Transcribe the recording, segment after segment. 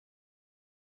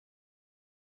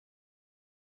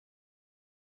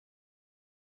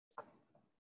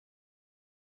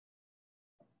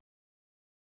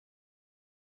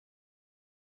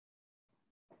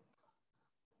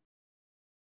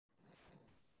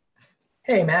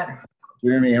Hey Matt,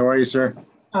 Jeremy, how are you, sir?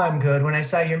 I'm good. When I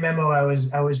saw your memo,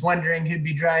 I was wondering who'd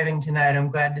be driving tonight. I'm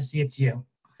glad to see it's you.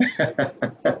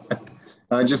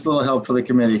 Just a little help for the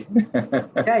committee.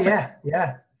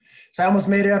 Yeah. So I almost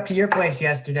made it up to your place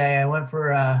yesterday. I went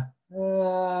for a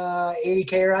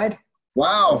 80K ride.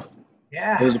 Wow,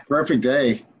 it was Yeah, a perfect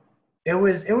day. it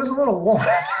was a little warm.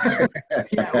 Yeah,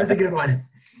 it was a good one.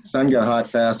 Sun got hot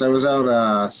fast. I was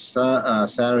out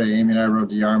Saturday. Amy and I rode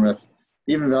to Yarmouth,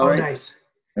 even Oh, Valley, nice.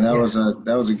 and that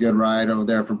Yeah. was a good ride over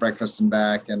there for breakfast and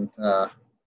back. And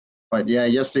but yeah,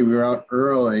 yesterday we were out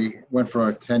early, went for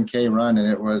a 10K run, and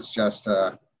it was just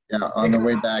yeah. On It the got,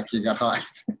 way back, you got hot.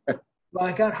 well,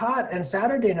 it got hot, and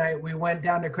Saturday night we went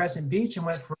down to Crescent Beach and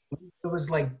went for. It was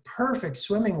like perfect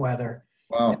swimming weather.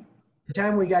 Wow. The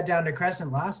time we got down to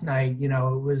Crescent last night, it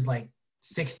was like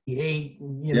 68,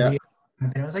 Yeah.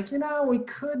 and I was like, we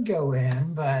could go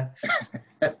in, but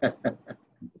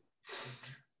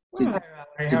It's well, a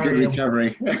how good are you?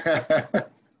 recovery.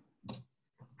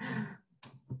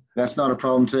 That's not a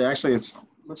problem today. Actually, it's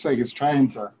looks like it's trying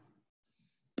to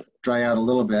dry out a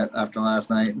little bit after last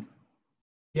night.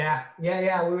 Yeah. We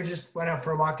went out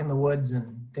for a walk in the woods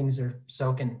and things are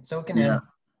soaking Yeah, in.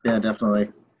 yeah,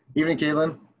 definitely. Evening,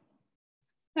 Caitlin.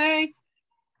 Hey,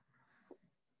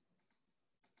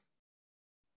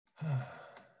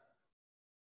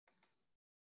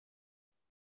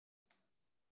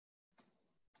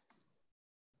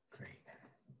 Great.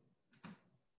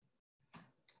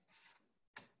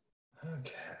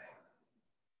 Okay.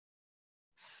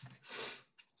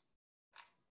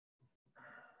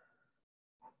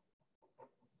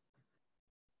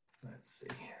 Let's see.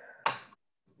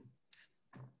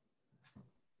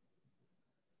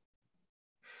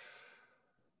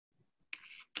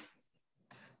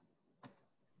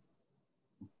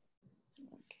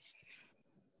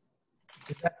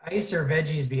 Is that ice or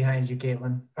veggies behind you,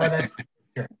 Caitlin? Oh, that's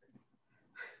sure.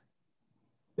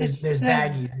 There's it's there's the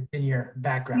baggies in your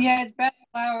background. yeah, it's bread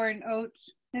flour and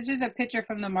oats. This is a picture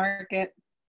from the market.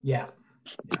 Yeah.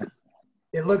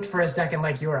 It looked for a second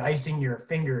like you were icing your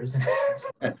fingers.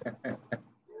 I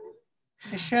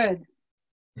should.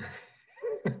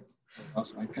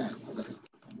 Lost my pen.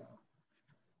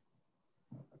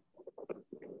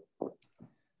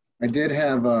 I did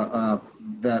have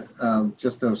that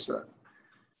just those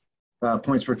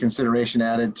points for consideration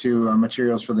added to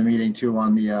materials for the meeting too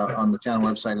on the town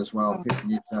website as well. If you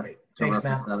need Great. to Thanks,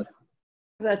 reference Matt. that,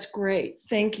 That's great.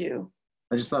 Thank you.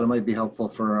 I just thought it might be helpful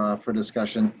for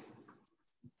discussion.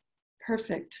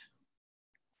 Perfect.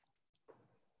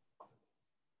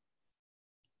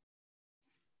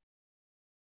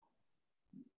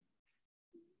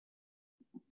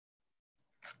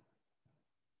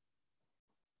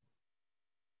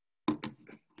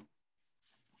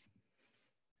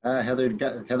 Heather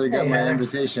got Hey, my Heather.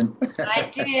 invitation. I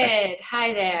did.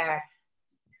 Hi there.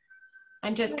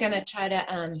 I'm just gonna try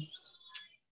to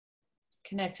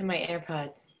connect to my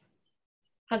AirPods.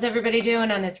 How's everybody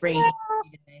doing on this rainy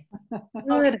day?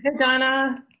 Good. Hey,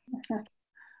 Donna.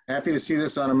 Happy to see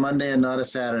this on a Monday and not a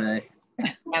Saturday.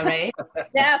 All right.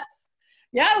 Yes.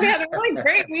 Yeah, we had a really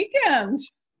great weekend.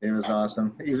 It was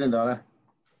awesome. Evening, Donna.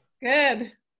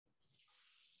 Good.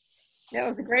 Yeah,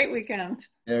 it was a great weekend.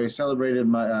 Yeah, we celebrated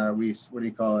what do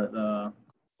you call it?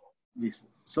 We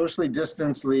socially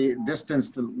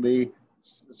distancedly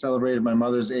celebrated my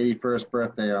mother's 81st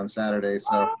birthday on Saturday. So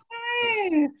Oh,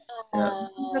 nice. yeah,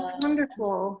 That's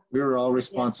wonderful. we were all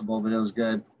responsible, but it was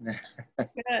good.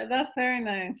 Good. That's very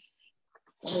nice.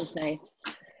 That was nice.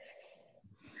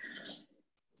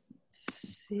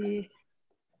 Let's see.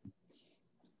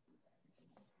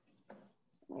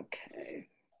 Okay.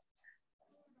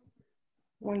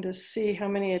 Wanted to see how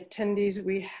many attendees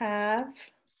we have.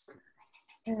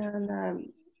 And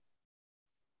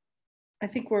I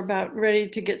think we're about ready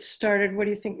to get started. What do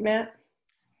you think, Matt?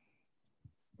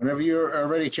 Whenever you're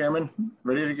ready, Chairman,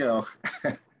 ready to go.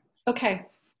 Okay.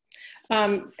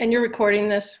 And you're recording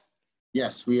this?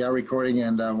 Yes, we are recording,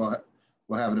 and we'll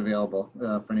have it available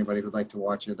for anybody who'd like to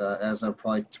watch it as of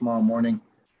probably tomorrow morning.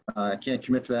 I can't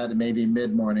commit to that. It may be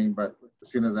mid-morning, but as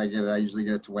soon as I get it, I usually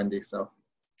get it to Wendy. So.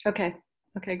 Okay.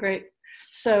 Okay, great.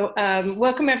 So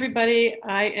welcome everybody.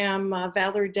 I am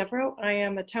Valerie Devereaux. I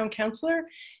am a town councilor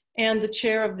and the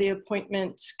chair of the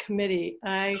appointments committee.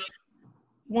 I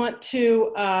want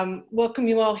to welcome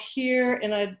you all here,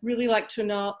 and I'd really like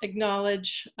to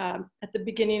acknowledge at the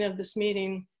beginning of this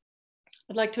meeting,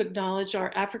 I'd like to acknowledge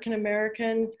our African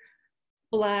American,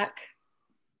 Black,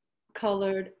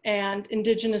 colored, and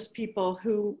Indigenous people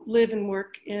who live and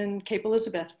work in Cape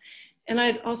Elizabeth. And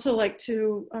I'd also like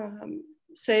to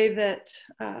say that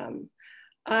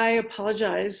I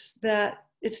apologize that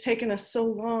it's taken us so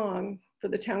long for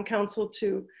the town council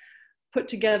to put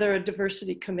together a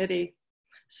diversity committee.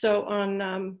 So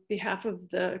on behalf of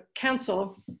the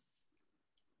council,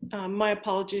 my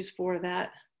apologies for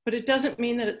that, but it doesn't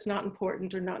mean that it's not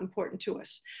important or not important to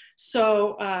us.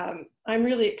 So I'm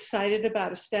really excited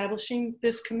about establishing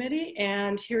this committee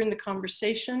and hearing the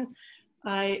conversation.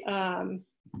 I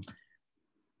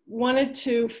wanted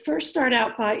to first start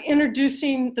out by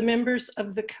introducing the members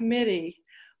of the committee.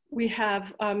 We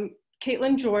have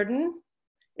Caitlin Jordan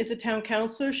is a town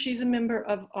councilor. She's a member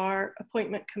of our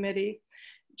appointment committee.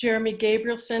 Jeremy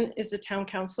Gabrielson is a town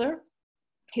councilor.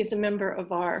 He's a member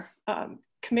of our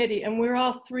committee, and we're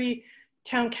all three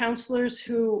town councilors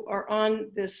who are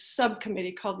on this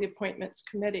subcommittee called the Appointments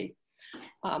Committee.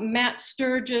 Matt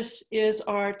Sturgis is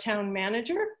our town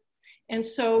manager, and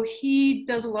so he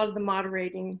does a lot of the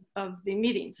moderating of the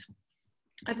meetings.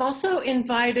 I've also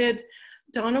invited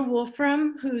Donna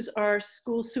Wolfram, who's our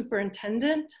school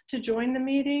superintendent, to join the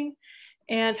meeting,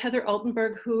 and Heather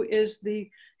Altenberg, who is the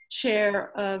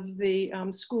chair of the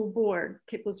school board,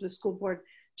 Cape Elizabeth School Board,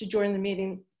 to join the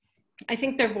meeting. I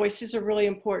think their voices are really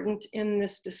important in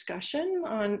this discussion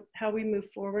on how we move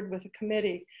forward with a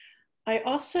committee. I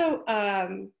also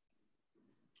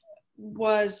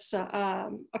was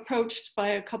approached by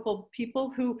a couple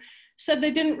people who said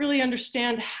they didn't really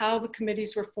understand how the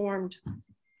committees were formed.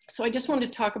 So I just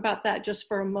wanted to talk about that just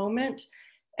for a moment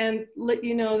and let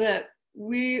you know that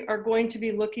we are going to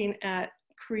be looking at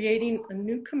creating a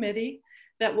new committee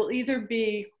that will either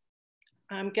be,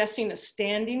 I'm guessing, a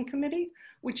standing committee,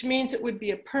 which means it would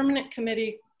be a permanent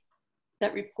committee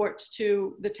that reports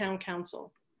to the town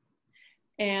council.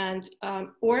 And,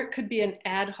 or it could be an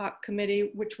ad hoc committee,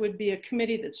 which would be a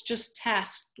committee that's just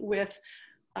tasked with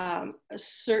a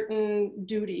certain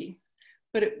duty,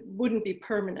 but it wouldn't be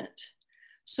permanent.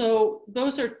 So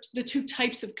those are the two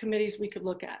types of committees we could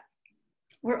look at.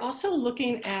 We're also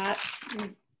looking at,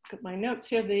 got my notes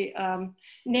here, the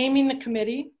naming the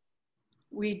committee.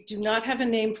 We do not have a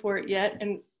name for it yet,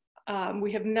 and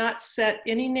we have not set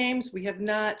any names. We have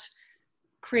not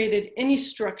created any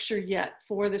structure yet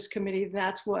for this committee.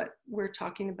 That's what we're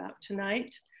talking about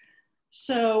tonight.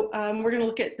 So we're going to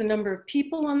look at the number of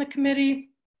people on the committee,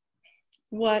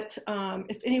 what,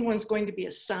 if anyone's going to be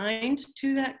assigned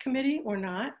to that committee or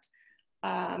not,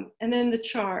 and then the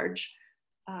charge.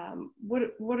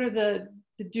 What are the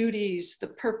duties, the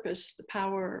purpose, the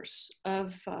powers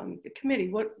of the committee?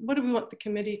 What do we want the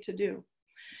committee to do?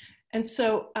 And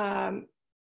so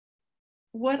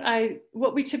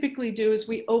what we typically do is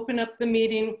we open up the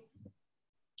meeting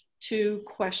to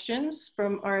questions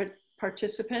from our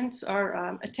participants,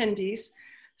 our attendees.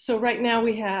 So right now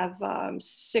we have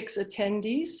 6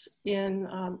 attendees in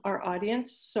our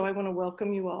audience. So I want to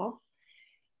welcome you all.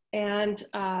 And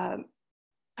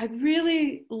I'd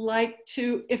really like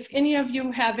to, if any of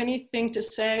you have anything to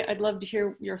say, I'd love to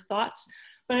hear your thoughts,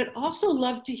 but I'd also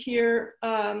love to hear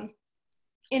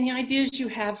any ideas you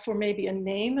have for maybe a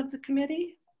name of the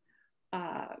committee,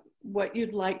 what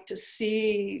you'd like to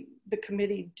see the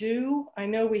committee do. I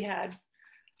know we had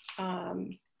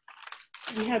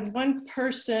one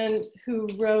person who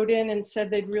wrote in and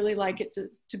said they'd really like it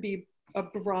to be a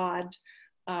broad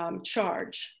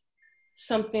charge.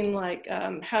 Something like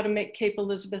how to make Cape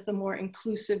Elizabeth a more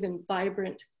inclusive and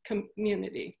vibrant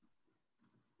community.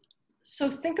 So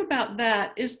think about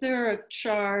that. Is there a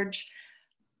charge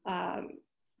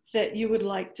that you would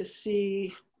like to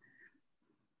see,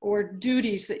 or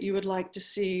duties that you would like to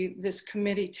see this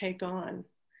committee take on?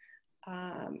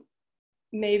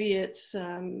 Maybe it's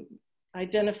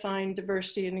identifying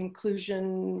diversity and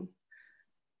inclusion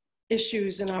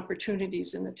issues and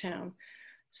opportunities in the town.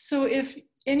 So if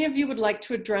any of you would like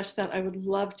to address that, I would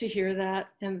love to hear that.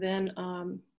 And then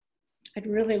I'd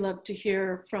really love to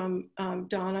hear from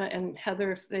Donna and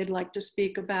Heather if they'd like to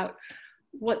speak about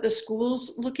what the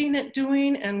school's looking at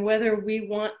doing and whether we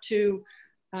want to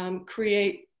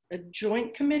create a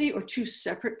joint committee or 2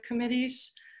 separate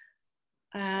committees,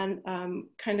 and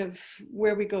kind of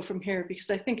where we go from here,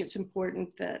 because I think it's important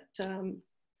that,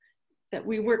 that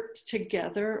we work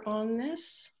together on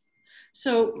this.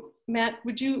 So Matt,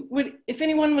 if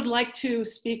anyone would like to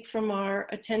speak from our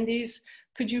attendees,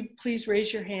 could you please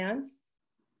raise your hand?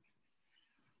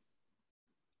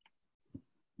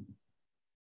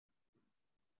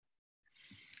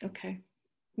 Okay,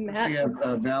 Matt. We have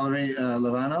Valerie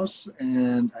Lavanos,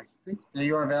 and I think there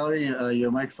you are, Valerie.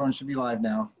 Your microphone should be live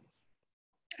now.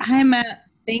 Hi, Matt.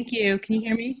 Thank you. Can you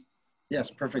hear me?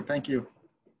 Yes, perfect. Thank you.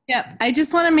 Yep. I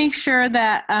just want to make sure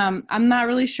that I'm not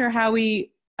really sure how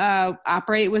we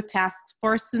operate with task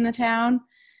force in the town.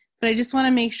 but I just want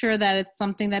to make sure that it's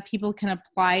something that people can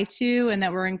apply to and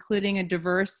that we're including a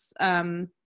diverse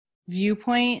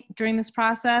viewpoint during this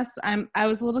process. I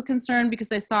was a little concerned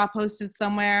because I saw posted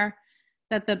somewhere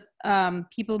that the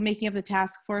people making up the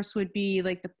task force would be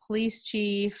like the police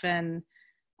chief and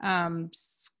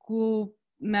school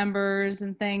members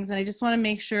and things. And I just want to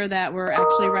make sure that we're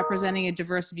actually representing a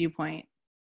diverse viewpoint.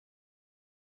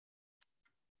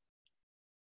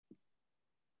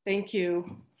 Thank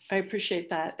you. I appreciate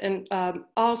that. And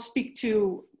I'll speak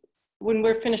to, when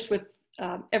we're finished with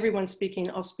everyone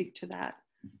speaking, I'll speak to that.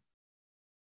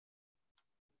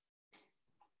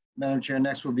 Madam Chair,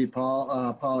 next will be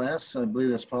Paul S. I believe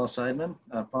that's Paul Seidman.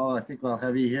 Paul, I think I'll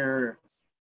have you here.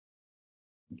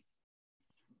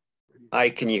 Hi,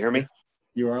 can you hear me?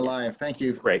 You are live. Thank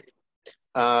you. Great.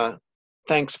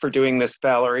 Thanks for doing this,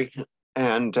 Valerie,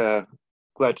 and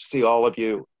glad to see all of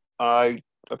you.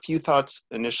 A few thoughts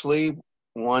initially.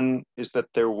 One is that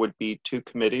there would be two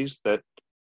committees, that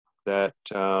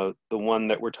the one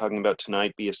that we're talking about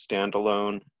tonight be a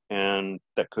standalone and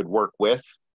that could work with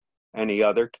any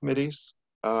other committees.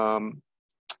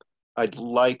 I'd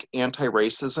like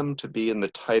anti-racism to be in the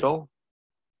title,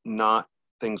 not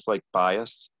things like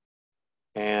bias.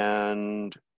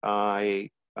 And I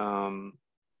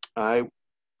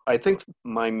think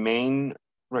my main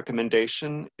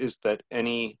recommendation is that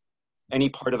any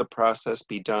part of the process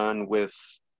be done with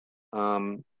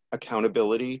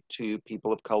accountability to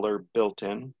people of color built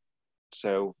in.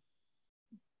 So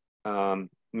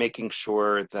making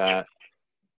sure that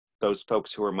those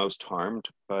folks who are most harmed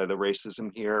by the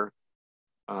racism here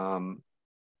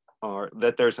are,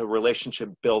 that there's a relationship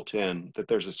built in, that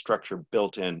there's a structure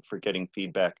built in for getting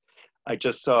feedback. I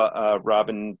just saw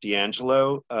Robin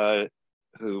DiAngelo,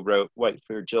 who wrote White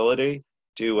Fragility,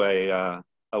 do a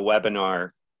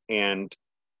webinar. And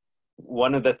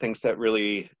one of the things that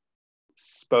really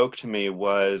spoke to me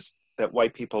was that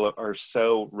white people are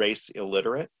so race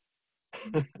illiterate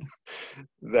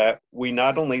that we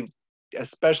not only,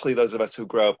 especially those of us who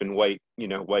grow up in white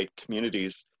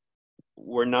communities,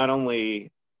 we're not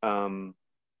only,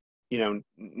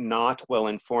 not well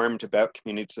informed about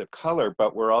communities of color,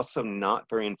 but we're also not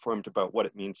very informed about what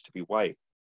it means to be white.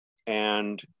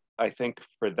 And I think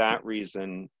for that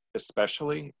reason,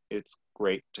 especially, it's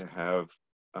great to have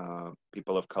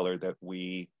people of color that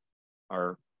we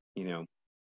are,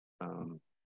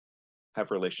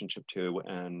 have relationship to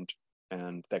and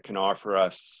that can offer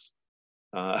us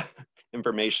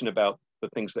information about the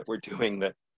things that we're doing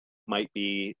that might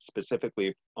be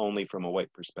specifically only from a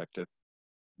white perspective.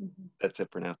 Mm-hmm. That's it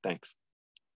for now. Thanks.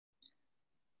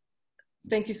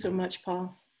 Thank you so much,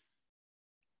 Paul.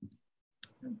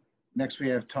 Next, we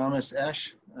have Thomas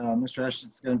Esch. Mr. Esch,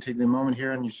 it's going to take me a moment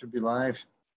here and you should be live.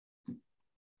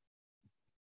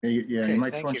 Yeah, okay, your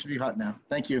microphone should be hot now.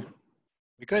 Thank you.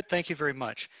 Good. Thank you very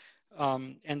much.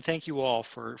 And thank you all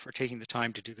for taking the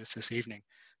time to do this evening.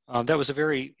 That was a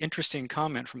very interesting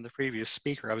comment from the previous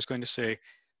speaker. I was going to say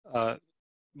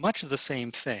much of the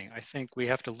same thing. I think we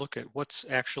have to look at what's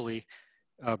actually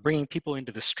bringing people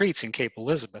into the streets in Cape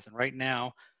Elizabeth. And right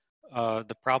now,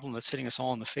 the problem that's hitting us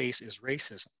all in the face is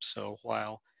racism. So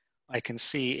while I can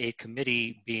see a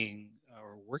committee being,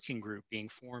 or working group being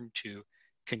formed to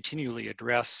continually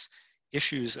address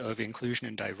issues of inclusion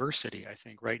and diversity, I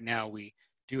think right now we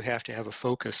do have to have a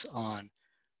focus on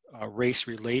race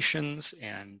relations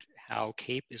and how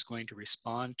Cape is going to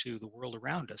respond to the world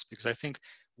around us, because I think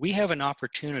we have an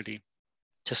opportunity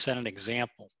to set an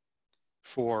example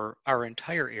for our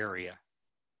entire area,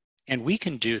 and we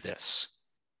can do this.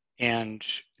 And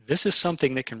this is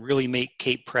something that can really make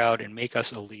Cape proud and make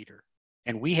us a leader.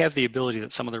 And we have the ability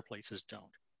that some other places don't.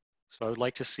 So I would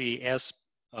like to see, as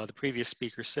the previous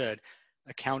speaker said,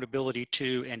 accountability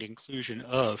to and inclusion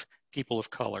of people of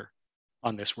color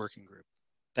on this working group.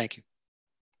 Thank you.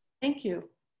 Thank you.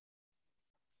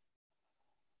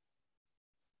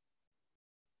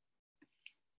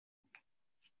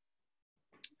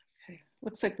 Okay,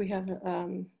 looks like we have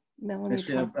Melanie. Yes,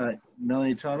 we have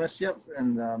Melanie Thomas. Yep,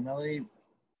 and Melanie,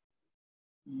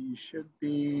 you should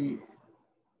be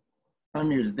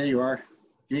unmuted. There you are.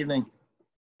 Good evening.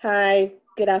 Hi.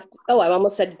 Good afternoon. Oh, I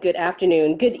almost said good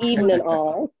afternoon. Good evening,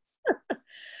 all.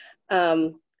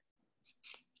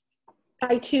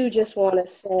 I too just want to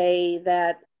say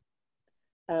that,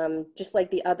 just like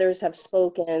the others have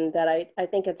spoken, that I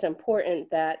think it's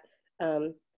important that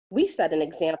we set an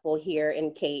example here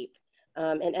in Cape.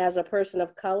 And as a person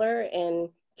of color and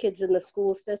kids in the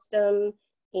school system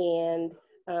and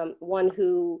one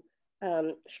who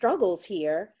struggles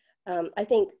here, I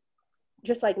think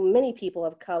just like many people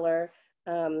of color,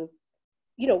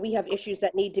 you know, we have issues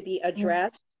that need to be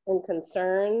addressed and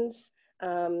concerns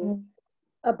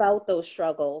about those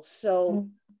struggles. So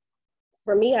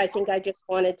for me, I think I just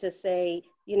wanted to say,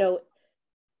 you know,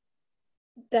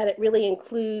 that it really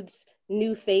includes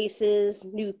new faces,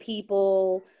 new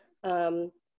people,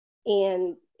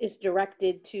 and is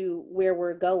directed to where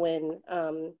we're going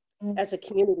as a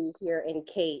community here in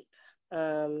Cape.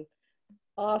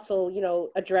 Also, you know,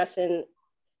 addressing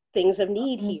things of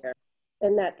need here,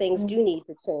 and that things do need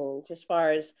to change as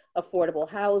far as affordable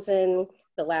housing,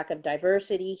 the lack of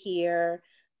diversity here,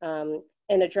 and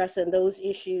addressing those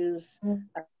issues,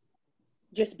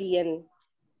 just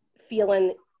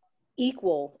feeling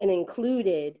equal and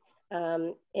included,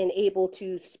 and able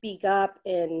to speak up.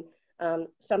 And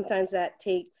sometimes that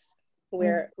takes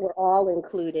where we're all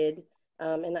included.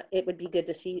 And it would be good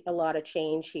to see a lot of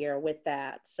change here with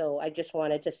that. So I just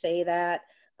wanted to say that,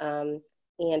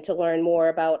 and to learn more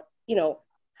about, you know,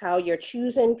 how you're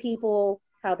choosing people,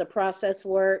 how the process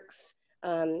works,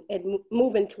 and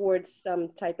moving towards some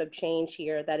type of change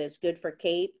here that is good for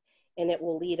Cape, and it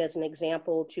will lead as an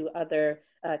example to other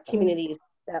communities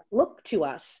that look to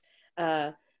us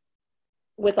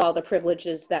with all the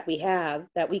privileges that we have,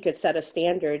 that we could set a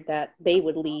standard that they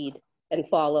would lead and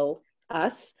follow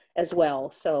us as well.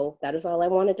 So that is all I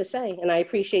wanted to say. And I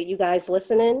appreciate you guys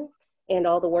listening and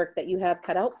all the work that you have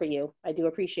cut out for you. I do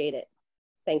appreciate it.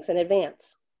 Thanks in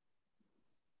advance.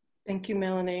 Thank you,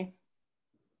 Melanie.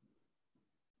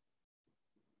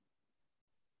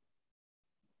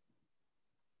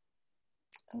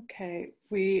 Okay,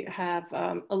 we have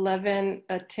 11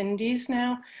 attendees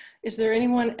now. Is there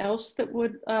anyone else that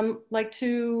would like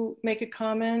to make a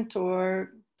comment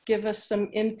or give us some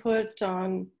input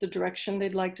on the direction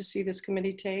they'd like to see this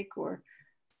committee take, or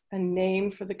a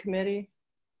name for the committee?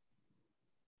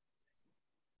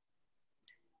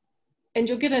 And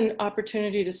you'll get an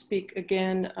opportunity to speak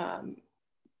again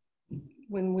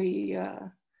when we,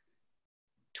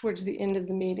 towards the end of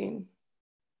the meeting.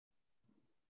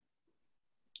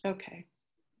 Okay.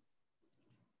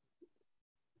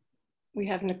 We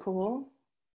have Nicole.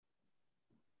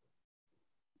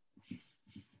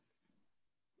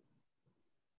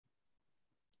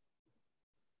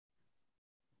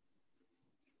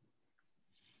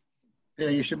 Yeah,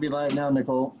 you should be live now,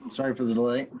 Nicole. Sorry for the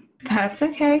delay. That's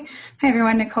okay. Hi,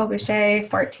 everyone. Nicole Boucher,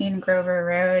 14 Grover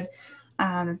Road.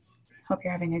 Hope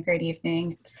you're having a great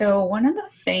evening. So one of the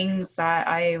things that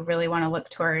I really want to look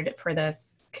toward for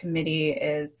this committee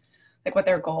is like what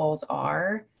their goals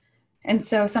are. And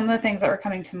so some of the things that were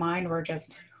coming to mind were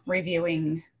just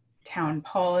reviewing town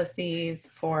policies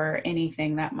for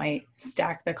anything that might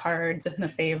stack the cards in the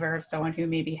favor of someone who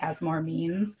maybe has more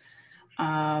means.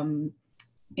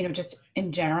 You know, just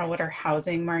in general, what our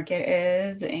housing market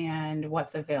is and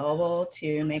what's available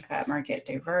to make that market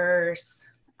diverse.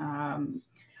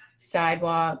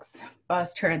 Sidewalks,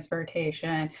 bus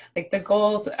transportation, like the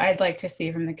goals I'd like to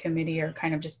see from the committee are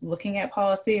kind of just looking at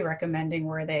policy, recommending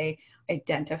where they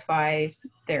identify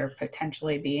there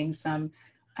potentially being some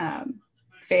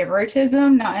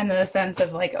favoritism, not in the sense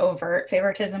of like overt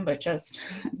favoritism, but just,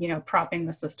 you know, propping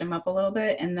the system up a little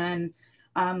bit. And then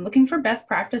looking for best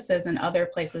practices in other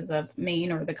places of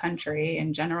Maine or the country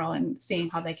in general and seeing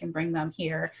how they can bring them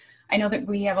here. I know that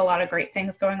we have a lot of great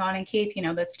things going on in Cape, you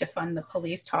know, this defund the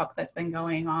police talk that's been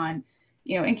going on.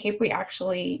 You know, in Cape, we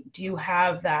actually do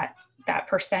have that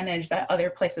percentage that other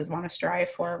places want to strive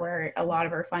for, where a lot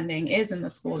of our funding is in the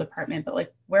school department, but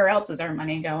like where else is our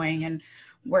money going and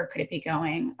where could it be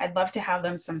going? I'd love to have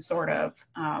them some sort of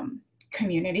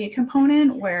community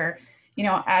component where, you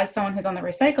know, as someone who's on the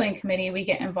recycling committee, we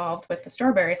get involved with the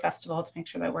Strawberry Festival to make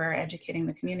sure that we're educating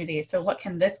the community. So what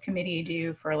can this committee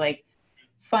do for like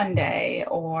Fun Day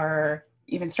or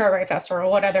even Strawberry Festival, or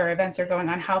what other events are going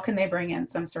on? How can they bring in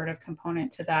some sort of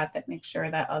component to that makes sure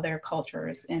that other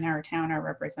cultures in our town are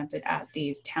represented at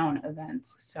these town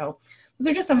events? So those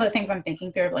are just some of the things I'm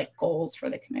thinking through, like goals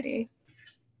for the committee.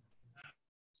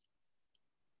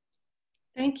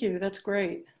 Thank you, that's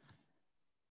great.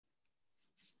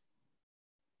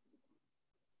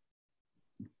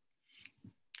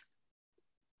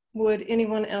 Would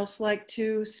anyone else like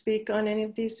to speak on any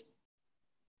of these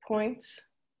points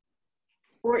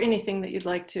or anything that you'd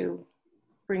like to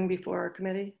bring before our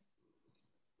committee?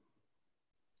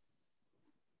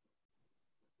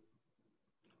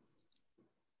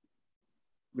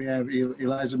 We have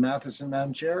Eliza Matheson,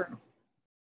 Madam Chair.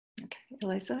 Okay,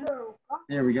 Eliza.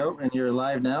 There we go. And you're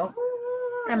live now.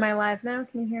 Am I live now?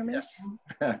 Can you hear me? Yes.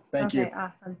 Thank you. Okay,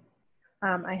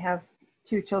 awesome. I have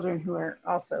two children who are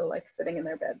also like sitting in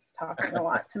their beds talking a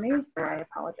lot to me, so I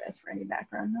apologize for any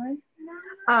background noise.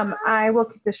 I will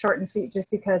keep this short and sweet just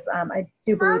because I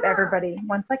do believe everybody,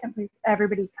 one second please,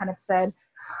 everybody kind of said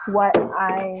what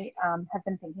I have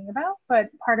been thinking about, but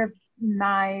part of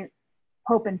my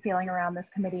hope and feeling around this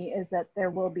committee is that there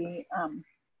will be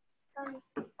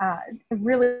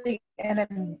really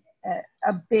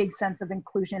a big sense of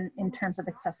inclusion in terms of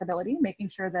accessibility, making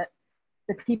sure that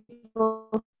the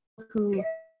people who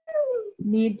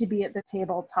need to be at the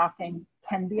table talking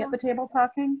can be at the table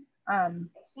talking.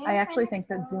 I actually think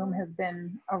that Zoom has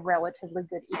been a relatively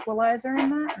good equalizer in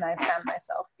that, and I found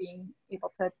myself being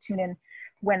able to tune in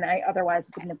when I otherwise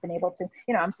wouldn't have been able to.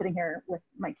 You know, I'm sitting here with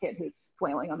my kid who's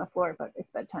flailing on the floor, but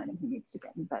it's bedtime and he needs to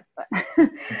get in bed. But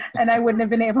and I wouldn't have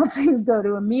been able to go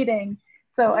to a meeting.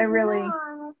 So I really,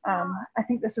 I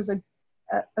think this is a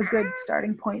good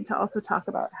starting point to also talk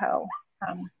about how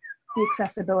the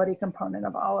accessibility component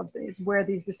of all of these, where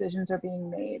these decisions are being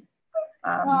made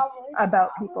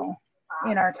about people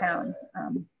in our town,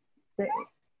 that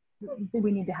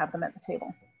we need to have them at the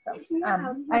table. So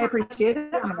I appreciate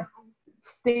it. I'm gonna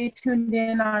stay tuned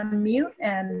in on mute,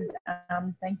 and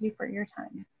thank you for your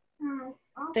time.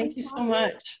 Thank you so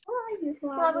much.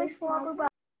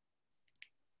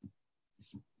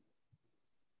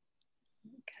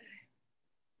 Okay.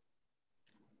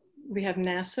 We have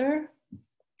Nasser.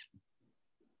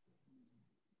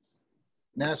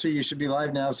 Nasser, you should be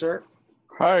live now, sir.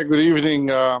 Hi, good evening.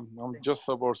 I'm just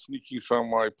about sneaking from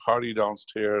my party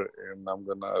downstairs, and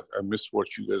I missed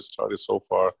what you guys started so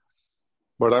far.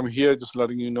 But I'm here just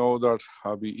letting you know that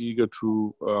I'll be eager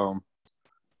to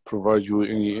provide you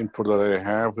any input that I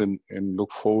have and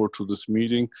look forward to this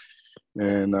meeting.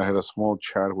 And I had a small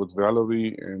chat with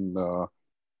Valerie, and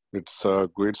it's a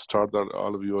great start that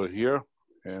all of you are here,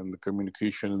 and the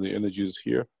communication and the energy is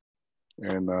here.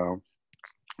 And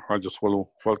I just want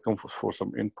to welcome for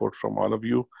some input from all of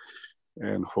you,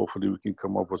 and hopefully we can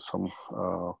come up with some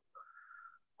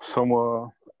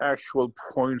actual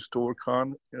points to work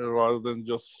on rather than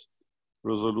just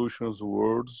resolutions,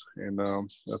 words. And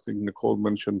I think Nicole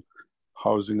mentioned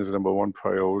housing is the #1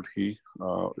 priority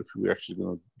if we're actually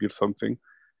going to get something.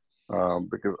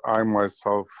 Because I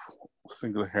myself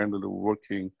single-handedly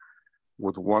working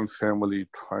with one family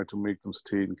trying to make them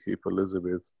stay in Cape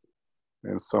Elizabeth.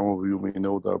 And some of you may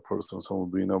know that person, some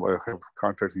of you know, I have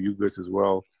contacted you guys as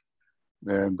well.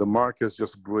 And the market is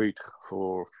just great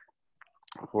for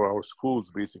our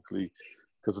schools, basically,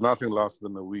 because nothing lasts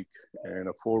than a week. And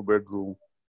a 4-bedroom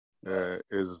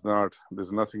is not,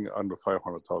 there's nothing under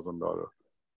 $500,000.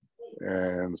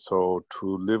 And so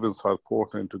to live in South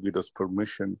Portland, to get us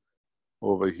permission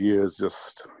over here is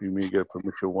just, you may get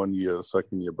permission 1 year,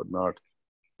 second year, but not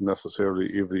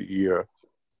necessarily every year.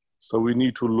 So we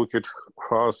need to look at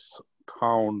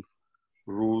cross-town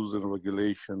rules and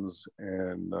regulations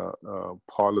and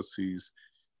policies.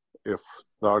 If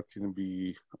that can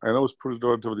be, I know it's pretty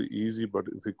relatively easy, but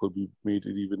if it could be made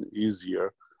it even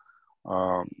easier,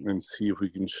 and see if we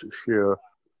can share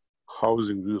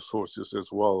housing resources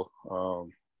as well.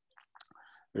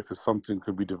 If it's something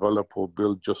could be developed or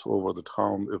built just over the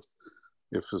town,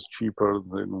 if it's cheaper,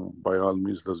 then by all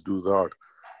means, let's do that.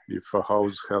 If a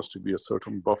house has to be a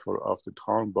certain buffer of the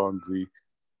town boundary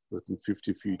within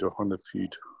 50 feet or 100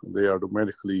 feet, they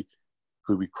automatically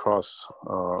could be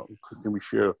can be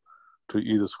shared to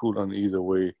either school on either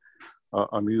way,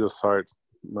 on either side.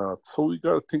 So we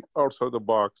got to think outside the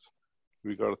box.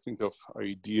 We got to think of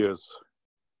ideas.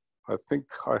 I think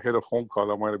I had a phone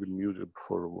call. I might have been muted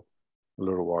for a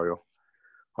little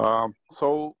while.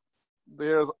 So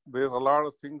there's a lot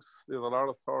of things, there's a lot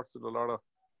of thoughts and a lot of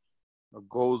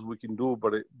goals we can do,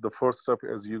 but the first step,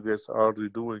 as you guys are already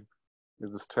doing,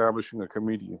 is establishing a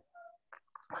committee.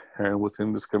 And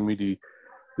within this committee,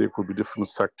 there could be different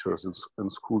sectors, and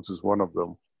schools is one of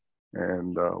them.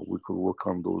 And we could work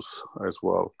on those as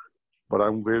well. But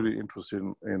I'm very interested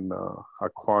in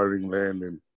acquiring land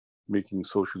and making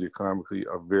socially, economically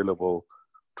available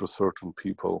to certain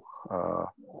people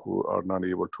who are not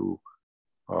able to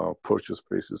purchase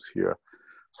places here.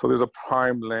 So there's a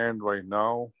prime land right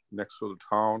now next to the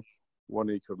town, 1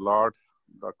 acre lot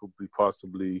that could be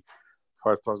possibly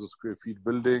 5,000 square feet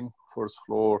building, first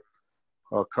floor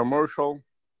commercial,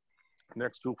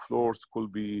 next 2 floors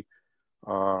could be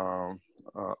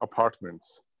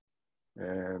apartments.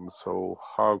 And so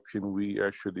how can we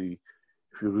actually,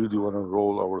 if you really want to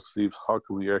roll our sleeves, how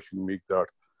can we actually make that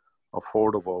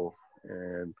affordable?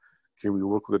 And can we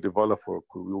work with a developer?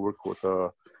 Could we work with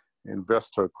a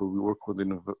investor? Could we work with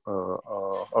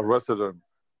a resident?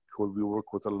 Could we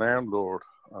work with a landlord?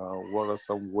 What are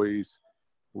some ways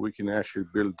we can actually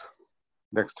build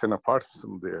next 10 apartments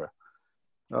in there.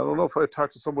 I don't know if I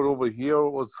talked to somebody over here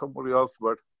or somebody else,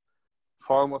 but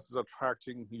Falmouth is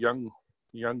attracting young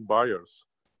buyers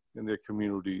in their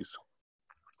communities,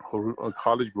 who are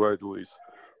college graduates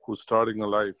who's starting a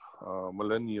life,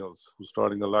 millennials who's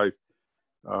starting a life,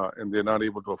 and they're not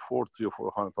able to afford $300,000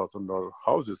 or $400,000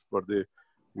 houses, but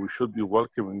we should be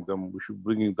welcoming them. We should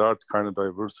bring in that kind of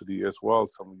diversity as well,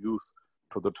 some youth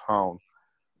to the town.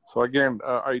 So again,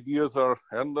 ideas are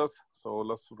endless. So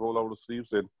let's roll our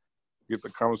sleeves and get the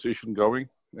conversation going.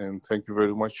 And thank you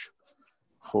very much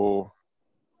for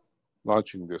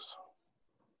launching this.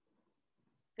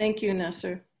 Thank you,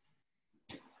 Nasser.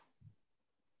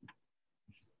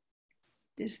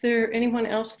 Is there anyone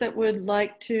else that would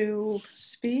like to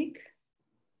speak?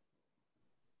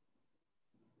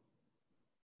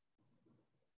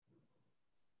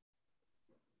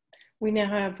 We now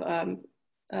have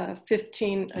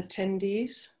 15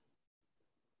 attendees.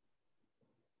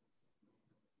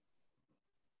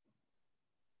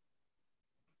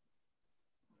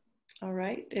 All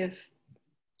right,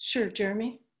 sure,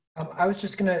 Jeremy. I was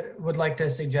just would like to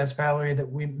suggest, Valerie, that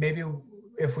we maybe,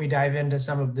 if we dive into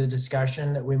some of the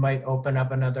discussion, that we might open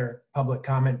up another public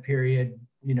comment period,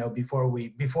 you know, before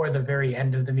the very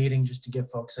end of the meeting, just to give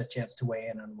folks a chance to weigh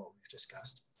in on what we've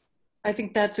discussed. I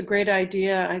think that's a great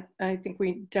idea. I think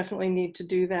we definitely need to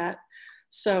do that.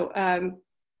 So,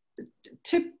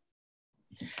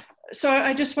 so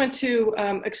I just want to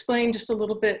explain just a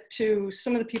little bit to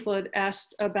some of the people that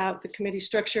asked about the committee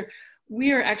structure.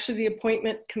 We are actually the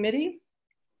appointment committee,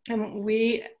 and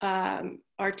we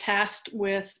are tasked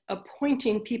with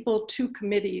appointing people to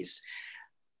committees.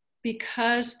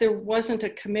 Because there wasn't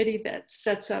a committee that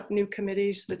sets up new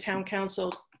committees, the town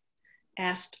council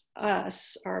asked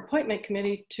us, our appointment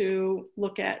committee, to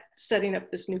look at setting up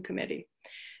this new committee.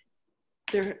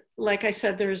 Like I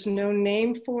said, there's no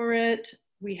name for it.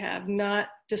 We have not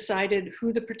decided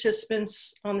who the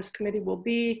participants on this committee will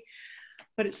be,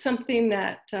 but it's something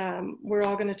that we're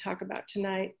all going to talk about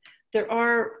tonight. There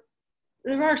are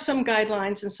some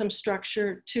guidelines and some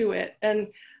structure to it, and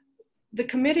the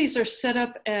committees are set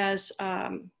up as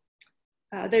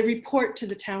they report to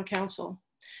the town council.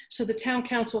 So the town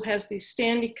council has these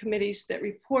standing committees that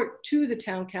report to the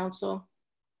town council.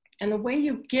 And the way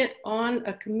you get on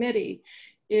a committee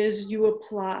is you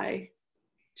apply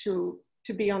to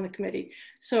be on the committee.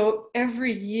 So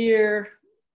every year,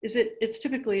 it's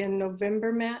typically in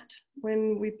November, Matt,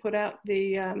 when we put out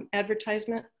the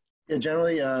advertisement? Yeah,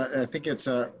 generally, I think it's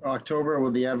October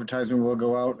where the advertisement will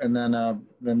go out, and then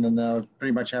they'll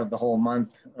pretty much have the whole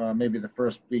month, maybe the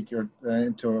first week or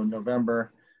into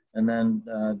November. And then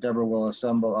Deborah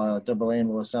Lane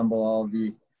will assemble all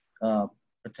the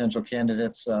potential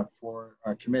candidates for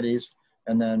committees,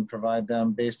 and then provide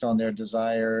them based on their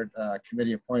desired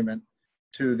committee appointment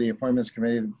to the appointments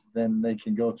committee. Then they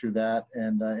can go through that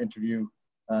and interview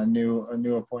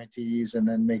new appointees, and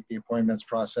then make the appointments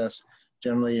process.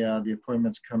 Generally, the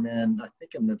appointments come in, I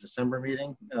think, in the December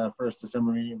meeting, first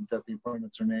December meeting, that the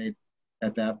appointments are made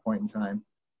at that point in time.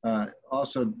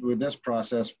 Also, with this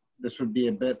process, this would be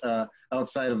a bit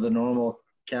outside of the normal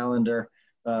calendar,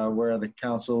 where the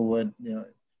council would,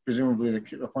 presumably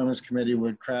the appointments committee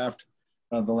would craft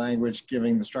the language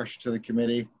giving the structure to the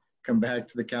committee, come back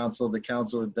to the council. The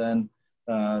council would then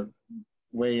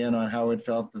weigh in on how it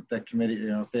felt that that committee,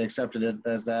 if they accepted it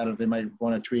as that, or they might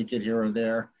want to tweak it here or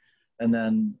there. And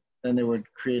then they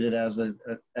would create it as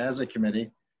a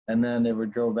committee, and then they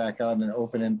would go back out and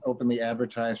openly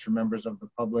advertise for members of the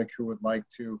public who would like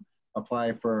to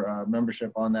apply for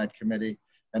membership on that committee.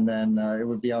 And then it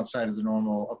would be outside of the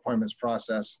normal appointments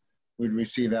process. We'd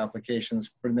receive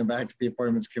applications, bring them back to the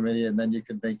appointments committee, and then you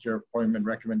could make your appointment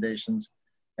recommendations.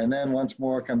 And then once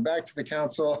more, come back to the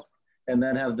council, and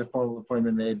then have the formal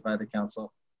appointment made by the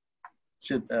council.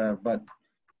 But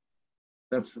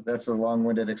that's a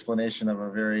long-winded explanation of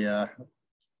a very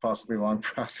possibly long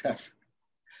process.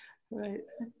 Right,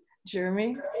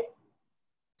 Jeremy?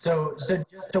 So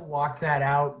just to walk that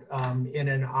out in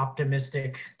an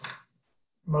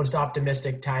most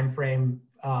optimistic time frame,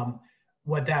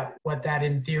 what that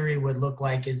in theory would look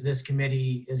like is this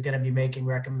committee is going to be making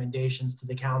recommendations to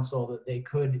the council that they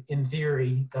could, in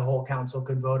theory, the whole council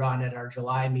could vote on at our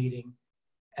July meeting.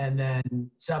 And then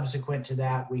subsequent to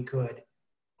that, we could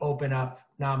open up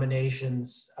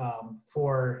nominations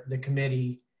for the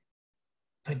committee,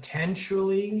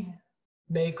 potentially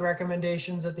make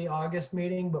recommendations at the August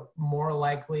meeting, but more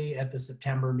likely at the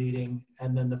September meeting.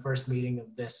 And then the first meeting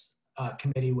of this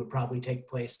committee would probably take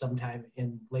place sometime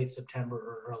in late September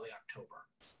or early October.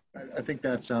 I think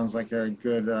that sounds like a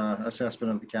good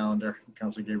assessment of the calendar,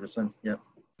 Councilor Gabrielson. Yep.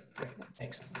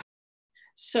 Thanks.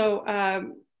 So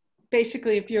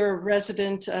basically, if you're a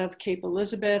resident of Cape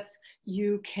Elizabeth,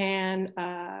 you can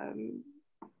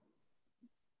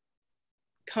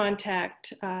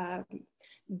contact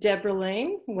Deborah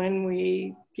Lane when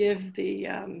we give the,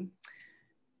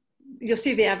 you'll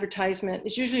see the advertisement.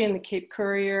 It's usually in the Cape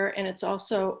Courier, and it's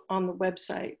also on the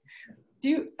website.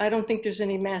 I don't think there's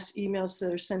any mass emails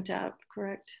that are sent out,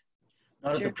 correct?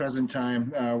 Not at the present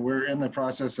time. We're in the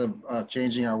process of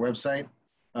changing our website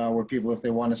where people, if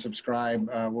they want to subscribe,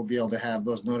 will be able to have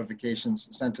those notifications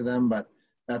sent to them. But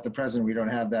at the present, we don't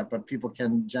have that. But people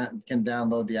can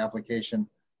download the application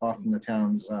off from the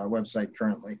town's website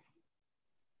currently.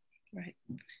 Right.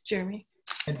 Jeremy?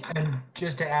 And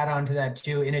just to add on to that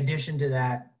too, in addition to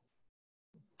that,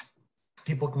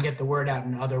 people can get the word out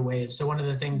in other ways. So one of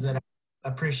the things that I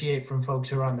appreciate from folks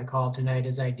who are on the call tonight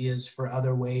is ideas for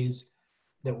other ways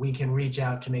that we can reach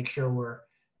out to make sure we're,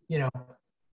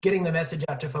 getting the message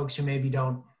out to folks who maybe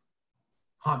don't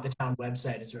haunt the town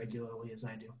website as regularly as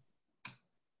I do.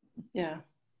 Yeah.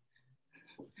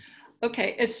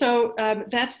 Okay, and so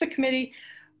that's the committee.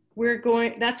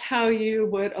 That's how you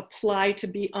would apply to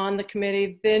be on the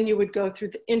committee. Then you would go through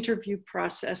the interview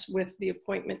process with the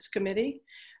appointments committee.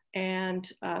 And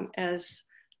as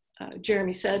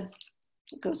Jeremy said,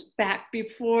 it goes back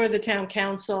before the town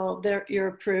council, you're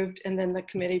approved, and then the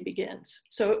committee begins.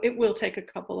 So it will take a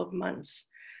couple of months.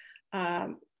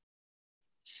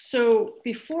 So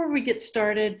before we get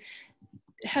started,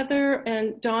 Heather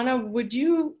and Donna, would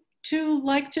you two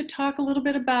like to talk a little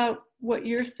bit about what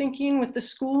you're thinking with the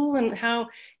school and how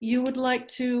you would like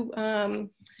to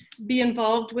be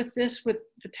involved with this, with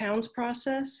the town's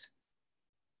process?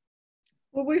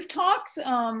 Well, we've talked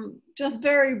just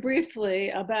very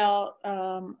briefly about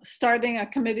starting a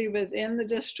committee within the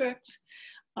district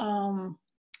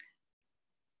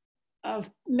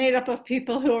made up of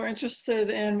people who are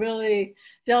interested in really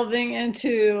delving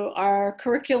into our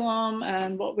curriculum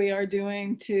and what we are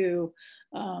doing to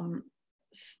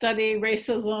study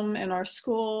racism in our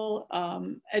school,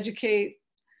 educate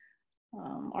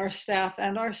our staff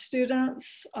and our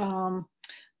students,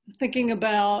 thinking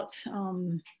about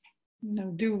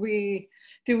do we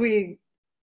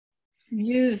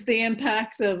use the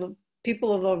impact of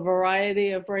people of a variety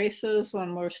of races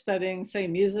when we're studying, say,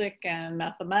 music and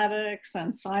mathematics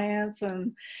and science,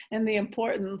 and the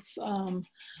importance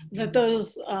that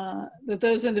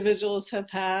those individuals have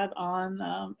had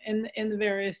on in the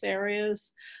various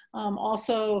areas.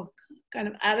 Also, kind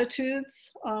of attitudes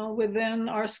within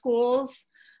our schools,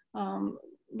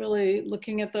 really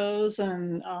looking at those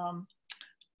and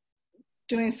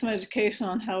doing some education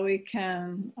on how we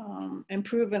can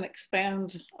improve and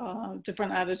expand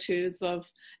different attitudes of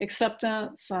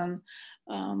acceptance. And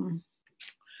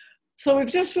so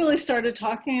we've just really started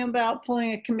talking about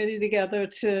pulling a committee together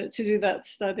to do that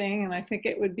studying. And I think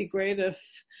it would be great if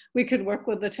we could work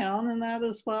with the town in that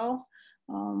as well.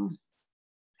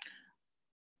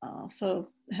 So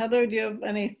Heather, do you have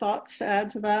any thoughts to add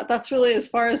to that? That's really as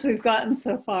far as we've gotten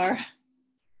so far.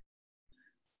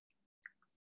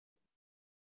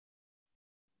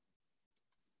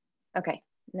 Okay,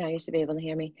 now you should be able to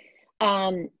hear me.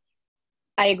 I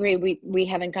agree, we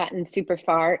haven't gotten super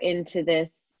far into this.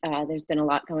 There's been a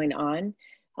lot going on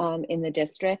in the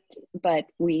district, but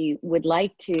we would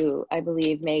like to, I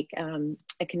believe, make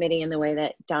a committee in the way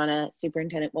that Donna,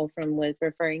 Superintendent Wolfram, was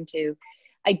referring to.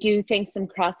 I do think some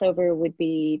crossover would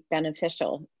be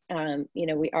beneficial.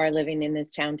 We are living in this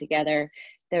town together.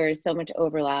 There is so much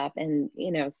overlap, and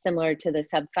similar to the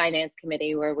sub-finance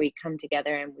committee where we come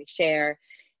together and we share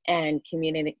and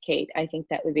communicate, I think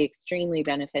that would be extremely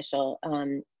beneficial.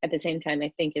 At the same time,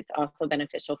 I think it's also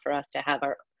beneficial for us to have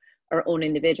our own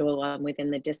individual one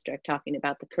within the district talking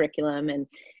about the curriculum and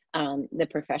the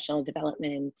professional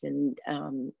development and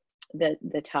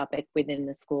the topic within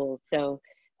the schools. So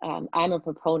I'm a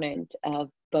proponent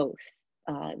of both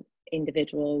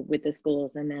individual with the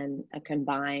schools and then a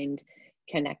combined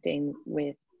connecting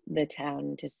with the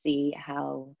town to see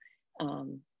how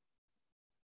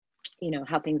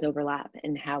how things overlap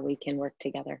and how we can work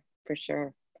together, for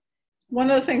sure.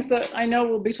 One of the things that I know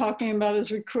we'll be talking about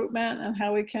is recruitment and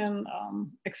how we can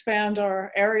expand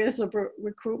our areas of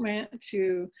recruitment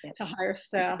to hire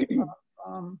staff,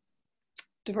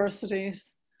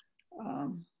 diversities.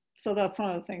 So that's one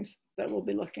of the things that we'll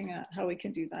be looking at, how we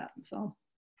can do that. So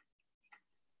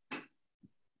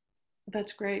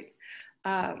that's great.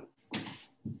 One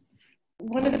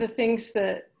of the things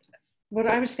what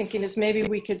I was thinking is maybe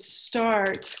we could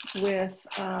start with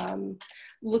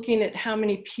looking at how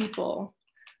many people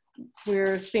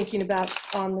we're thinking about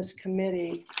on this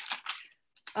committee.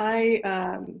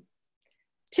 I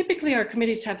typically our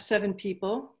committees have 7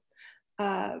 people.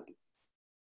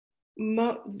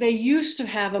 They used to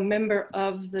have a member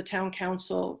of the town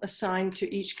council assigned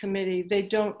to each committee. They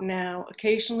don't now.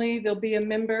 Occasionally there'll be a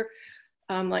member,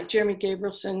 like Jeremy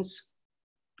Gabrielson's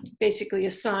basically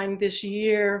assigned this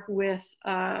year with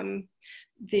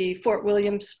the Fort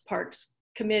Williams Parks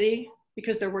Committee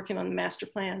because they're working on the master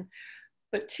plan.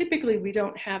 But typically we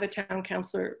don't have a town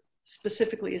councilor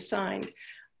specifically assigned.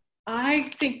 I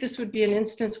think this would be an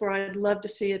instance where I'd love to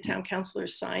see a town councilor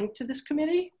assigned to this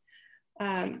committee.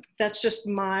 That's just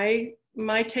my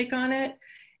take on it,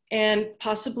 and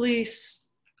possibly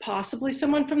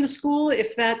someone from the school,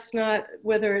 if that's not,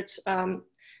 whether it's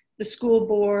the school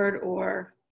board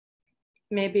or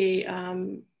maybe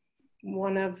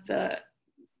one of the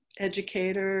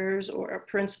educators or a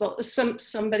principal,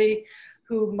 somebody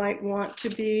who might want to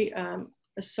be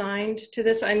assigned to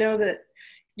this. I know that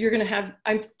you're going to have,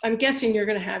 I'm guessing you're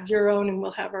going to have your own and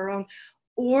we'll have our own.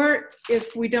 Or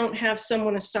if we don't have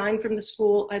someone assigned from the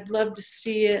school, I'd love to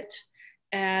see it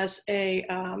as a,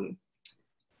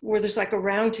 where there's like a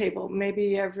round table,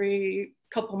 maybe every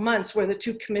couple months where the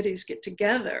 2 committees get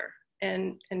together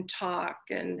and talk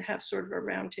and have sort of a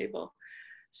round table.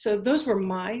 So those were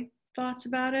my thoughts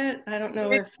about it. I don't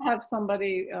know if have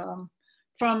somebody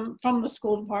from the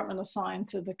school department assigned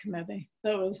to the committee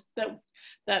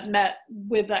that met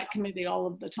with that committee all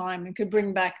of the time and could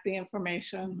bring back the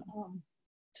information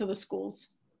to the schools.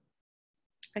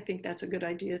 I think that's a good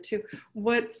idea too.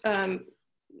 What,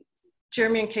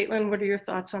 Jeremy and Caitlin, what are your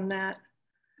thoughts on that?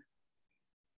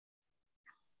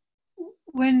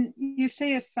 When you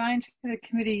say assigned to the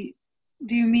committee,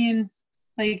 do you mean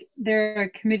like they're a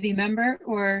committee member,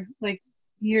 or like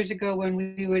years ago when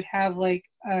we would have like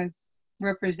a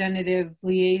representative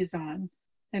liaison?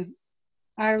 Like,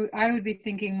 I would be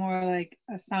thinking more like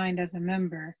assigned as a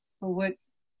member, but what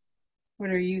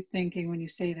are you thinking when you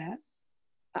say that?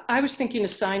 I was thinking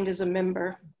assigned as a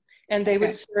member, and they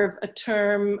would serve a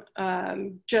term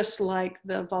just like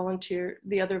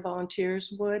the other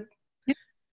volunteers would.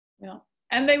 Yeah,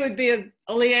 and they would be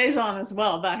a liaison as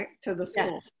well back to the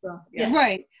school. Yes. So, yeah.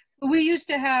 Right. We used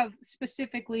to have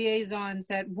specific liaisons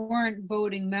that weren't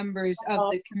voting members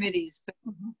of the committees, but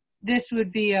this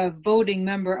would be a voting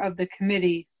member of the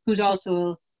committee who's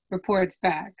also reports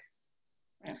back.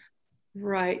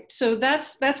 Right. So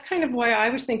that's kind of why I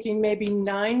was thinking maybe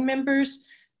 9 members,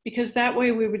 because that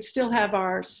way we would still have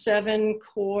our 7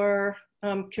 core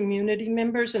community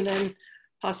members, and then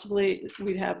possibly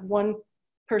we'd have 1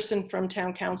 person from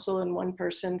town council and 1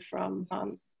 person from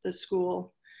the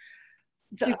school.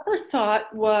 The other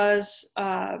thought was,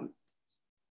 and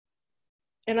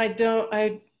I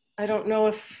don't know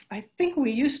if, I think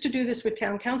we used to do this with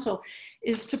town council,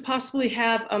 is to possibly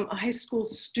have a high school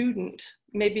student,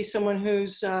 maybe someone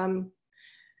who's a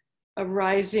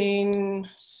rising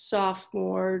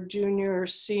sophomore, junior, or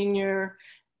senior,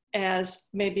 as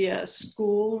maybe a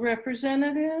school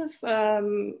representative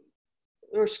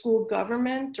or school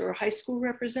government or high school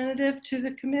representative to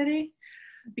the committee.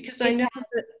 Because I know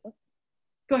that,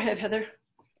 go ahead, Heather.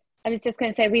 I was just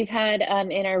going to say, we've had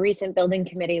in our recent building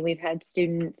committee, we've had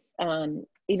students,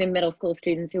 even middle school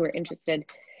students who were interested,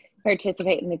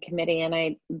 participate in the committee, and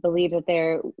I believe that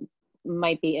there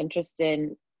might be interest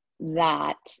in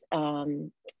that.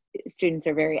 Students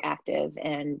are very active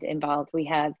and involved. We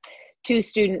have 2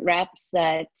 student reps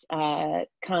that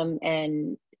come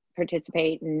and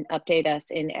participate and update us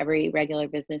in every regular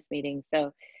business meeting.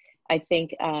 So I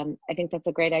think that's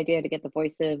a great idea to get the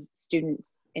voice of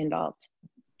students involved.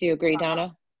 Do you agree,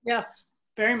 Donna? Yes,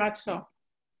 very much so.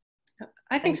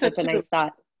 I think so too. That's a nice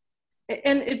thought.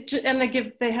 And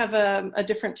they have a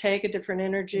different take, a different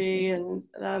energy, and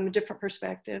a different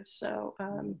perspective. So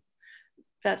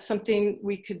that's something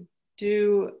we could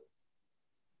do.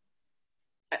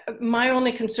 My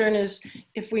only concern is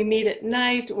if we meet at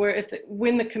night, or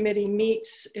when the committee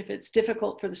meets, if it's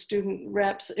difficult for the student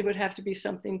reps, it would have to be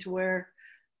something to where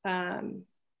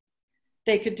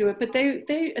they could do it. But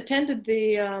they attended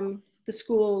the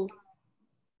school.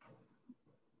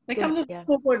 They come to the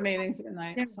school board meetings at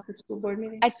night. School board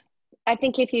meetings. I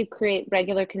think if you create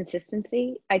regular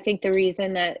consistency, I think the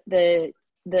reason that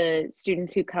the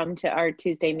students who come to our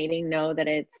Tuesday meeting know that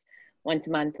it's once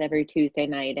a month, every Tuesday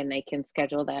night, and they can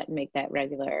schedule that and make that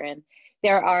regular. And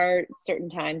there are certain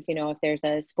times, you know, if there's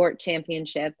a sport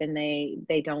championship and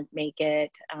they don't make it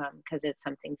because it's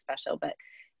something special, but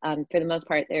for the most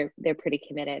part, they're pretty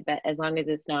committed. But as long as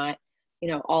it's not, you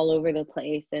know, all over the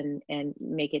place and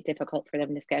make it difficult for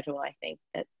them to schedule, I think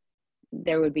that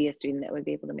there would be a student that would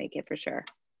be able to make it for sure.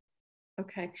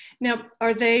 Okay. Now,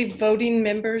 are they voting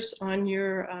members on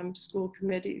your school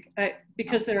committee?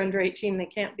 Because they're under 18, they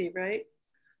can't be, right?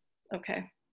 Okay.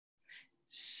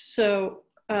 So,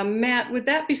 Matt, would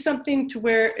that be something to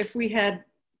where if we had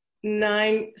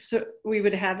 9, so we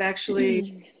would have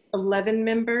actually 11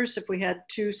 members if we had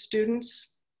 2 students?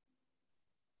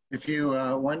 If you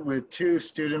went with 2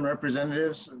 student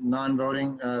representatives,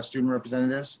 non-voting student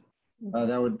representatives,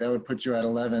 that would put you at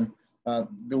 11.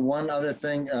 The one other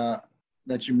thing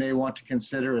that you may want to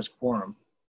consider is quorum.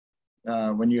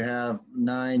 When you have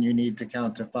 9, you need to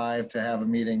count to 5 to have a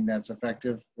meeting that's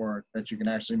effective or that you can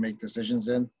actually make decisions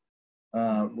in.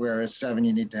 Whereas 7,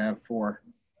 you need to have 4.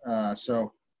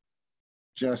 So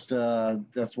just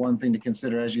that's one thing to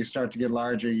consider. As you start to get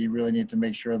larger, you really need to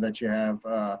make sure that you have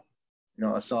a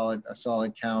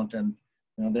solid count. And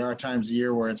there are times a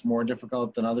year where it's more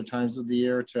difficult than other times of the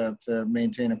year to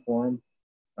maintain a quorum.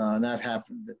 And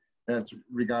that's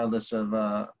regardless of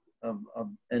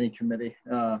any committee.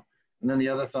 And then the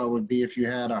other thought would be if you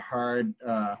had a hard,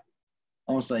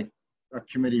 almost like a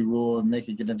committee rule, and they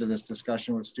could get into this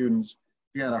discussion with students.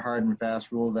 If you had a hard and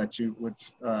fast rule that you would,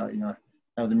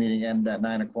 have the meeting end at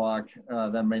 9 o'clock,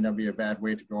 that may not be a bad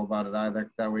way to go about it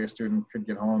either. That way a student could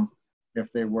get home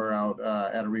if they were out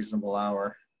at a reasonable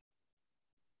hour.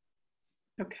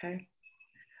 Okay,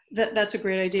 that's a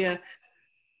great idea.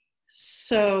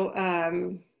 So,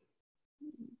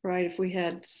 right, if we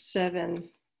had 7,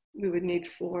 we would need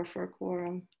 4 for a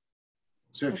quorum.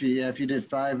 So if you did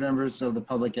 5 members of the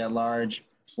public at large,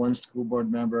 1 school board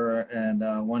member, and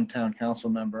 1 town council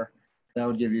member, that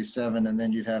would give you 7, and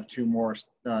then you'd have 2 more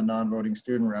non-voting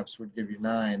student reps, would give you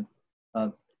 9.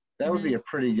 That would be a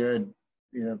pretty good,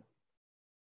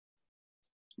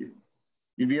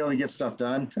 you'd be able to get stuff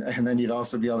done, and then you'd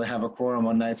also be able to have a quorum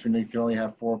on nights when you can only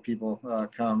have 4 people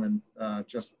come, and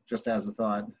just as a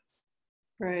thought.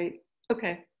 Right.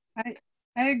 Okay.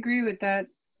 I agree with that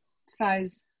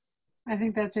size. I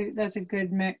think that's a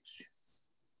good mix.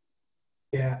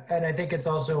 Yeah, and I think it's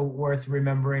also worth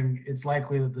remembering it's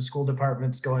likely that the school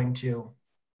department's going to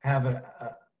have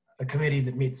a committee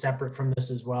that meets separate from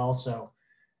this as well. So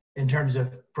in terms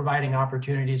of providing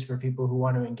opportunities for people who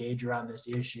want to engage around this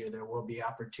issue, there will be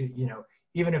opportunity,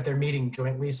 even if they're meeting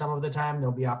jointly some of the time,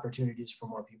 there'll be opportunities for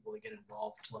more people to get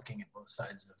involved looking at both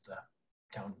sides of the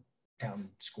town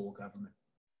school government.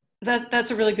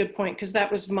 That's a really good point, because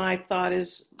that was my thought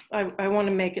is I want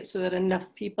to make it so that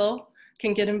enough people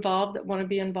can get involved that want to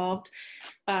be involved.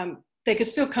 They could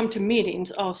still come to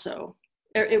meetings also.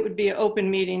 It would be an open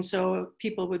meeting, so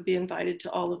people would be invited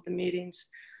to all of the meetings.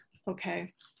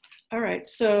 Okay. All right.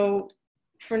 So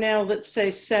for now, let's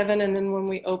say 7, and then when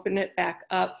we open it back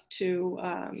up to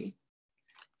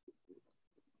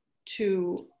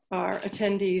our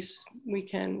attendees, we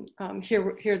can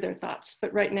hear their thoughts.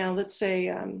 But right now, let's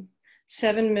say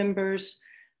 7 members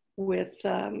with,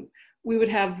 we would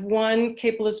have 1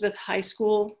 Cape Elizabeth High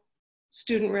School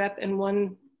student rep and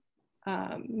 1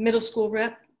 middle school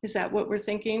rep. Is that what we're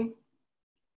thinking?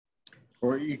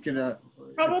 Or you could,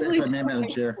 probably. If I may, Madam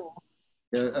Chair,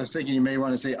 I was thinking you may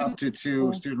want to say up to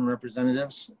 2 student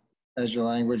representatives as your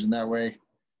language, and that way,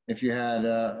 if you had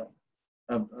a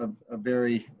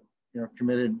very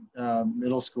committed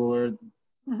middle schooler,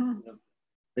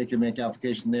 they could make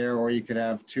application there, or you could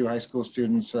have 2 high school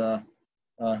students who,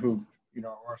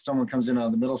 or if someone comes in out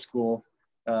of the middle school,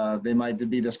 they might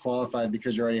be disqualified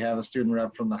because you already have a student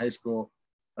rep from the high school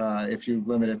if you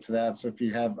limit it to that. So if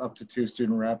you have up to 2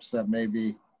 student reps, that may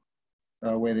be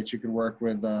a way that you could work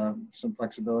with some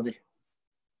flexibility.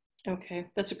 Okay,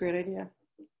 that's a great idea.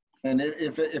 And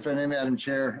if I may, Madam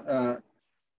Chair,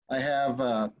 I have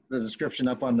the description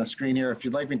up on the screen here. If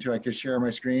you'd like me to, I could share my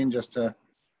screen just to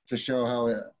show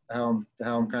how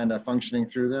I'm kind of functioning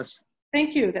through this.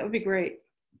 Thank you. That would be great.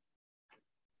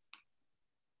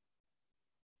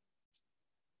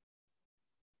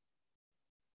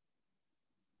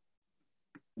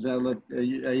 Does that look? Are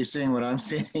you seeing what I'm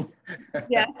seeing?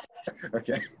 Yes.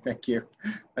 Okay. Thank you.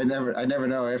 I never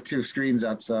know. I have 2 screens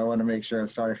up, so I want to make sure.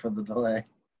 Sorry for the delay.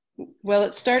 Well,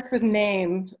 it starts with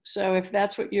name, so if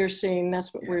that's what you're seeing,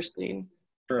 that's what we're seeing.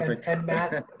 Perfect. And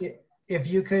Matt, if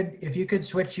you could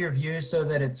switch your view so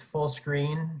that it's full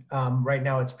screen. Right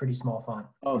now, it's pretty small font.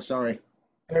 Oh, sorry.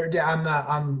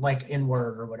 I'm like in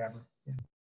Word or whatever. Yeah.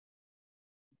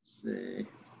 Let's see.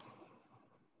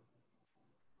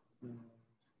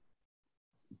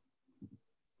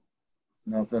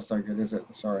 No, that's not good, is it?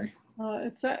 Sorry.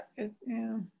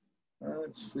 Yeah.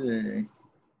 Let's see.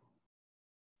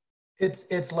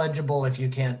 It's legible if you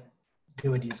can't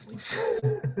do it easily.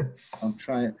 I'm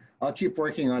trying. I'll keep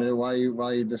working on it while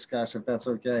you discuss, if that's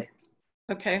okay.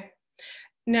 Okay.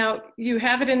 Now, you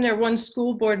have it in there, one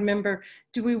school board member.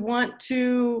 Do we want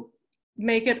to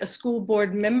make it a school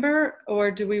board member, or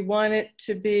do we want it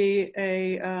to be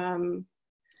a,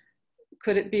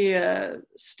 could it be a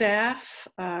staff?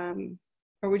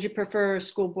 Or would you prefer a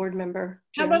school board member?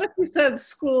 How Jim? about if we said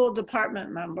school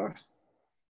department member?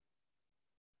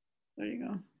 There you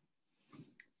go.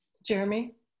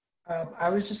 Jeremy? I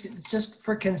was just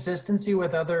for consistency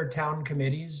with other town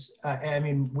committees. I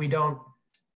mean, we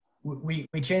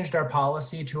changed our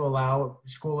policy to allow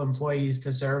school employees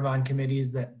to serve on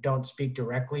committees that don't speak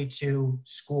directly to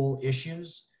school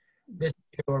issues. This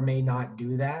may or may not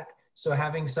do that. So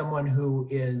having someone who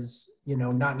is, you know,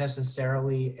 not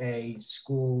necessarily a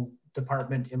school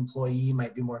department employee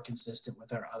might be more consistent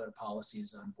with our other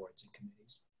policies on boards and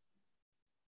committees.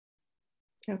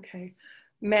 Okay.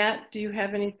 Matt, do you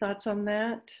have any thoughts on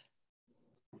that?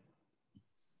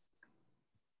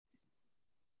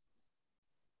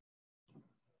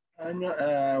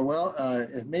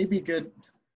 It may be good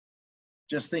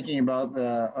just thinking about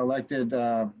the elected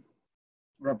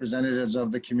representatives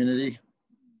of the community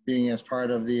being as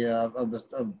part of the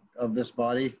of this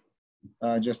body.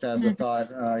 Just as a thought,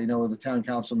 you know, with a town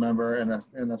council member and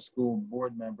a school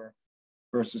board member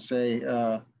versus say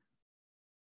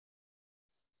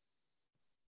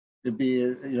it'd be,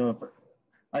 you know,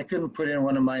 I couldn't put in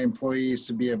one of my employees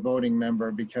to be a voting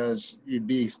member because you'd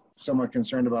be somewhat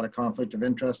concerned about a conflict of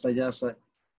interest, I guess.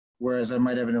 Whereas I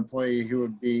might have an employee who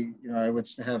would be, you know, I would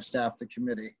have staff the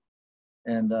committee,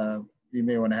 and you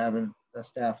may want to have a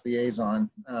staff liaison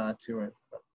to it.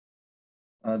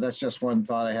 But, that's just one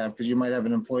thought I have, because you might have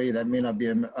an employee that may not be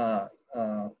a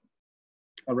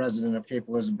resident of Cape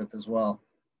Elizabeth as well.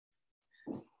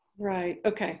 Right.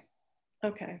 Okay.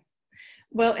 Okay.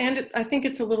 Well, and I think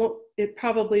it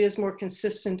probably is more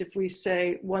consistent if we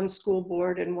say one school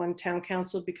board and one town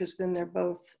council, because then they're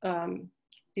both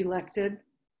elected.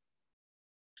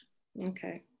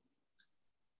 Okay.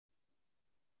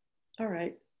 All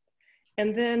right.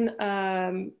 And then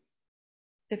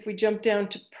if we jump down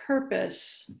to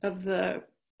purpose of the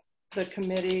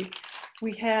committee,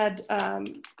 we had, there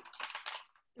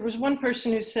was one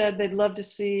person who said they'd love to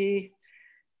see,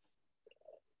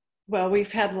 well,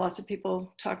 we've had lots of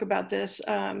people talk about this,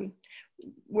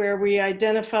 where we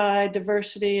identify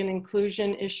diversity and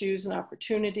inclusion issues and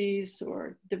opportunities,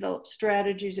 or develop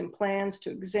strategies and plans to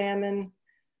examine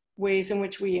ways in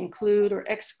which we include or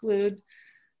exclude.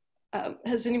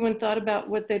 Has anyone thought about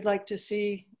what they'd like to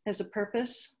see as a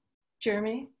purpose?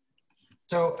 Jeremy?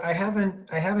 So I haven't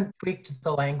tweaked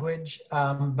the language,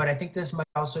 but I think this might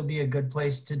also be a good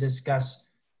place to discuss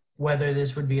whether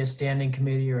this would be a standing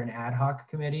committee or an ad hoc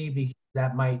committee, because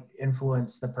that might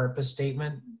influence the purpose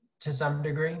statement to some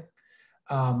degree.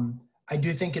 I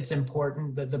do think it's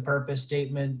important that the purpose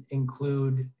statement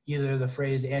include either the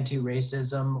phrase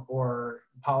anti-racism or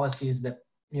policies that,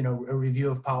 you know, a review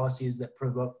of policies that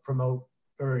promote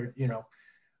or, you know,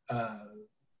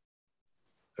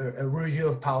 a review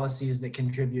of policies that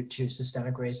contribute to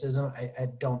systemic racism. I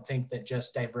don't think that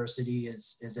just diversity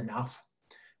is enough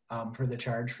for the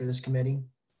charge for this committee.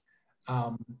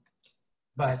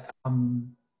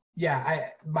 Yeah,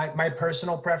 my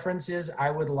personal preference is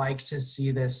I would like to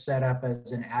see this set up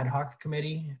as an ad hoc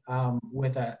committee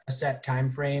with a set time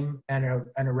frame and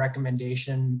a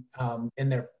recommendation in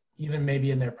their, even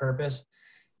maybe in their purpose,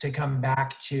 to come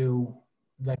back to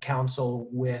the council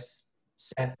with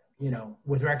set, you know,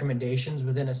 with recommendations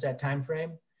within a set time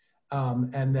frame,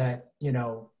 and that, you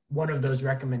know, one of those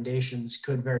recommendations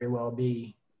could very well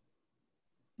be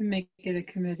make it a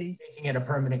committee, making it a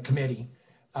permanent committee.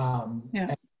 Yeah.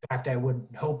 In fact, I would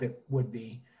hope it would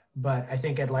be, but I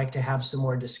think I'd like to have some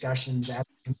more discussions at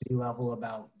the committee level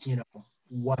about, you know,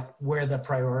 where the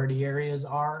priority areas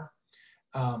are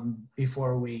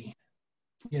before we,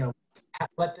 you know,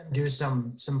 let them do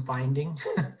some finding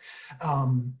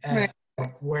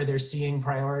Right. where they're seeing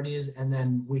priorities, and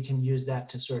then we can use that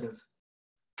to sort of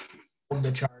hold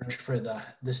the charge for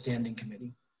the standing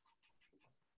committee.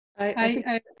 I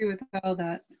agree with all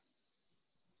that.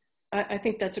 I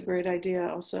think that's a great idea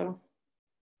also.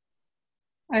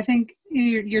 I think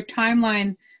your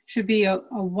timeline should be a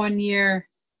 1 year.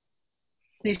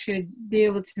 They should be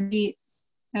able to meet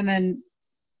and then,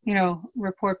 you know,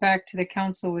 report back to the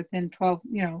council within 12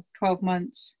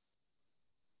 months.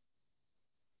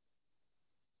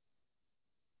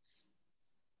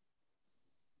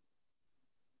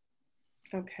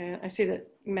 Okay, I see that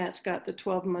Matt's got the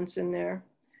 12 months in there.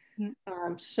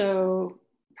 Mm-hmm. So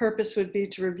purpose would be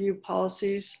to review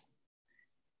policies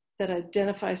that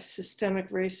identify systemic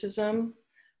racism.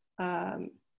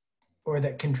 Or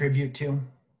that contribute to.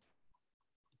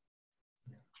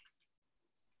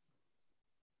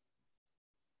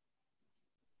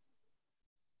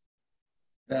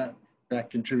 that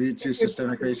contribute to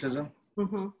systemic racism?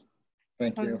 Mm-hmm.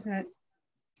 Thank you. Okay.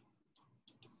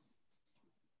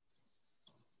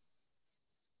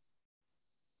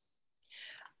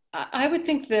 I would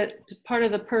think that part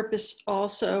of the purpose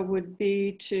also would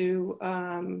be to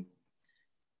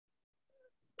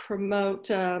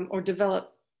promote or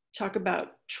talk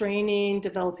about training,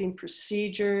 developing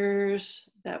procedures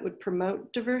that would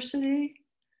promote diversity.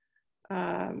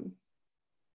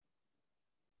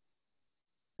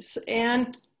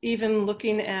 And even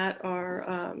looking at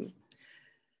our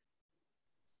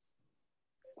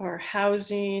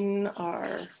housing,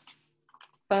 our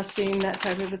busing, that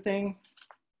type of a thing.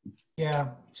 Yeah.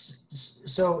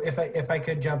 So if I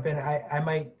could jump in, I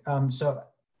might. I'm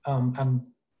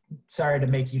sorry to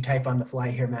make you type on the fly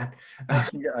here, Matt.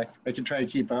 I can try to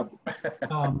keep up.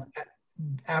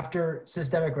 After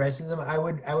systemic racism,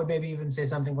 I would maybe even say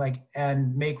something like,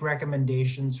 and make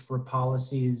recommendations for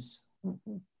policies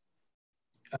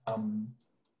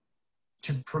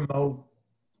to promote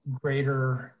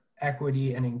greater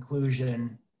equity and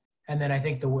inclusion. And then I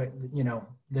think all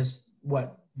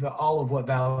of what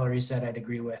Valerie said, I'd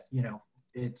agree with.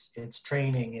 It's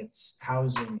training, it's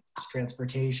housing, it's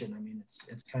transportation. I mean,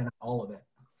 it's kind of all of it.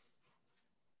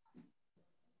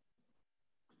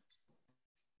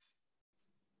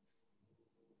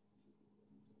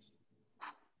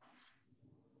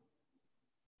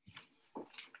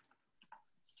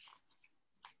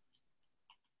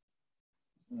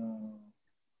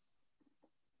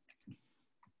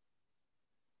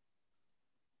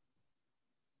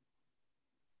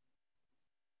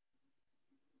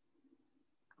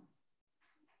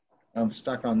 I'm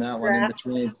stuck on that one in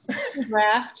between.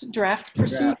 Draft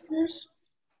procedures.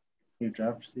 New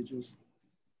draft procedures.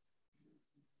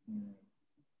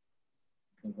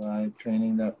 Provide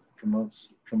training that promotes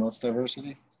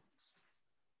diversity.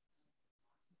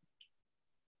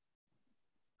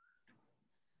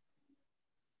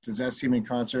 Does that seem in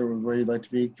concert with where you'd like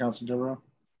to be, Councilor Devereaux?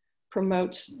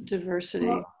 Promotes diversity.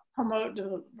 Promote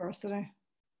diversity.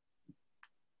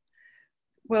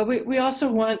 Well, we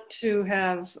also want to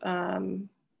have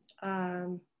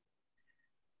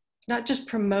not just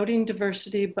promoting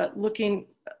diversity, but looking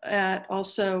at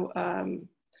also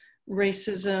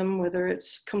racism, whether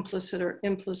it's complicit or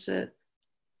implicit.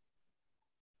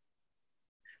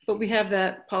 But we have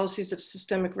that policies of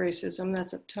systemic racism,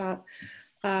 that's up top.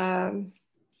 And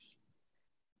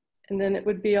then it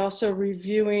would be also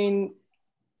reviewing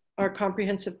our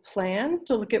comprehensive plan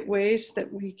to look at ways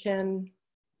that we can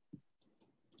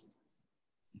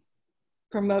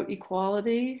promote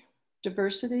equality,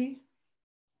 diversity.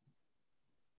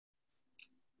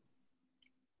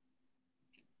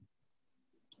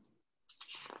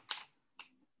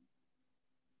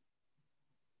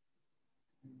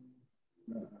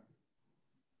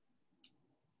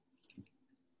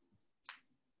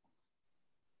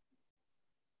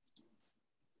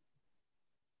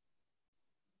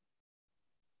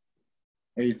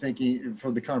 Are you thinking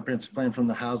from the comprehensive plan from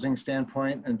the housing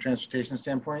standpoint and transportation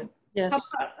standpoint? Yes.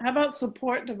 How about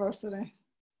support diversity?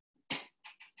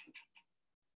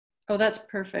 Oh, that's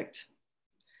perfect.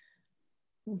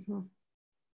 Mm-hmm.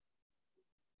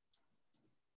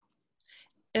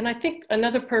 And I think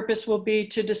another purpose will be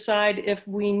to decide if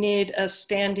we need a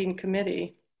standing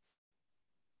committee.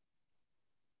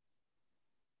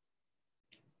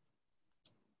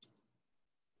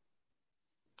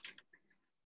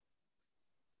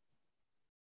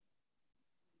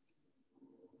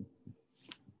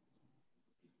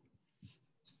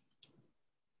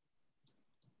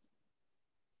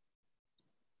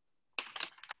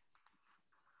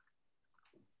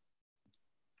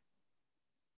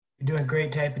 You're doing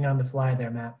great typing on the fly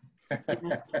there, Matt.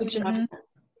 Good job.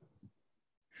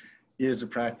 Years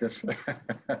of practice.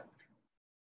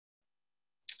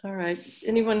 All right.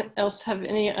 Anyone else have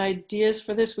any ideas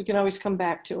for this? We can always come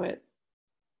back to it.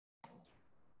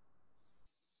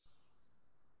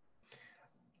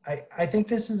 I think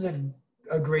this is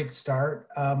a great start.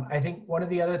 I think one of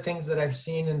the other things that I've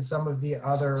seen in some of the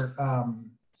other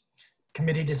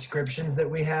committee descriptions that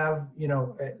we have,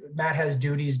 Matt has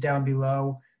duties down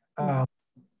below.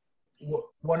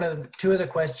 Two of the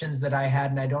questions that I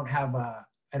had, and I don't have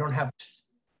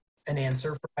an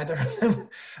answer for either of them.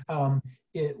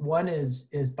 One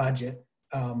is budget.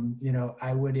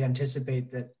 I would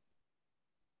anticipate that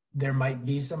there might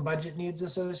be some budget needs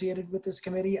associated with this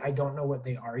committee. I don't know what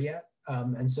they are yet.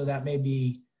 And so that may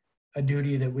be a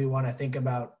duty that we want to think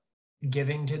about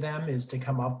giving to them, is to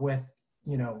come up with,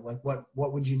 like what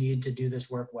would you need to do this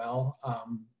work well?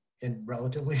 in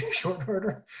relatively short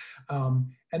order.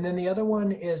 And then the other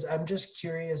one is, I'm just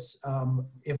curious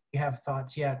if we have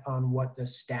thoughts yet on what the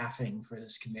staffing for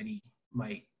this committee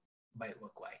might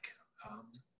look like.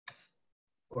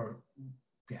 Or,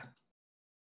 yeah.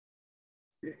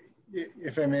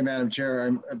 If I may, Madam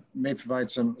Chair, I may provide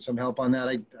some help on that.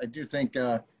 I do think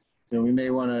we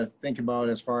may want to think about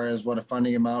as far as what a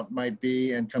funding amount might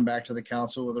be and come back to the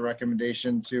council with a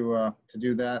recommendation to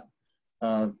do that.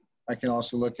 I can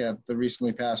also look at the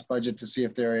recently passed budget to see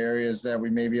if there are areas that we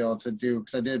may be able to do,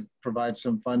 because I did provide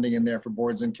some funding in there for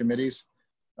boards and committees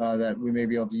that we may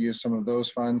be able to use some of those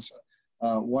funds.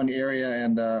 One area,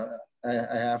 and I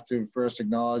have to first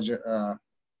acknowledge a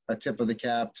tip of the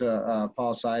cap to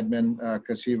Paul Seidman,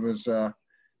 because he was,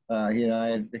 he and I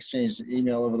had exchanged an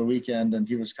email over the weekend, and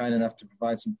he was kind enough to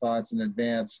provide some thoughts in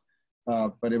advance.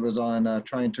 But it was on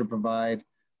trying to provide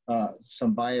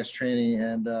some bias training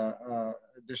and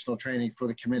additional training for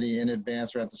the committee in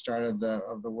advance or at the start of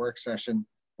the work session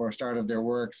or start of their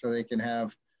work, so they can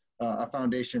have a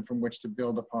foundation from which to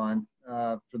build upon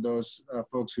for those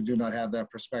folks who do not have that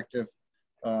perspective.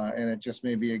 And it just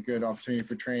may be a good opportunity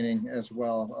for training as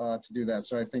well to do that.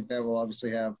 So I think that will obviously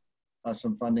have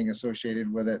some funding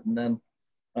associated with it. And then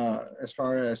as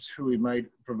far as who we might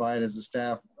provide as a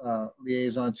staff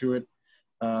liaison to it,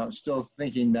 still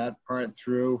thinking that part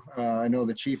through. I know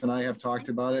the chief and I have talked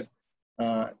about it,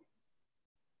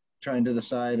 trying to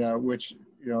decide which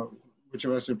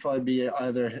of us would probably be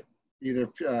either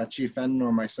Chief Fenton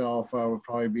or myself would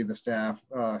probably be the staff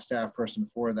person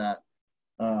for that.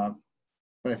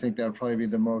 But I think that would probably be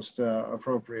the most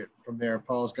appropriate from there.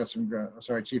 Paul's got some,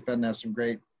 Chief Fenton has some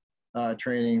great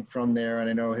training from there, and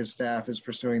I know his staff is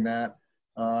pursuing that.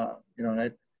 And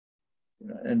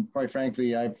quite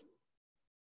frankly, I've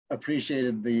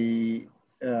appreciated the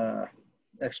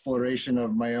exploration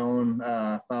of my own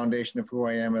foundation of who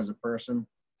I am as a person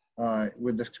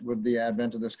with the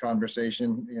advent of this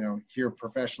conversation, here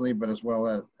professionally, but as well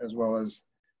as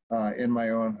in my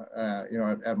own,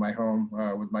 at my home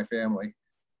with my family.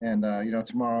 And,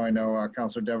 tomorrow I know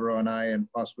Councilor Devereaux and I and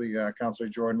possibly Councilor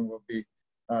Jordan will be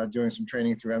doing some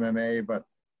training through MMA, but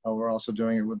we're also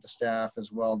doing it with the staff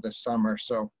as well this summer.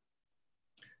 So,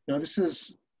 this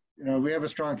is, we have a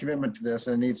strong commitment to this,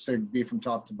 and it needs to be from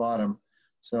top to bottom.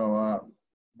 So,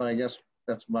 but I guess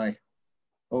that's my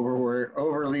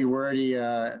overly wordy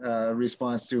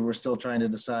response to, we're still trying to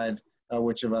decide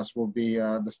which of us will be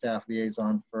the staff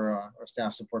liaison for or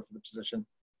staff support for the position.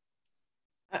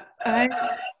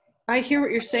 I hear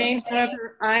what you're saying.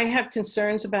 However, I have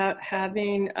concerns about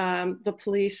having the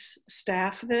police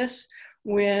staff this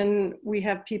when we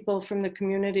have people from the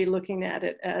community looking at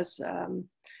it as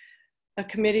a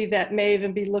committee that may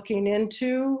even be looking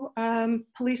into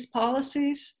police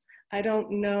policies. I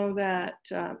don't know that,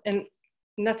 and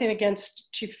nothing against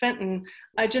Chief Fenton.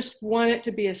 I just want it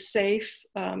to be a safe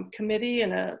committee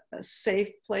and a safe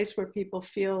place where people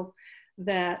feel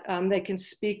that they can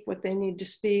speak what they need to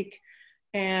speak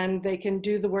and they can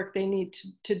do the work they need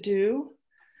to do.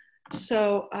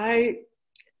 So I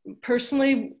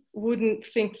personally wouldn't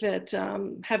think that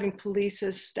having police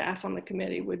as staff on the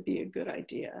committee would be a good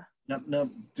idea. No,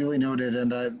 duly noted,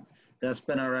 and that's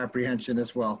been our apprehension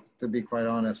as well, to be quite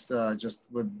honest, just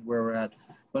with where we're at.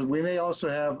 But we may also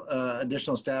have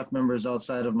additional staff members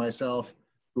outside of myself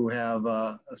who have,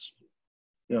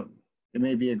 it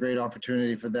may be a great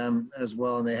opportunity for them as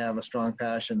well, and they have a strong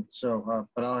passion. So,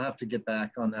 but I'll have to get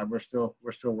back on that. We're still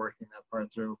working that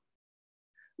part through.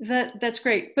 That's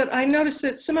great, but I noticed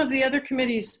that some of the other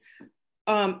committees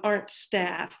aren't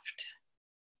staffed.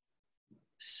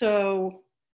 So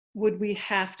would we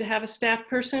have to have a staff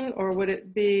person, or would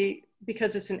it be,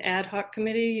 because it's an ad hoc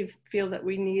committee, you feel that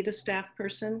we need a staff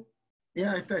person?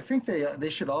 Yeah, I think they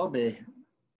should all be.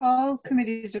 All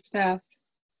committees are staffed.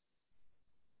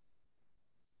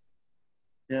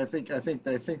 Yeah, I think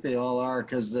they all are,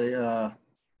 because they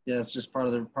it's just part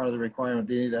of the requirement.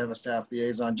 They need to have a staff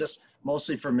liaison, just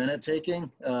mostly for minute taking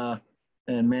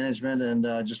and management, and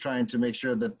just trying to make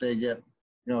sure that they get,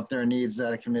 if there are needs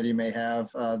that a committee may have,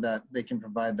 that they can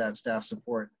provide that staff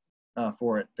support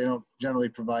for it. They don't generally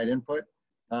provide input.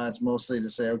 It's mostly to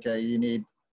say, okay, you need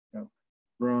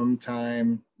room,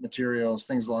 time, materials,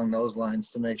 things along those lines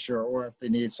to make sure, or if they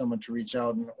need someone to reach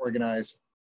out and organize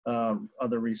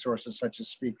other resources such as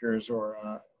speakers or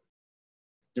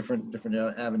different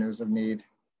avenues of need.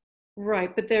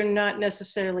 Right, but they're not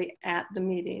necessarily at the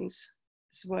meetings,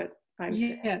 is what I'm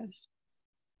saying. Yes,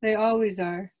 they always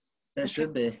are. They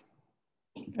should be.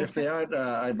 If they aren't,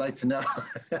 I'd like to know.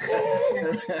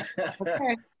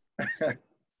 Okay.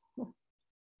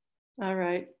 All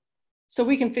right. So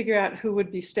we can figure out who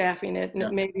would be staffing it, and Yeah.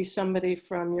 it may be somebody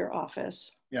from your office.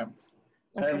 Yeah.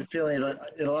 I have a feeling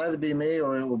it'll either be me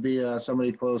or it will be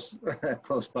somebody close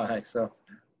close by. So.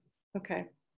 Okay.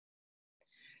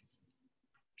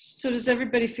 So does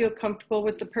everybody feel comfortable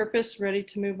with the purpose, ready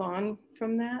to move on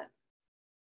from that?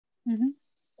 Mhm.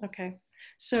 Okay.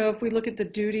 So if we look at the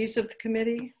duties of the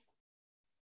committee.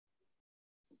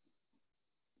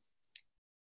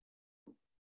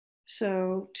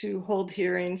 So to hold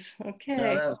hearings, okay.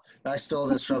 Yeah, I stole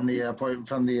this from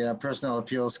the Personnel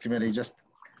Appeals Committee. Just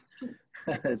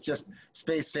it's just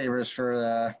space savers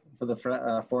for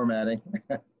the formatting.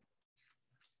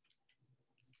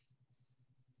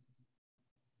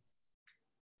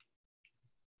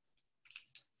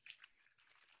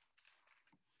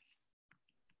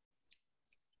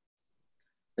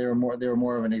 They were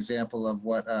more of an example of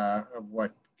what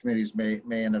committees may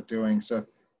end up doing. So.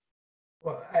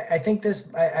 Well, I think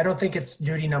I don't think it's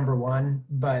duty number one,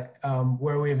 but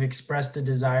where we've expressed a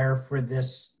desire for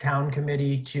this town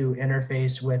committee to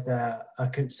interface with a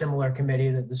similar committee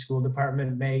that the school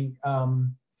department may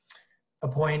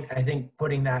appoint, I think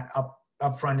putting that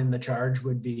up front in the charge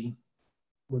would be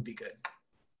good.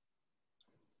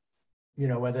 You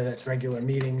know, whether that's regular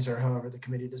meetings or however the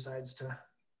committee decides to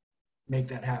make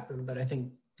that happen, but I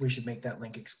think we should make that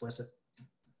link explicit.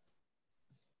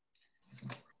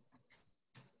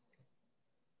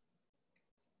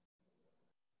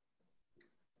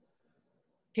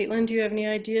 Caitlin, do you have any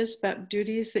ideas about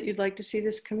duties that you'd like to see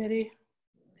this committee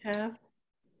have?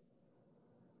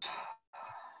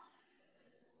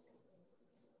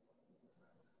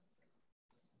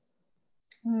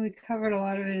 Well, we covered a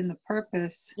lot of it in the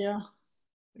purpose. Yeah,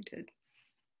 we did.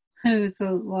 It's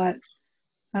a lot.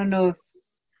 I don't know if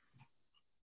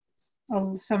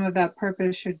some of that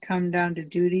purpose should come down to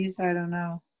duties. I don't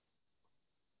know.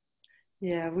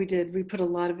 Yeah, we did. We put a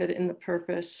lot of it in the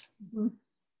purpose.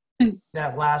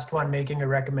 That last one, making a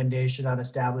recommendation on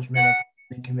establishment of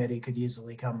the committee, could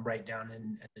easily come right down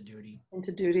in the duty.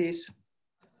 Into duties.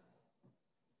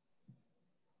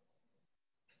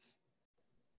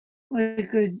 Like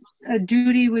a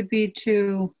duty would be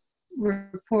to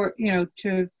report,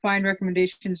 to find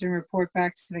recommendations and report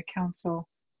back to the council.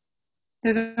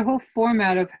 There's a whole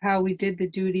format of how we did the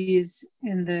duties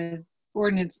in the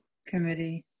ordinance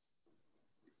committee.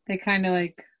 They kind of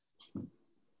like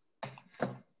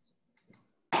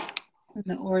in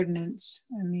the ordinance,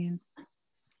 I mean.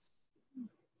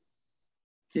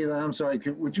 Keelan, I'm sorry,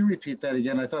 would you repeat that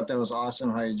again? I thought that was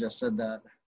awesome how you just said that.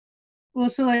 Well,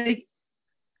 so like,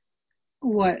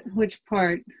 what? Which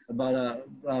part? About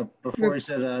before you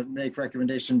said make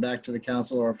recommendation back to the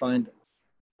council or find.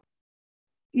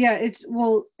 Yeah, it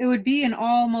would be in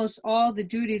almost all the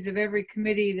duties of every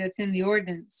committee that's in the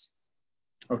ordinance.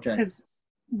 Okay. Because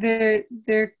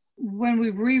when we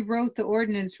rewrote the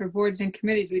ordinance for boards and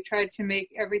committees, we tried to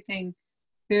make everything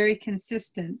very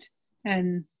consistent,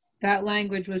 and that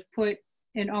language was put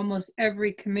in almost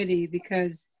every committee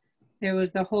because there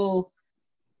was the whole,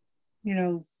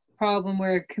 problem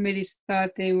where committees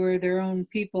thought they were their own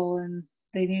people and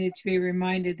they needed to be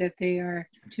reminded that they are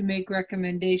to make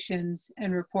recommendations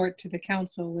and report to the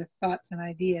council with thoughts and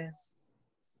ideas.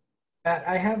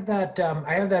 I have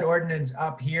that ordinance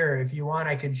up here. If you want,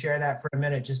 I could share that for a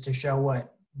minute just to show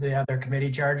what the other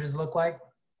committee charges look like.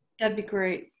 That'd be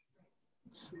great.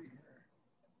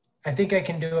 I think I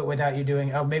can do it without you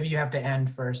doing, maybe you have to end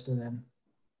first and then.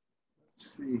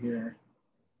 Let's see here.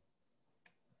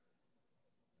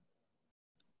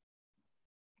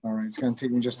 All right, it's going to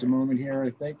take me just a moment here, I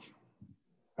think.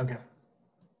 Okay.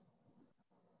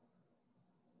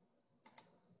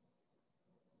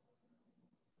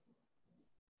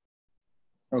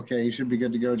 Okay, you should be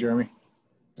good to go, Jeremy.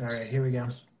 All right, here we go.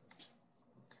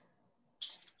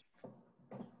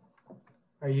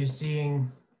 Are you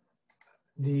seeing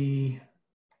the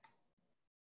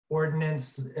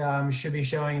ordinance should be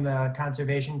showing the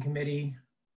Conservation Committee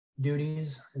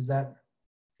duties? Is that?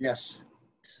 Yes.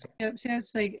 Yep, so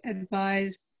it's like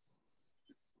advise.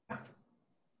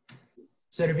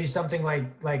 So to be something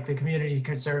like the Community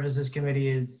Services Committee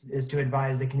is to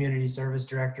advise the Community Service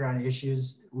Director on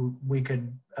issues, we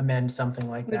could amend something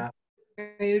like that.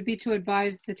 It would be to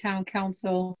advise the town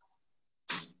council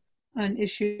on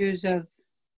issues of,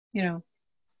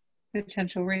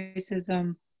 potential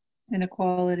racism,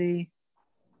 inequality.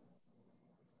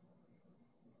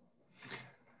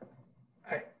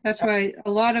 That's why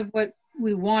a lot of what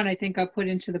we want, I think I'll put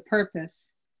into the purpose.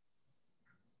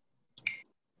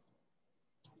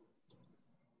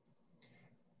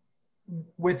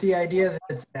 With the idea that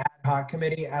it's an ad hoc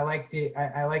committee, I like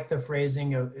the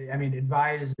phrasing of,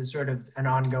 advise is sort of an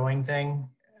ongoing thing.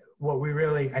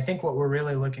 I think what we're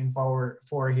really looking forward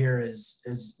for here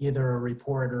is either a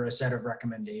report or a set of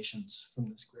recommendations from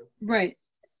this group. Right.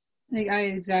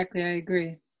 I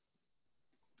agree.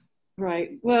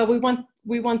 Right. Well,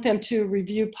 we want them to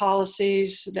review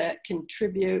policies that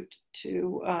contribute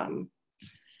to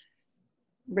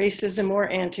racism or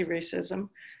anti-racism,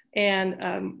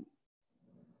 and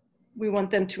we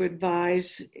want them to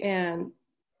advise, and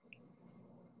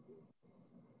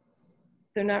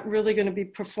they're not really going to be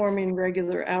performing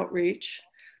regular outreach,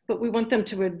 but we want them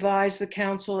to advise the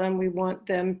council, and we want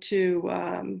them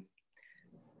to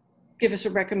give us a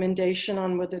recommendation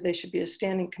on whether they should be a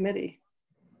standing committee.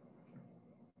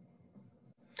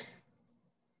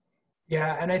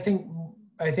 Yeah, and I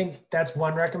think that's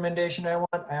one recommendation I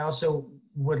want. I also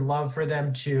would love for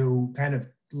them to kind of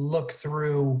look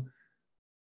through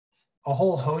a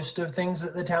whole host of things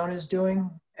that the town is doing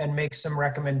and make some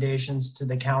recommendations to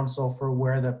the council for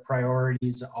where the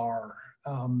priorities are.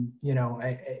 You know,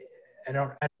 I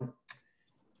don't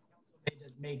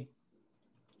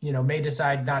may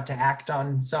decide not to act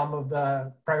on some of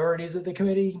the priorities that the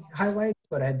committee highlights,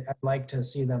 but I'd like to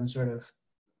see them sort of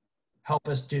help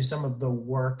us do some of the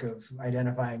work of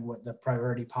identifying what the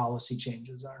priority policy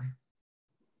changes are,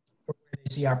 or where they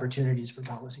see opportunities for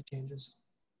policy changes.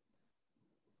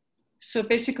 So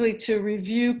basically to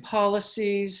review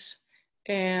policies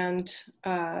and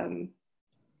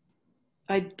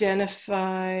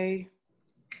identify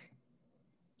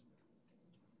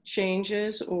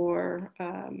changes or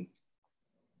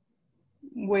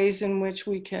ways in which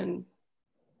we can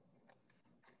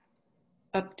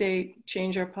update,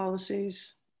 change our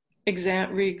policies,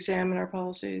 re-examine our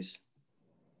policies.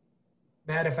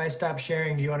 Matt, if I stop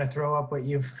sharing, do you want to throw up what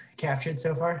you've captured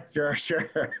so far? Sure.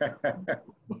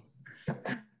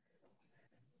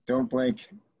 Don't blink.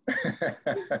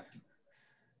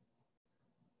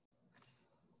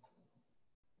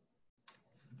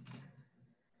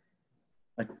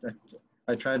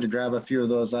 I tried to grab a few of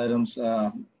those items.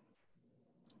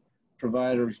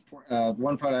 Provide a report.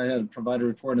 One part I had provide a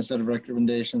report and a set of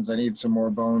recommendations. I need some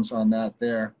more bones on that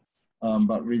there.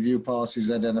 But review policies,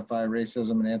 identify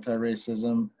racism and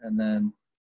anti-racism, and then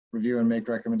review and make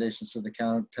recommendations to the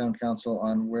town council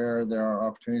on where there are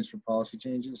opportunities for policy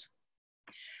changes.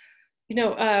 You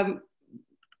know,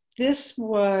 this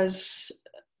was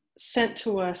sent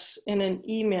to us in an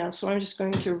email, so I'm just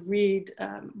going to read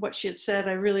what she had said.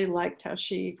 I really liked how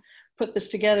she put this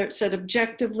together. It said,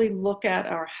 objectively look at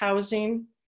our housing,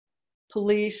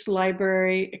 police,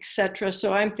 library, etc.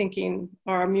 So I'm thinking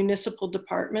our municipal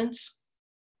departments,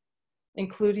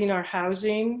 including our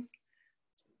housing,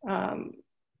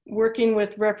 working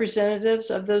with representatives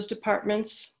of those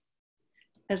departments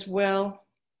as well.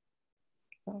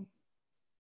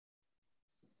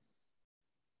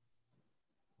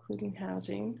 Including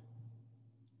housing,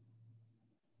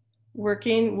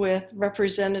 working with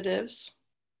representatives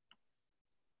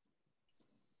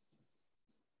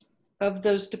of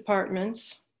those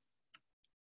departments,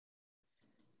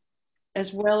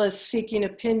 as well as seeking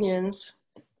opinions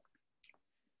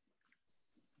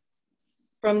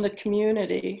from the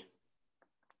community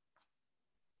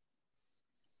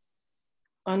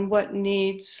on what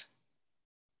needs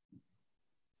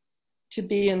to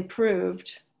be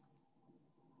improved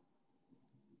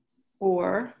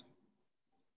or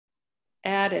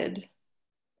added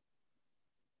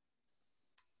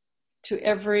to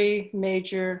every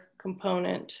major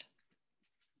component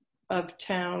of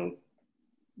town.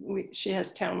 She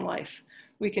has town life.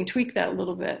 We can tweak that a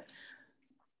little bit.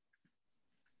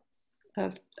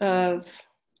 Of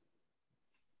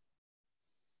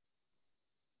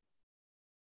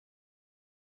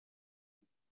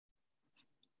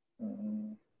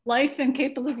Life in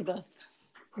Cape Elizabeth.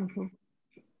 Mm-hmm.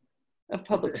 Of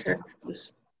public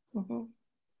services. Mm-hmm.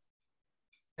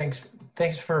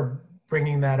 Thanks for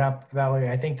bringing that up, Valerie.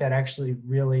 I think that actually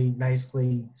really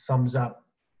nicely sums up,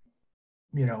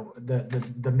 you know,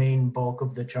 the main bulk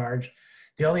of the charge.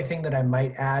 The only thing that I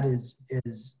might add is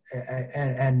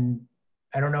and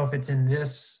I don't know if it's in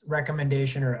this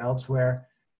recommendation or elsewhere,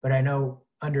 but I know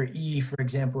under E, for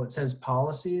example, it says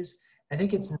policies. I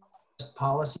think it's not just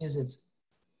policies,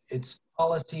 it's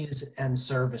policies and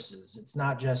services. It's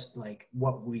not just like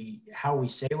how we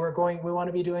say we want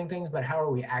to be doing things, but how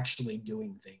are we actually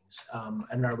doing things?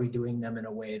 And are we doing them in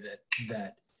a way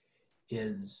that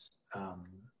is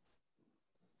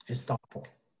thoughtful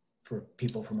for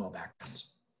people from all backgrounds?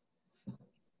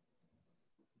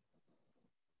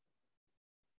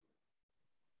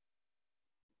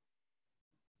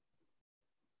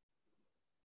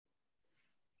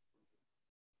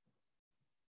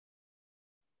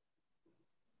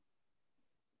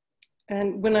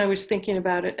 And when I was thinking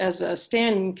about it as a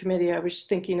standing committee, I was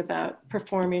thinking about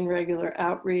performing regular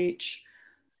outreach,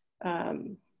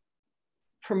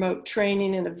 promote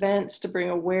training and events to bring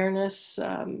awareness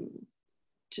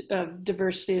of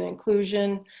diversity and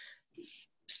inclusion.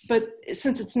 But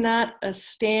since it's not a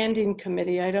standing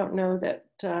committee, I don't know that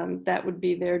that would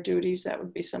be their duties. That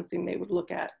would be something they would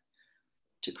look at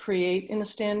to create in a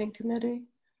standing committee.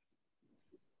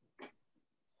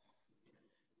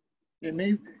 It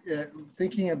may,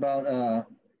 thinking about,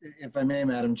 if I may,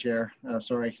 Madam Chair,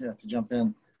 sorry to jump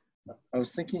in. I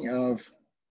was thinking of,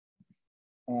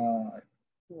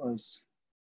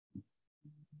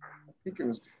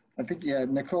 yeah,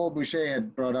 Nicole Boucher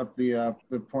had brought up the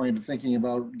point of thinking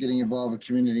about getting involved with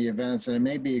community events, and it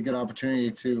may be a good opportunity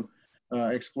to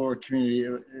explore community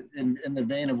in the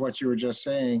vein of what you were just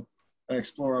saying,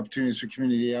 explore opportunities for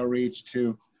community outreach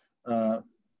to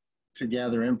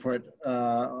gather input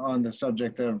on the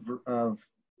subject of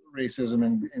racism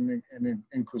and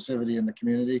inclusivity in the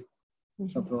community,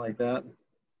 something like that.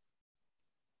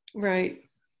 Right.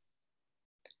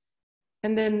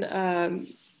 And then, there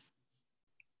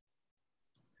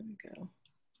we go.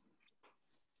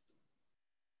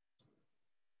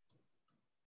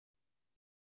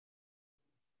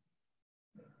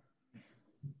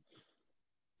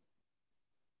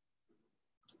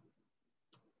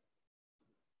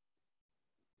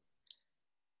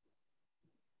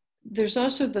 There's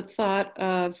also the thought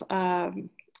of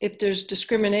if there's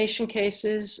discrimination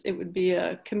cases, it would be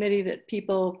a committee that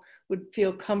people would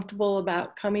feel comfortable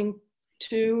about coming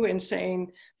to and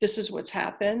saying, this is what's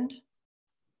happened.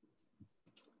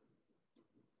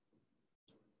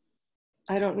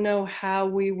 I don't know how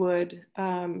we would,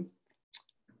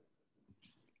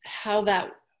 how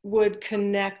that would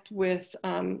connect with,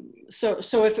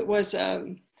 so if it was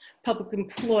a public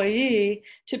employee,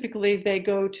 typically they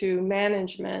go to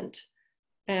management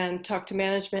and talk to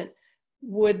management.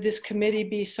 Would this committee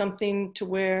be something to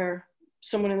where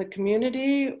someone in the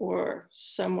community or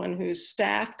someone whose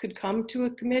staff could come to a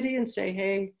committee and say,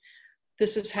 hey,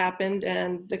 this has happened,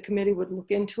 and the committee would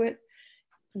look into it?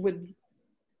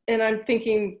 And I'm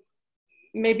thinking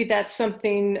maybe that's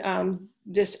something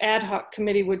this ad hoc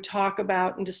committee would talk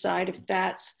about and decide if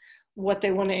that's what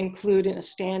they want to include in a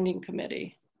standing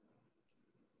committee.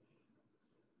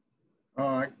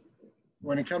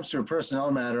 When it comes to a personnel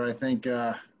matter, I think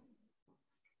the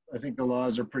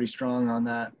laws are pretty strong on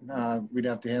that. We'd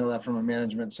have to handle that from a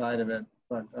management side of it.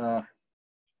 But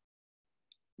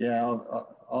yeah,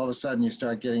 all of a sudden you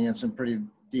start getting in some pretty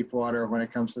deep water when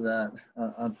it comes to that,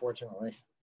 unfortunately.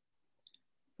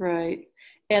 Right.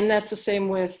 And that's the same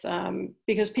with,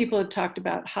 because people had talked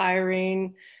about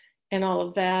hiring and all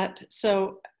of that.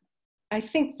 So I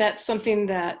think that's something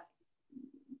that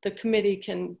the committee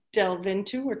can delve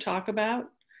into or talk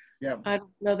about. Yeah. I don't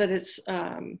know that it's,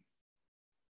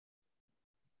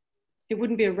 it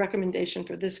wouldn't be a recommendation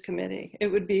for this committee. It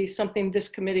would be something this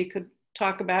committee could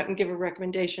talk about and give a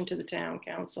recommendation to the town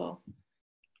council.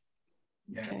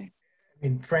 Yeah. Okay. I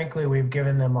mean, frankly, we've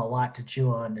given them a lot to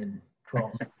chew on in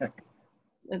 12 months.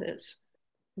 It is.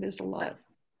 It is a lot.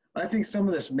 I think some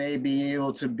of this may be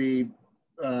able to be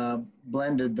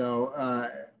blended, though.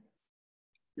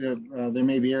 You know, there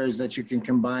may be areas that you can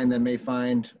combine that may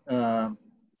find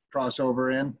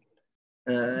crossover in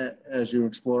as you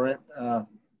explore it.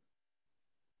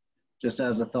 Just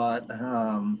as a thought,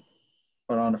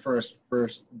 but on the first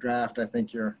draft, I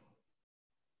think your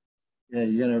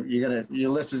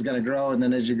list is gonna grow, and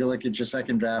then as you go look at your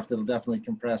second draft, it'll definitely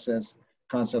compress as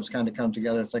concepts kind of come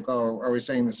together. It's like, oh, are we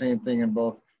saying the same thing in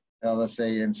both, let's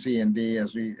say in C and D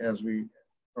as we,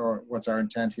 or what's our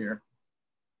intent here?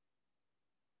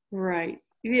 Right.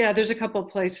 Yeah, there's a couple of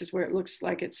places where it looks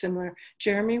like it's similar.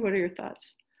 Jeremy, what are your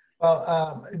thoughts?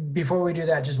 Well, before we do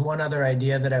that, just one other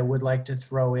idea that I would like to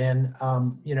throw in.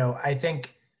 You know, I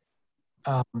think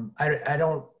I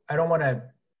don't want to,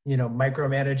 you know,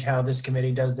 micromanage how this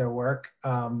committee does their work,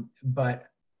 but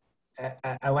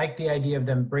I like the idea of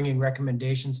them bringing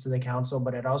recommendations to the council.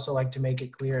 But I'd also like to make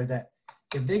it clear that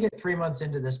if they get 3 months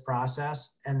into this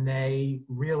process and they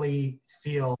really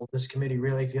feel, this committee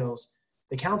really feels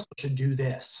the council should do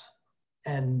this,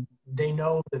 and they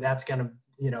know that that's going to,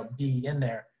 you know, be in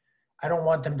there, I don't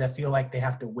want them to feel like they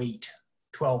have to wait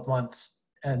 12 months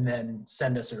and then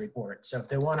send us a report. So if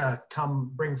they want to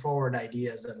come bring forward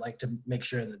ideas, I'd like to make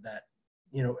sure that,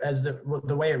 you know, as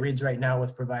the way it reads right now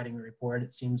with providing a report,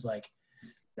 it seems like,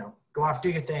 you know, go off, do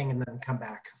your thing, and then come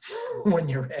back when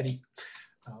you're ready.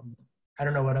 I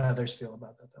don't know what others feel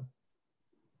about that, though.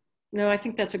 No, I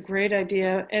think that's a great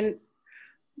idea. And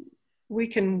we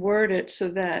can word it so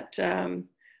that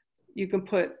you can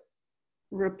put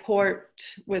report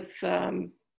with,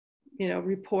 you know,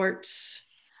 reports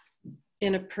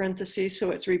in a parenthesis,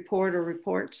 so it's report or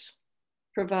reports,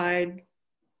 provide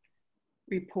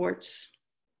reports.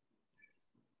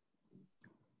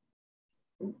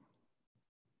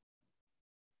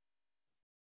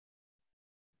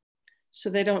 So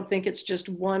they don't think it's just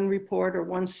one report or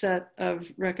one set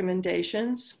of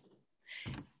recommendations.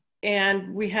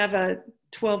 And we have a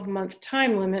 12-month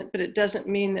time limit, but it doesn't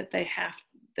mean that they have,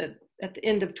 that at the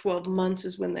end of 12 months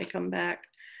is when they come back.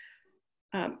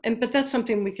 But that's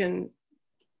something we can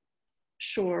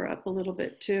shore up a little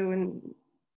bit too. And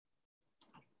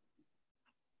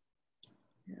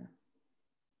yeah.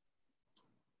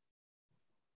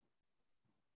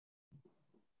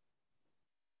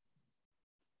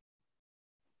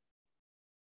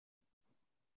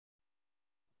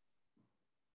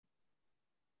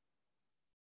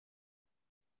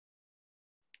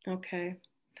 Okay.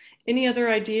 Any other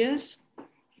ideas?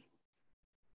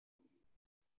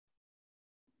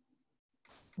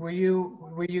 Were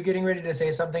you getting ready to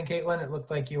say something, Caitlin? It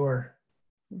looked like you were.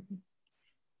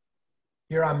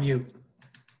 You're on mute.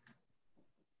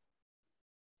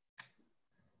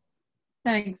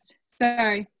 Thanks.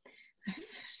 Sorry.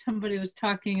 Somebody was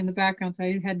talking in the background, so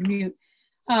I had to mute.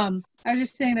 I was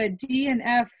just saying that D and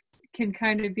F can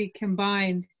kind of be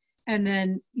combined, and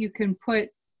then you can put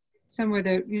some of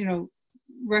the, you know,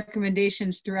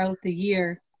 recommendations throughout the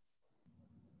year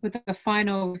with the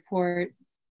final report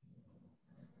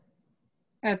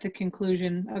at the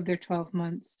conclusion of their 12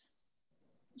 months.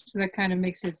 So that kind of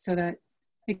makes it so that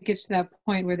it gets to that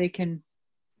point where they can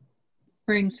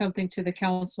bring something to the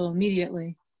council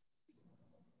immediately.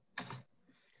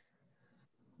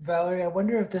 Valerie, I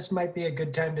wonder if this might be a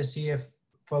good time to see if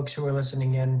folks who are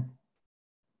listening in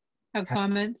have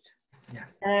comments. Yeah,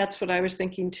 that's what I was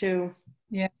thinking too.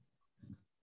 Yeah.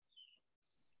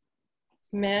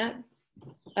 Matt,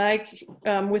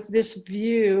 with this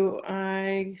view,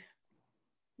 let's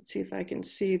see if I can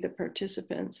see the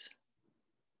participants.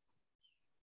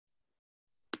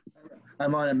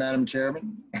 I'm on it, Madam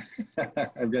Chairman.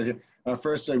 I've got you.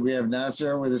 First, we have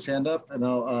Nasser with his hand up, and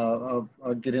I'll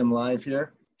get him live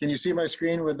here. Can you see my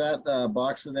screen with that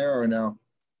box in there, or no?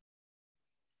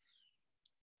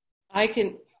 I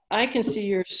can see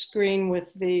your screen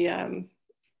with the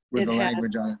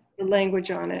language on it. The language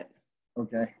on it.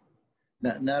 Okay.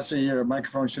 Nasser, your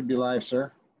microphone should be live,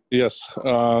 sir. Yes.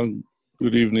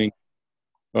 Good evening.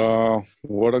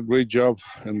 What a great job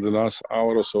in the last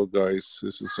hour or so, guys.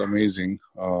 This is amazing.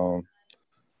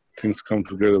 Things come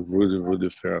together really, really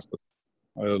fast.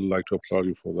 I would like to applaud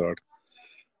you for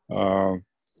that.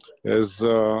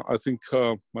 I think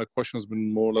my question has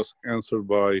been more or less answered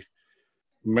by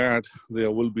Matt.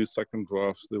 There will be second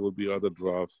drafts. There will be other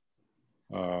drafts.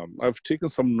 I've taken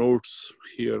some notes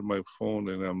here on my phone,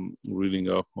 and I'm reading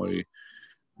up my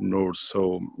notes.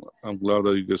 So I'm glad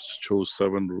that you guys chose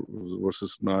 7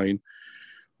 versus 9.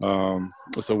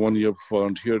 It's a 1-year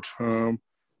volunteer term.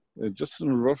 Just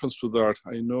in reference to that,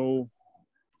 I know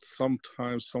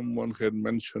sometimes someone had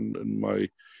mentioned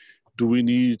do we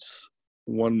need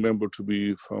one member to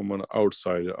be from an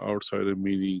outsider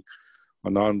meaning a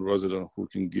non-resident who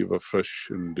can give a fresh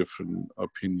and different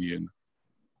opinion.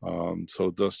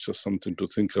 So that's just something to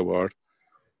think about.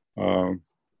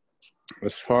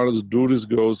 As far as duties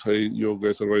goes, you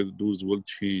guys are right, the duties will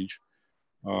change.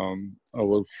 I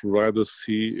would rather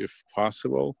see, if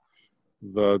possible,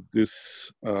 that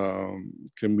this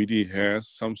committee has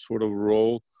some sort of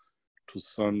role to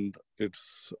send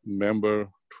its member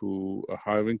to a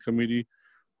hiring committee,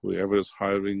 whoever is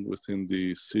hiring within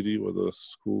the city, whether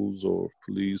schools or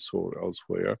police or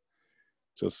elsewhere,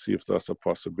 just see if that's a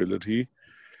possibility.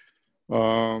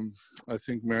 I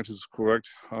think Matt is correct.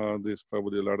 There's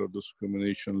probably a lot of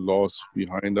discrimination laws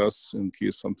behind us in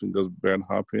case something does bad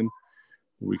happen.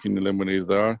 We can eliminate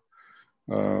that.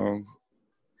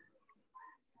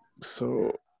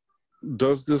 So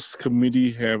does this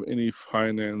committee have any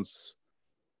finance,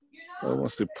 I don't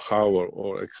want to say power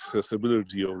or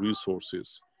accessibility of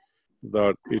resources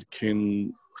that it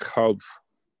can help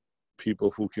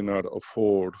people who cannot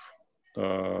afford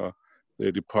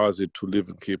their deposit to live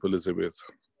in Cape Elizabeth,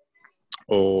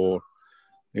 or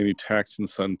any tax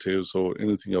incentives or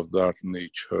anything of that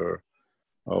nature?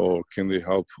 Or can they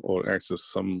help or access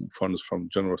some funds from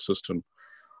general system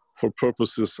for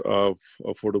purposes of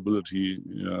affordability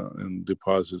and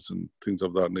deposits and things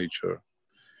of that nature?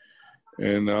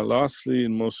 And lastly,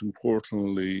 and most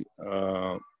importantly,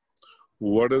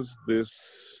 what is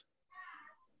this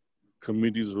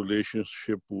committee's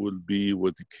relationship will be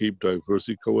with the Cape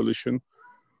Diversity Coalition,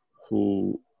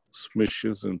 whose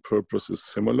missions and purpose is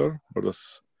similar, but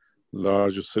is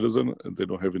larger citizen. They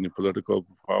don't have any political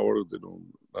power.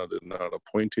 They're not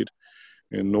appointed,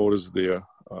 and nor is there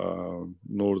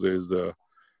the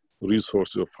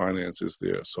resources or finances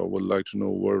there. So I would like to know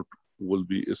what will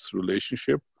be its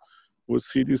relationship with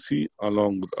CDC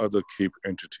along with other CAPE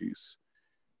entities.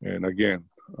 And again,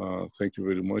 thank you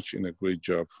very much and a great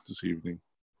job this evening.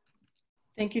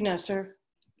 Thank you, Nasser.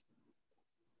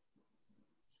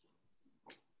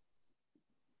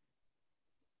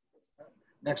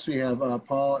 Next, we have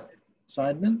Paul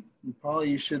Seidman. Paul,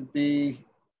 you should be.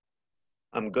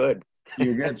 I'm good.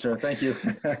 You're good, sir. Thank you.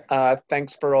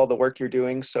 Thanks for all the work you're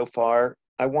doing so far.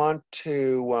 I want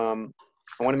to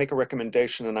make a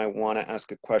recommendation and I want to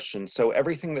ask a question. So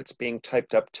everything that's being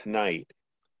typed up tonight,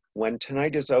 when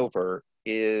tonight is over,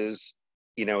 is,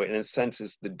 in a sense,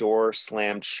 is the door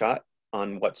slammed shut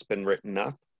on what's been written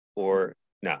up, or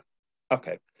no?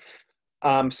 Okay.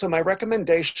 So my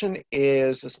recommendation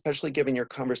is, especially given your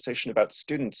conversation about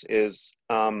students, is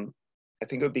I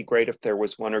think it would be great if there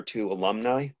was 1 or 2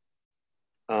 alumni,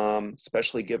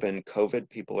 especially given COVID,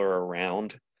 people are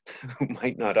around who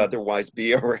might not otherwise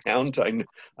be around.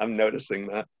 I'm noticing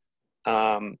that.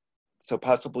 So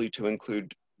possibly to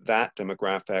include that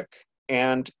demographic.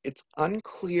 And it's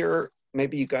unclear,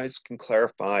 maybe you guys can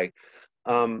clarify,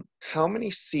 how many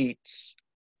seats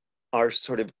are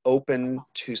sort of open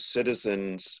to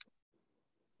citizens,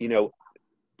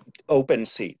 open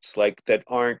seats, like that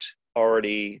aren't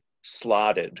already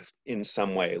slotted in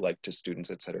some way, like to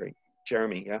students, et cetera.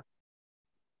 Jeremy, yeah?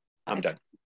 I'm done.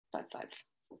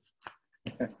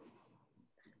 5.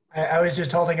 I was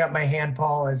just holding up my hand,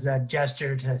 Paul, as a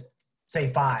gesture to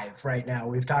say 5 right now.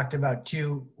 We've talked about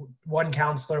 1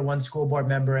 counselor, 1 school board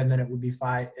member, and then it would be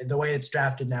 5. The way it's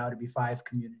drafted now, it'd be 5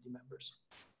 community members.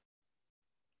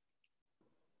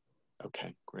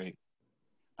 Okay, great.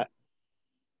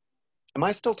 Am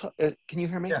I still, can you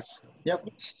hear me? Yes, yep.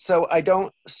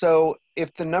 So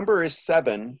if the number is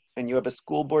 7 and you have a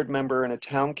school board member and a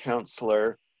town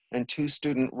councilor and 2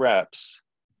 student reps,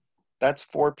 that's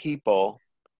 4 people.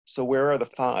 So where are the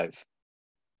 5?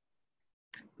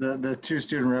 The 2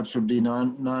 student reps would be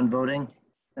non-voting,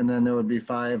 and then there would be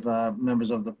 5 members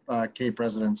of the CAPE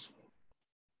residents.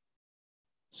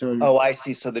 So. Oh, I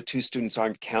see. So the 2 students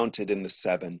aren't counted in the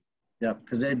 7. Yeah,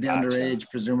 because they'd be Gotcha. underage,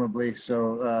 presumably.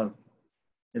 So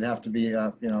it'd have to be,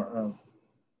 a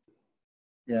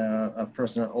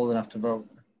person old enough to vote.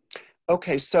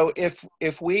 Okay, so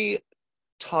if we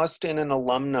tossed in an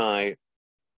alumni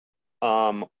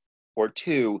or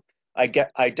 2, I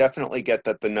definitely get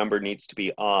that the number needs to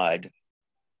be odd.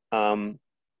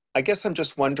 I guess I'm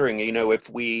just wondering, if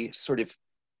we sort of,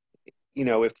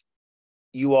 if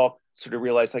you all sort of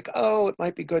realize like, oh, it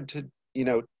might be good to,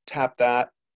 tap that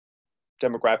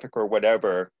demographic or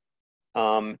whatever,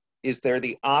 is there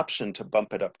the option to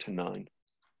bump it up to 9?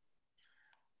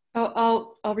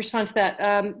 I'll respond to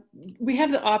that. We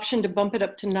have the option to bump it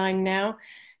up to 9 now.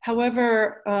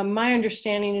 However, my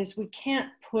understanding is we can't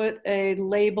put a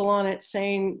label on it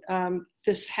saying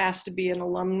this has to be an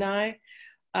alumni,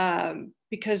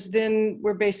 because then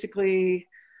we're basically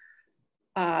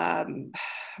run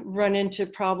into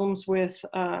problems with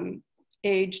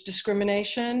age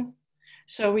discrimination.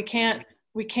 So we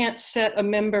can't set a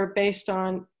member based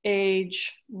on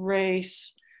age,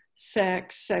 race,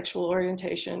 sex, sexual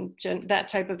orientation, that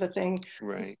type of a thing.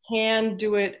 Right. We can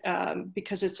do it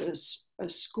because it's a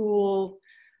school,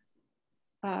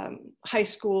 high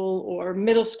school or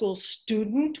middle school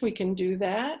student, we can do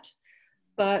that.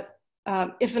 But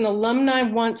if an alumni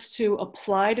wants to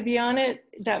apply to be on it,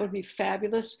 that would be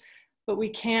fabulous. But we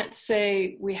can't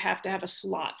say we have to have a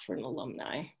slot for an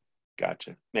alumni.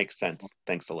 Gotcha. Makes sense.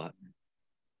 Thanks a lot.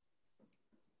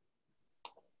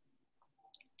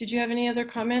 Did you have any other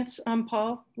comments,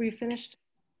 Paul? Were you finished?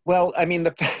 Well, I mean,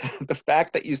 the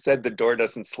fact that you said the door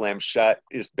doesn't slam shut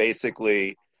is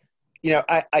basically,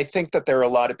 I think that there are a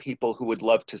lot of people who would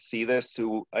love to see this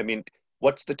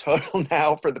what's the total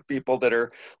now for the people that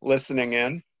are listening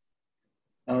in?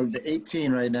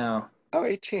 18 right now. Oh,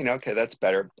 18. Okay, that's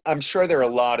better. I'm sure there are a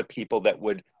lot of people that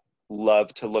would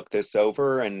love to look this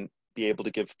over and be able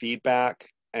to give feedback.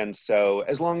 And so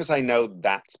as long as I know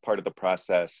that's part of the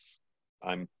process,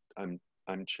 I'm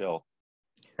chill.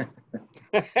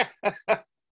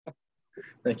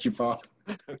 Thank you, Paul.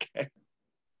 Okay.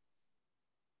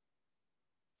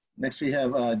 Next we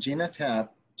have Gina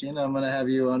Tapp. Gina, I'm going to have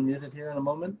you unmuted here in a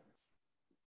moment.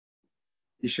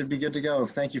 You should be good to go.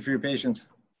 Thank you for your patience.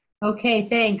 Okay,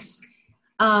 thanks.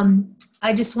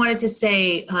 I just wanted to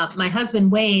say my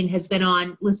husband Wayne has been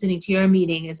on listening to your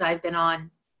meeting as I've been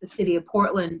on the City of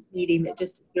Portland meeting that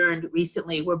just adjourned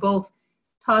recently. We're both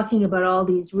talking about all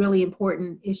these really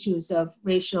important issues of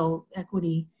racial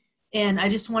equity. And I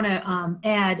just want to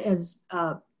add, as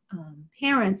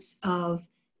parents of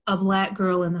a Black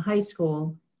girl in the high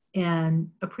school, and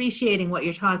appreciating what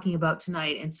you're talking about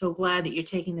tonight, and so glad that you're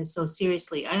taking this so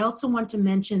seriously. I also want to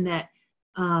mention that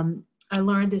I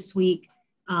learned this week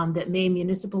that Maine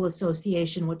Municipal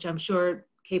Association, which I'm sure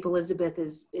Cape Elizabeth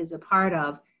is a part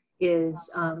of, is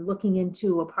looking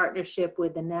into a partnership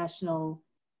with the National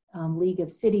League of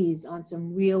Cities on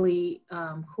some really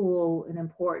cool and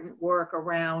important work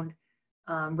around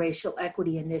racial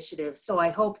equity initiatives. So I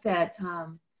hope that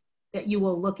that you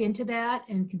will look into that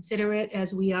and consider it,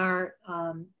 as we are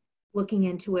looking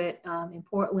into it in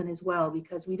Portland as well,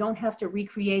 because we don't have to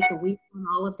recreate the wheel on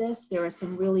all of this. There are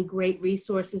some really great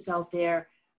resources out there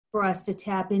for us to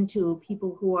tap into,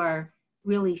 people who are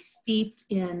really steeped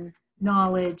in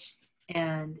knowledge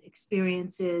and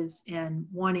experiences and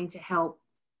wanting to help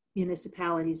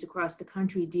municipalities across the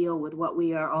country deal with what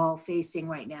we are all facing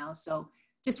right now. So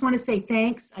just want to say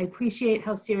thanks. I appreciate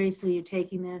how seriously you're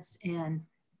taking this, and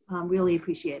really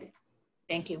appreciate it.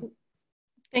 Thank you.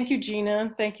 Thank you,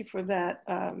 Gina. Thank you for that.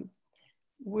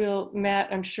 Matt,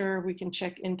 I'm sure we can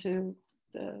check into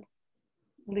the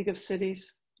League of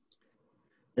Cities.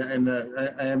 Yeah, and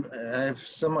I have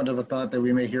somewhat of a thought that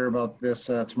we may hear about this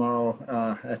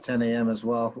tomorrow at 10 a.m. as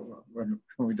well when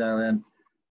we dial in.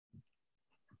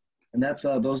 And that's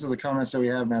those are the comments that we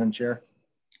have, Madam Chair.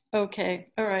 Okay,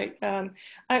 all right.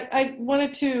 I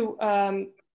wanted to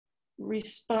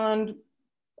respond.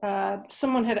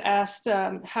 Someone had asked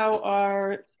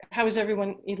how is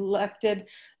everyone elected?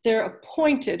 They're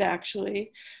appointed,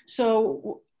 actually.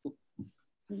 So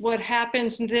what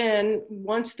happens then,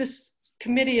 once this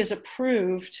committee is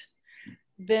approved,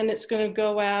 then it's going to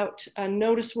go out, a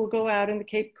notice will go out in the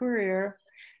Cape Courier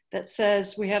that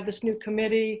says we have this new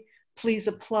committee, please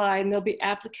apply, and there'll be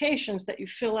applications that you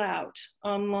fill out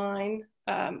online,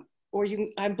 or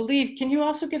you, I believe, can you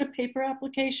also get a paper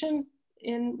application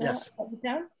in yes.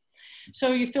 town?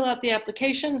 So you fill out the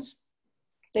applications,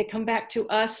 they come back to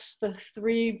us, the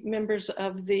 3 members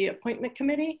of the appointment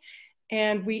committee,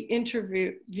 and we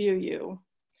interview you.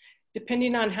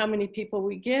 Depending on how many people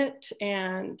we get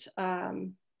and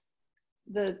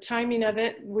the timing of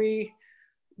it, we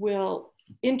will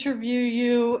interview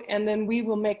you, and then we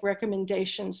will make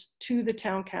recommendations to the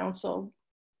town council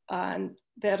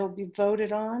that'll be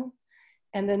voted on,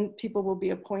 and then people will be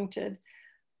appointed.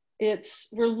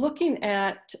 We're looking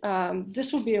at,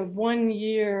 this will be a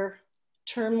 1-year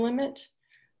term limit,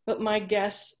 but my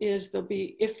guess is there'll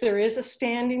be, if there is a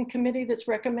standing committee that's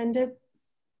recommended,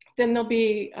 then there'll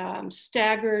be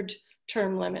staggered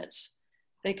term limits.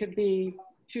 They could be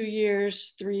 2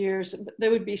 years, 3 years, they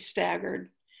would be staggered.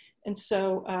 And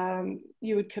so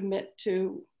you would commit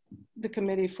to the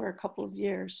committee for a couple of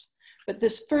years. But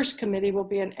this first committee will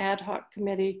be an ad hoc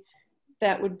committee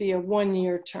that would be a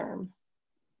 1-year term.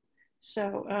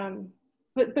 So,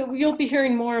 but you'll be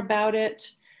hearing more about it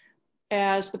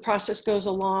as the process goes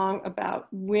along, about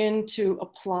when to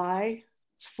apply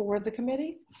for the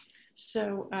committee.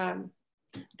 So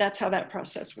that's how that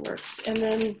process works. And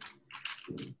then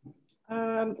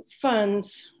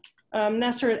funds.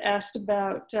 Nasser had asked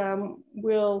about,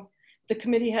 will the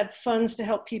committee have funds to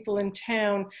help people in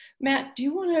town? Matt, do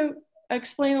you want to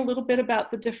explain a little bit about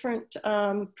the different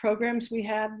programs we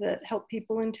have that help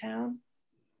people in town?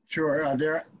 Sure.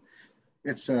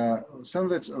 It's some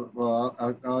of it's, well,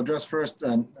 I'll address first.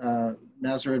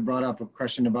 Nasser had brought up a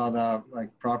question about like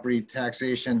property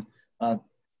taxation.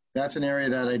 That's an area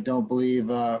that I don't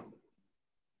believe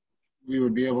we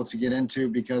would be able to get into,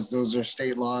 because those are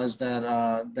state laws that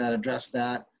that address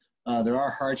that. There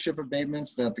are hardship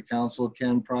abatements that the council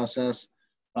can process.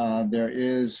 There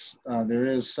is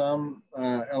some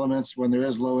elements when there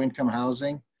is low-income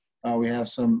housing. We have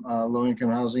some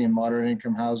low-income housing and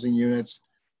moderate-income housing units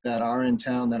that are in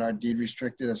town that are deed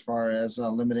restricted as far as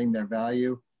limiting their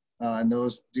value, and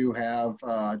those do have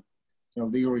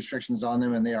legal restrictions on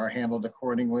them, and they are handled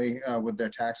accordingly with their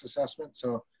tax assessment.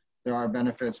 So there are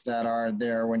benefits that are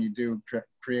there when you do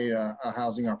create a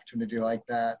housing opportunity like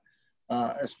that.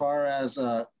 As far as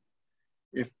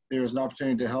if there's an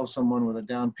opportunity to help someone with a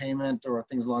down payment or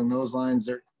things along those lines,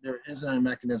 there isn't a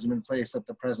mechanism in place at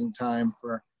the present time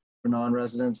for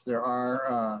non-residents. There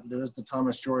is the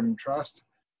Thomas Jordan Trust,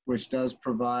 which does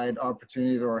provide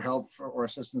opportunities or help or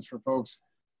assistance for folks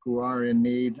who are in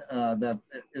need, that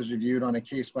is reviewed on a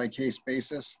case-by-case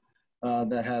basis,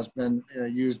 that has been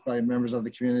used by members of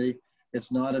the community.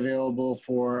 It's not available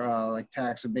for like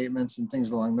tax abatements and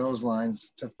things along those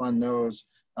lines to fund those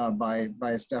by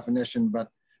its definition, but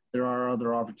there are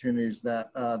other opportunities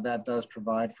that that does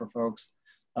provide for folks.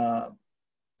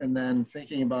 And then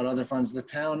thinking about other funds, the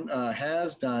town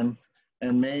has done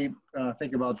and may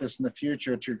think about this in the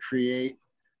future to create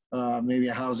maybe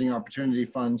a housing opportunity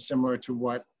fund similar to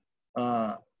what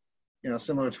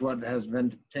similar to what has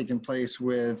been taking place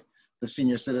with the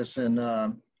senior citizen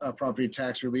property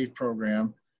tax relief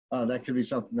program. That could be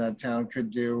something that town could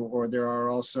do. Or there are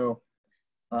also,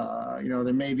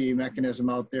 there may be a mechanism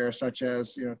out there such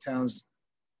as, towns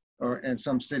and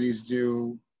some cities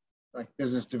do like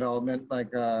business development,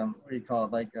 like what do you call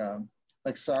it?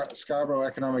 Like Scarborough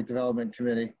Economic Development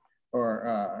Committee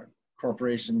or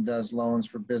corporation does loans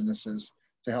for businesses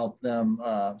to help them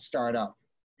start up,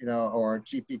 or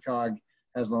GPCOG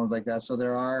has loans like that. So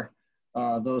there are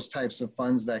those types of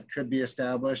funds that could be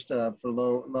established for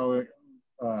low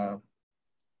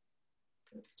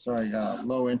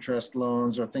interest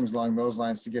loans or things along those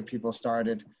lines to get people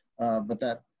started. But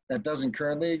that doesn't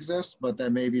currently exist, but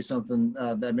that may be something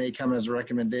that may come as a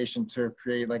recommendation to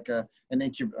create like a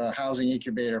housing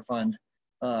incubator fund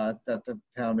that the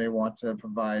town may want to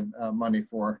provide money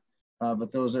for.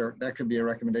 But that could be a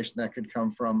recommendation that could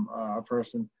come from a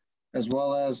person, as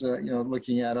well as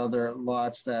looking at other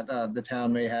lots that the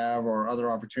town may have or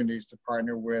other opportunities to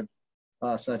partner with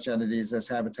such entities as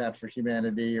Habitat for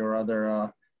Humanity or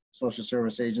other social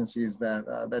service agencies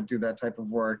that do that type of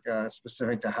work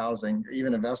specific to housing,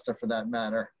 even Avesta for that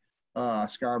matter.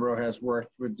 Scarborough has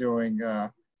worked with doing,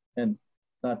 and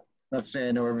not to say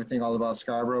I know everything all about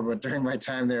Scarborough, but during my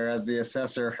time there as the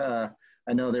assessor,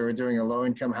 I know they were doing a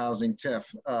low-income housing TIF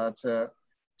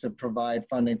to provide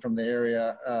funding from the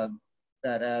area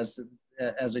that as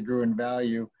it grew in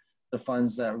value, the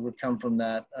funds that would come from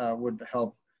that would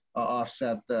help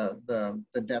offset the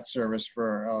debt service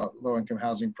for a low-income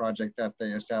housing project that they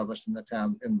established in the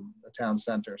town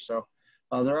center. So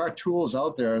there are tools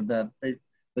out there that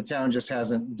the town just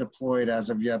hasn't deployed as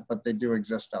of yet, but they do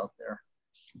exist out there.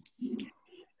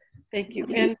 Thank you.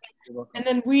 And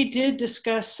then we did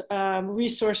discuss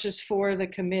resources for the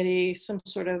committee, some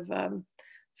sort of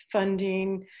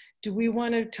funding. Do we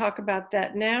want to talk about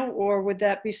that now, or would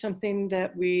that be something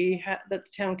that that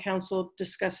the town council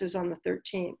discusses on the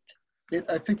 13th?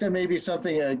 I think that may be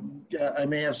something I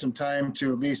may have some time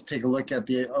to at least take a look at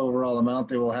the overall amount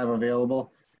they will have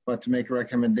available, but to make a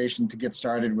recommendation to get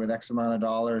started with X amount of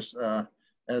dollars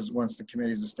as once the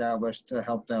committee is established to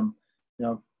help them,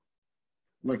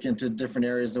 look into different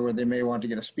areas where they may want to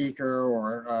get a speaker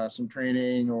or some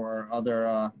training or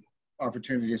other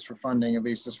opportunities for funding, at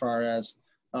least as far as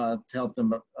to help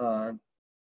them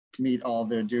meet all of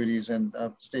their duties and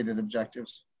stated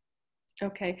objectives.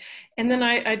 Okay. And then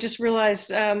I just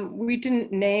realized we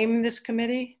didn't name this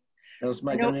committee. That was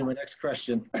going to be my next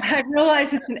question. I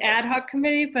realize it's an ad hoc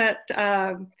committee, but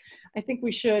I think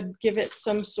we should give it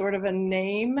some sort of a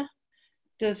name.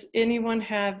 Does anyone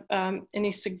have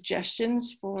any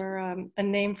suggestions for a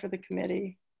name for the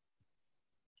committee?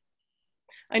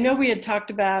 I know we had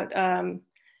talked about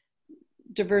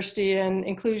diversity and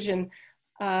inclusion.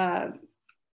 I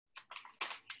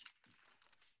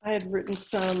had written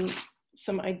some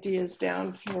ideas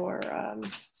down for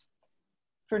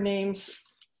names.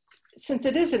 Since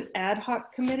it is an ad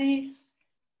hoc committee,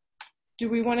 do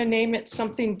we want to name it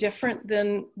something different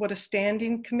than what a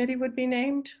standing committee would be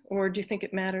named, or do you think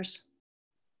it matters?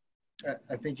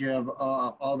 I think you have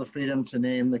all the freedom to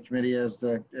name the committee as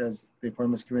the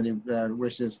appointments committee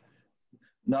wishes,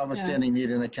 notwithstanding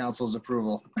needing the council's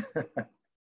approval.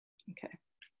 Okay.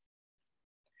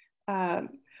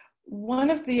 One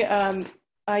of the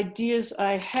ideas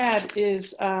I had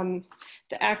is the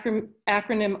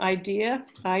acronym IDEA,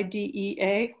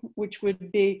 IDEA, which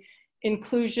would be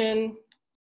inclusion,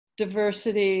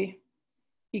 diversity,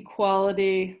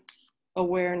 equality,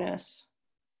 awareness.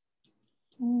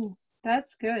 Ooh,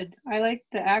 that's good. I like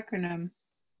the acronym.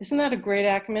 Isn't that a great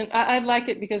acronym? I like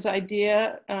it because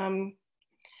IDEA,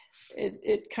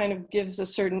 it kind of gives a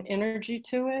certain energy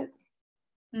to it.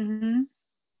 Mm-hmm.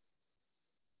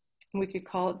 We could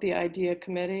call it the IDEA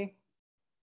Committee.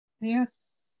 Yeah.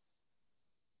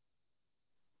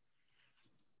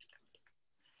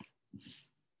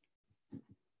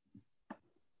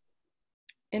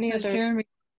 Any other? Jeremy.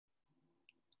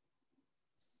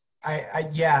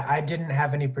 I didn't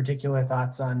have any particular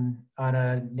thoughts on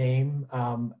a name.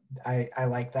 I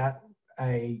like that.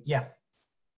 Yeah.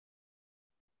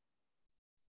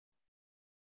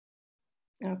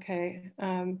 Okay.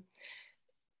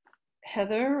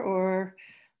 Heather or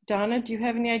Donna, do you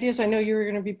have any ideas? I know you're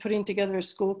going to be putting together a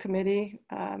school committee.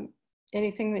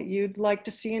 Anything that you'd like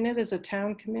to see in it as a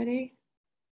town committee?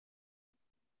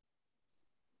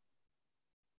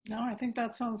 No, I think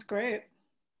that sounds great.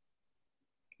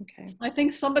 Okay. I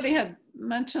think somebody had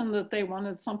mentioned that they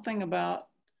wanted something about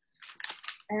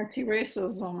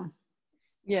anti-racism.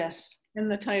 Yes. In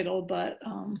the title, but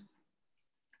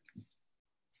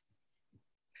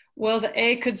well, the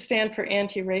A could stand for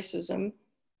anti-racism.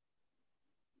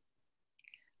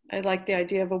 I like the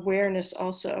idea of awareness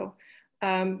also.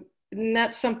 And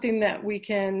that's something that we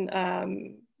can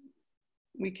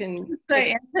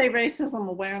say anti-racism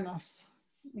awareness.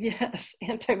 Yes,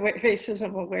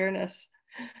 anti-racism awareness.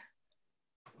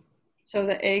 So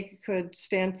the A could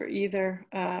stand for either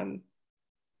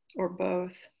or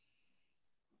both.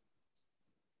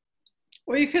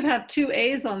 Or you could have 2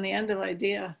 A's on the end of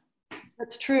idea.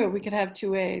 That's true. We could have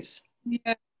 2 A's.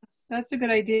 Yeah, that's a good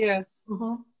idea.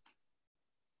 Mm-hmm.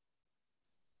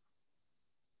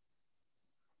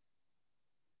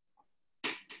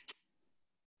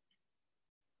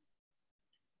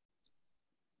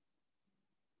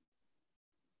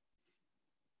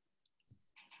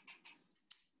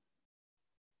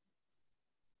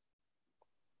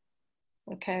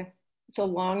 Okay, it's a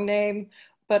long name,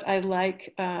 but I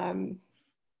like.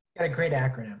 Got a great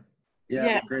acronym.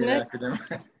 Yeah, great acronym.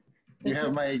 you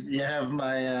have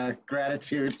my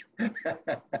gratitude.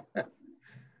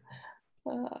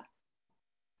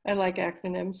 I like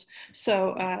acronyms.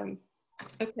 So,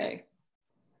 okay.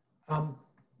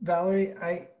 Valerie,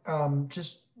 I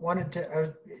just wanted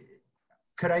to.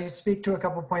 Could I speak to a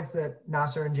couple points that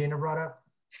Nasser and Gina brought up?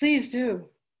 Please do.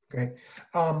 Great.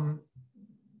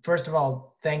 First of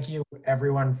all, thank you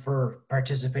everyone for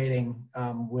participating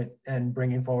with and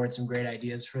bringing forward some great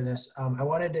ideas for this. I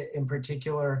wanted to, in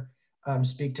particular,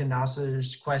 speak to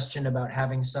Nasser's question about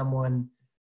having someone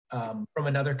from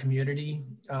another community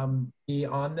be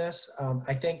on this.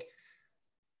 I think,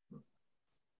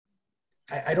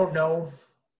 I don't know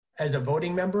as a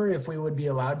voting member if we would be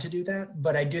allowed to do that,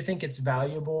 but I do think it's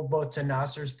valuable both to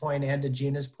Nasser's point and to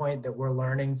Gina's point that we're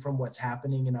learning from what's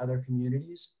happening in other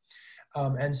communities.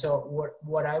 And so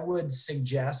what I would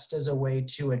suggest as a way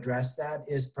to address that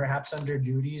is perhaps under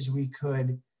duties, we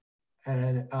could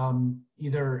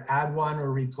either add one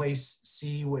or replace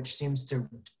C, which seems to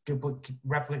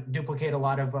duplicate a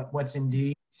lot of what's in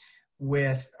D,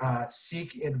 with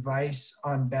seek advice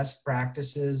on best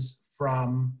practices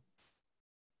from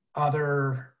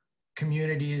other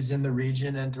communities in the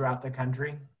region and throughout the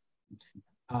country.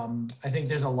 I think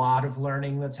there's a lot of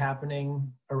learning that's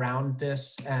happening around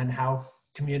this and how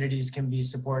communities can be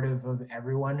supportive of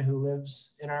everyone who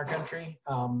lives in our country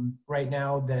right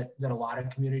now that a lot of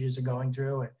communities are going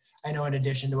through. And I know in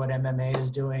addition to what MMA is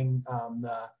doing,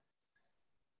 the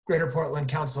Greater Portland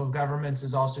Council of Governments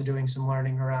is also doing some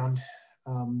learning around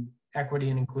equity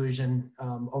and inclusion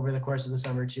over the course of the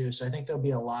summer too. So I think there'll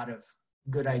be a lot of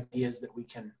good ideas that we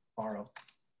can borrow.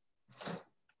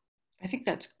 I think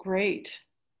that's great.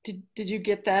 Did you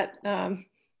get that,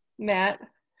 Matt?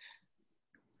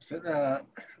 So,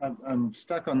 I'm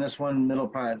stuck on this one middle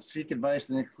part. Seek advice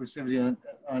and inclusivity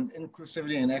on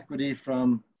inclusivity and equity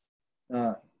from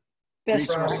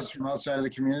resources from outside of the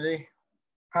community.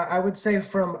 I would say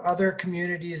from other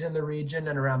communities in the region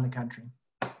and around the country.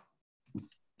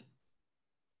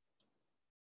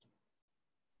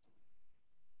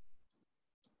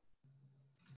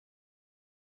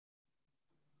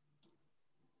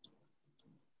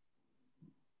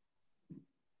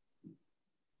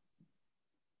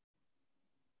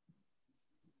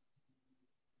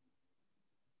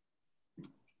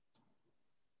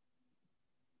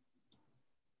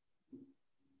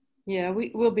 Yeah,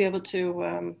 we'll be able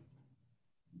to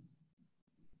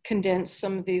condense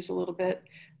some of these a little bit.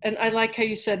 And I like how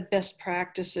you said best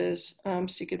practices,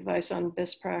 seek advice on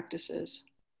best practices.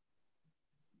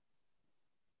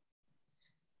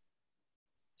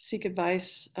 Seek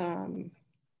advice on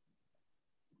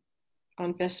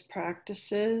best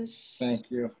practices.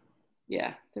 Thank you.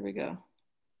 Yeah, there we go.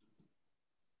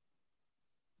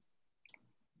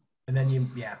 And then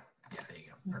yeah, there you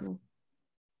go. Perfect.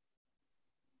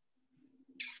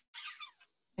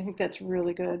 I think that's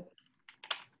really good.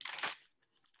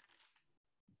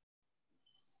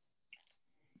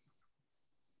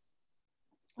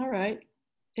 All right.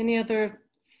 Any other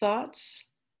thoughts?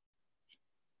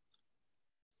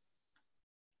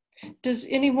 Does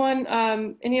anyone,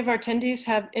 any of our attendees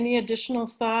have any additional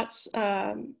thoughts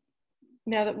now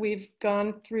that we've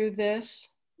gone through this?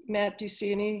 Matt, do you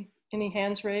see any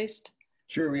hands raised?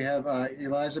 Sure, we have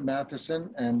Eliza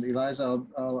Matheson, and Eliza,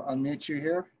 I'll unmute you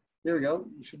here. There we go.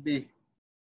 You should be.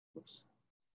 Oops.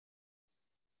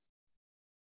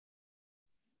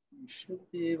 You should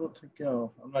be able to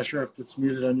go. I'm not sure if it's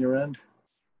muted on your end.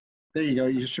 There you go.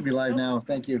 You should be live now.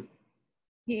 Thank you.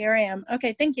 Here I am.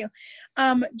 Okay, thank you.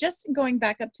 Just going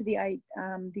back up to the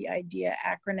IDEA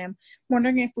acronym,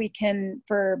 wondering if we can,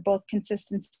 for both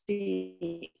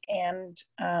consistency and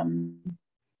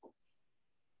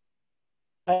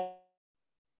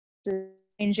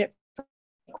change it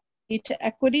to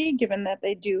equity, given that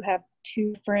they do have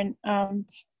two different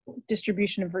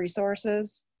distribution of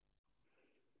resources.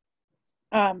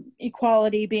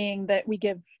 Equality being that we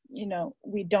give,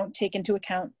 we don't take into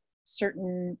account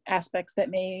certain aspects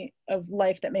of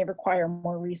life that may require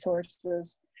more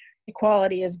resources.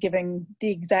 Equality is giving the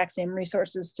exact same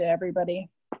resources to everybody.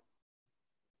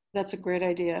 That's a great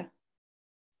idea.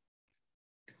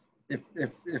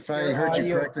 If I heard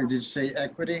you correctly, did you say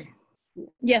equity?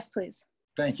 Yes, please.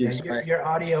 Thank you. Yeah, your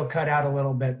audio cut out a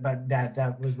little bit, but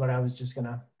that was what I was just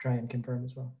gonna try and confirm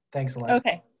as well. Thanks a lot.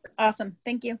 Okay, awesome.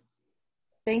 Thank you.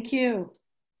 Thank you.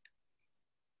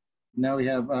 Now we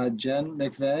have Jen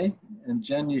McVeigh, and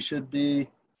Jen, you should be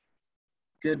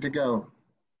good to go.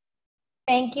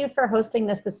 Thank you for hosting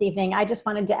this evening. I just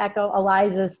wanted to echo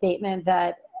Eliza's statement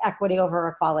that equity over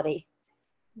equality.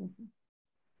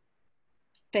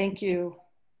 Thank you.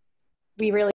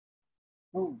 We really.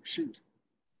 Oh, shoot.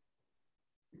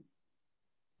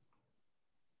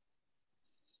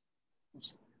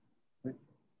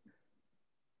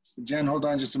 Jen, hold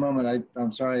on just a moment.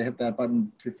 I'm sorry I hit that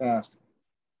button too fast.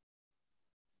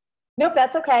 Nope,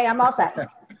 that's okay. I'm all set.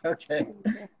 Okay.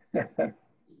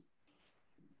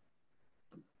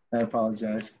 I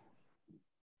apologize.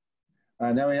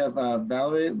 Now we have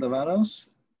Valerie Levanos.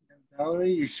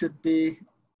 Valerie, you should be,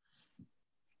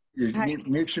 your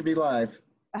mute should be live.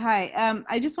 Hi,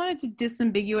 I just wanted to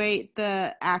disambiguate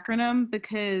the acronym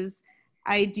because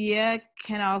IDEA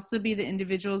can also be the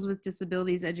Individuals with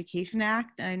Disabilities Education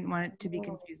Act. I didn't want it to be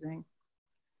confusing.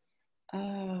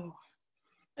 Oh.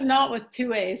 Not with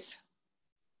two A's.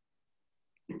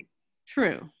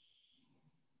 True.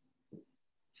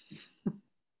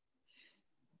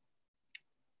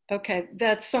 Okay,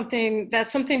 that's something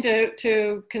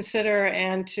to consider,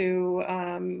 and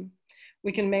to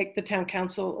we can make the town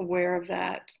council aware of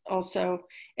that also,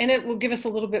 and it will give us a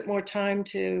little bit more time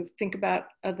to think about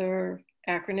other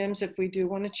acronyms if we do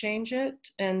want to change it.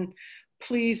 And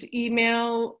please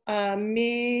email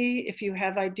me if you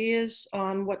have ideas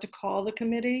on what to call the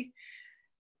committee,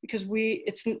 because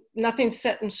it's nothing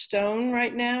set in stone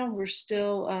right now. We're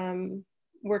still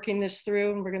working this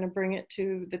through, and we're going to bring it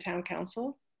to the town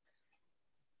council.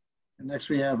 And next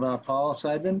we have Paul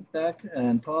Seidman back,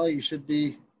 and Paul, you should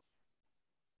be.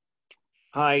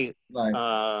 Hi,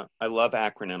 I love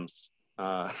acronyms.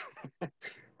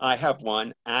 I have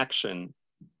one, ACTION,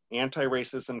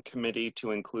 Anti-Racism Committee to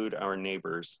Include Our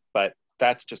Neighbors, but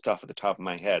that's just off of the top of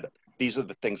my head. These are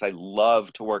the things I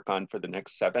love to work on for the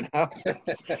next 7 hours.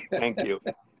 Thank you.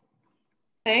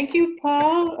 Thank you,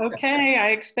 Paul. Okay,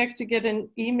 I expect to get an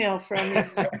email from you.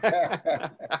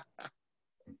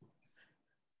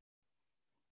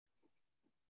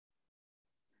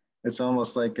 It's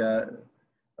almost like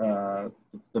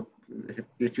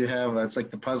if you have, it's like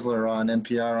the Puzzler on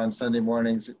NPR on Sunday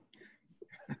mornings.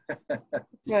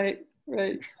 Right.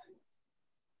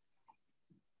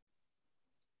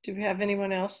 Do we have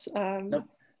anyone else? Nope.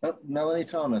 Oh, Melanie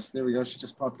Thomas, there we go. She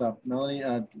just popped up. Melanie,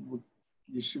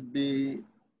 you should be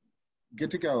good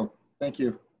to go. Thank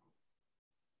you.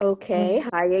 Okay,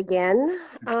 hi again.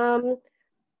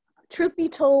 Truth be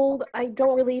told, I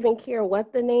don't really even care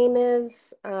what the name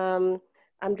is.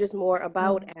 I'm just more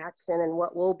about action and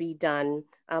what will be done.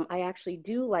 I actually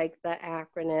do like the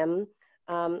acronym.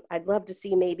 I'd love to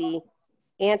see maybe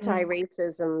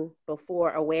anti-racism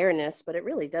before awareness, but it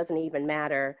really doesn't even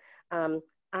matter.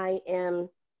 I am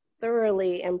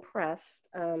thoroughly impressed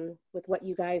with what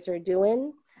you guys are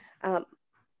doing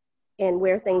and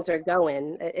where things are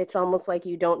going. It's almost like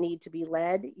you don't need to be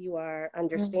led. You are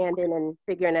understanding and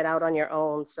figuring it out on your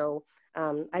own. So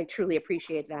I truly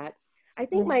appreciate that. I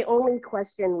think my only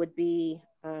question would be,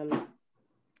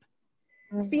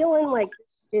 feeling like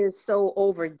this is so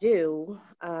overdue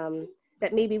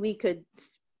that maybe we could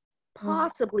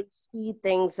possibly speed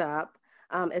things up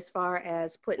as far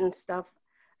as putting stuff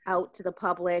out to the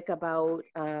public about,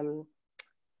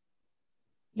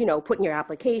 putting your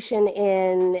application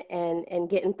in and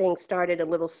getting things started a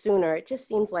little sooner. It just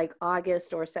seems like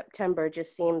August or September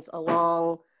just seems a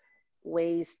long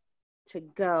ways to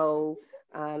go.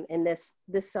 And this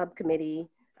subcommittee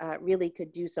really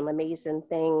could do some amazing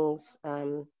things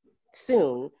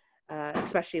soon,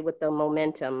 especially with the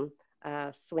momentum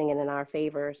swinging in our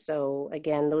favor. So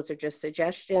again, those are just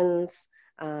suggestions,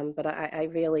 but I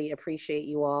really appreciate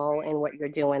you all and what you're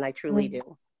doing. I truly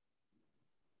do.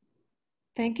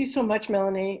 Thank you so much,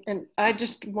 Melanie. And I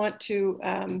just want to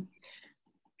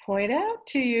point out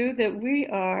to you that we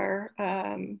are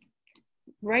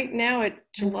right now at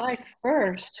July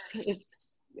 1st.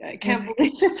 I can't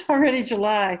believe it's already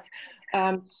July.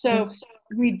 So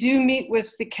we do meet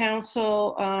with the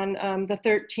council on the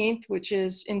 13th, which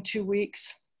is in 2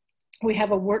 weeks. We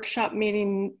have a workshop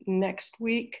meeting next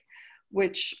week,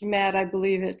 which, Matt, I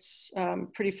believe it's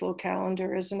pretty full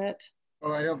calendar, isn't it?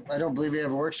 Oh, I don't believe we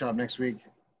have a workshop next week.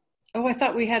 Oh, I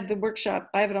thought we had the workshop.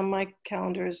 I have it on my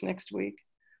calendar as next week.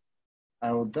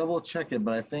 I will double check it,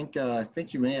 but I think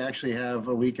you may actually have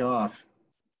a week off.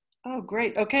 Oh,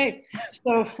 great. Okay.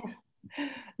 So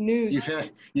news.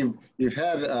 You've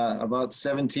had about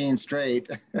 17 straight.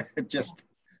 Just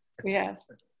yeah.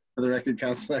 For the record,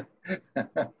 Councilor.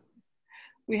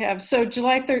 We have. So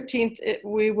July 13th,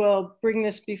 we will bring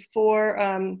this before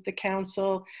the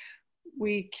council.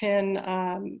 We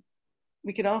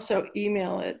could also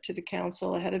email it to the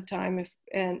council ahead of time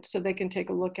and so they can take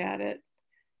a look at it.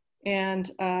 And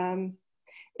then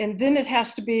it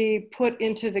has to be put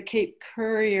into the Cape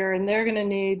Courier, and they're going to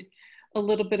need a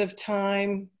little bit of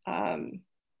time.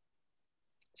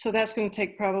 So that's going to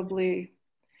take probably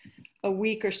a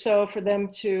week or so for them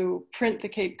to print the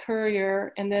Cape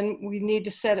Courier. And then we need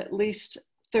to set at least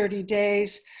 30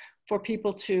 days for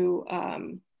people to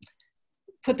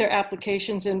put their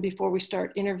applications in before we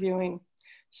start interviewing.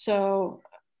 So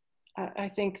I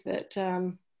think that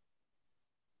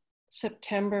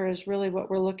September is really what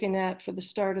we're looking at for the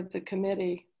start of the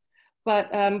committee. But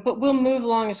we'll move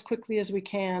along as quickly as we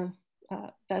can.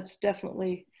 That's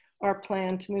definitely our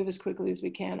plan, to move as quickly as we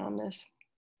can on this.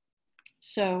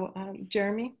 So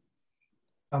Jeremy?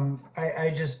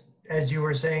 I just, as you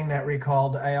were saying that,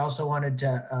 recalled, I also wanted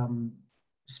to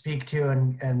speak to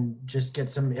and just get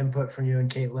some input from you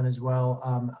and Caitlin as well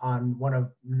on one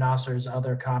of Nasser's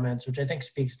other comments, which I think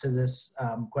speaks to this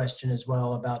question as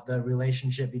well, about the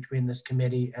relationship between this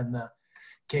committee and the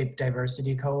Cape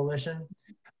Diversity Coalition.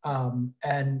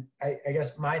 And I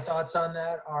guess my thoughts on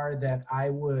that are that I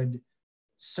would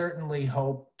certainly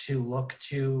hope to look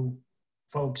to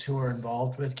folks who are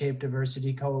involved with Cape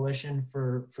Diversity Coalition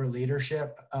for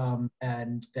leadership,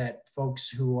 and that folks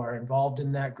who are involved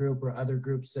in that group or other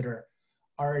groups that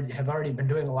have already been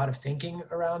doing a lot of thinking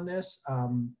around this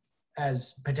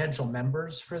as potential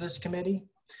members for this committee,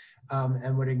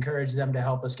 and would encourage them to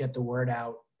help us get the word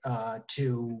out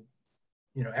to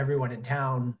everyone in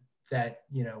town that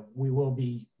we will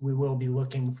be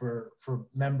looking for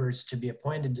members to be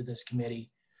appointed to this committee,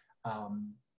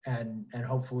 and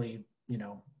hopefully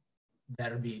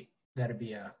that'd be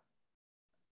a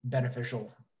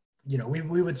beneficial,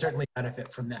 we would certainly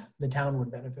benefit from that. The town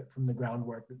would benefit from the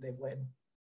groundwork that they've laid.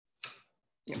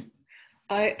 Yeah.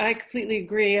 I completely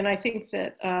agree. And I think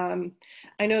that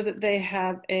I know that they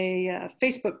have a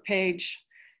Facebook page.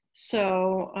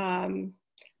 So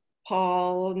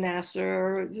Paul,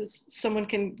 Nasser, someone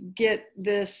can get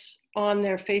this on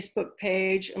their Facebook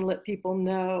page and let people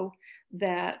know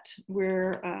that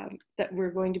we're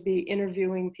going to be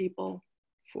interviewing people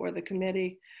for the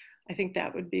committee. I think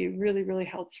that would be really, really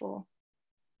helpful.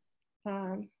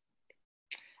 And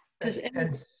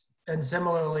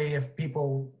similarly, if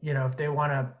people, if they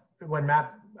want to, when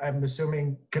Matt, I'm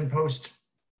assuming, can post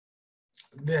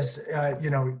this,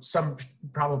 some,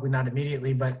 probably not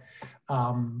immediately, but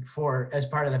as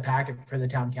part of the packet for the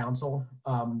town council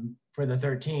for the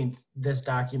 13th, this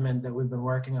document that we've been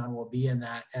working on will be in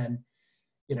that. And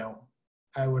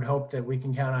I would hope that we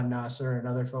can count on Nasser and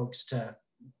other folks to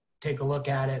take a look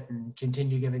at it and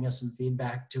continue giving us some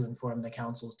feedback to inform the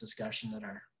council's discussion at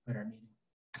our meeting.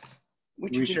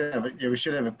 We should have it. Yeah, we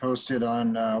should have it posted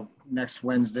on next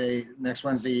Wednesday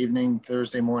evening,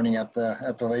 Thursday morning at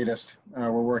the latest.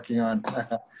 We're working on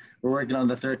the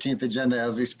 13th agenda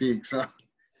as we speak. So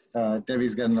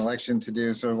Debbie's got an election to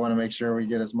do, so we want to make sure we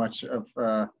get as much of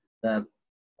that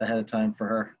ahead of time for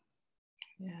her.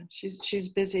 Yeah, she's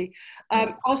busy.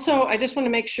 Also, I just want to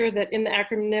make sure that in the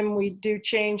acronym we do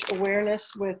change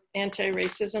awareness with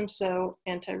anti-racism. So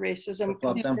anti-racism.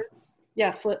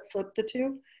 Yeah, flip the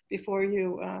two before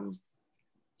you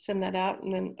send that out,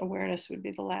 and then awareness would be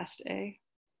the last A.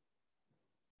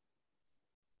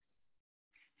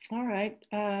 All right.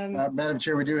 Madam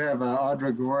Chair, we do have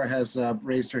Audra Gore has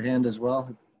raised her hand as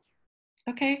well.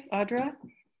 Okay, Audra.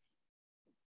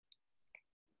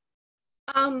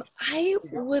 I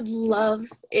would love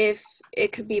if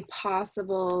it could be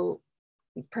possible,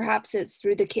 perhaps it's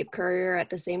through the Cape Courier at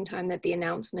the same time that the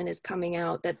announcement is coming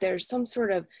out, that there's some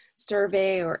sort of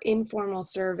survey or informal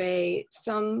survey,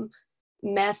 some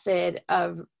method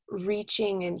of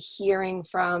reaching and hearing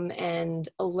from and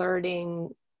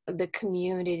alerting the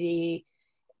community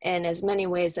in as many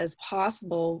ways as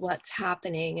possible what's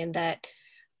happening, and that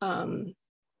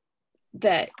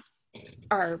that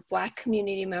our Black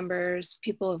community members,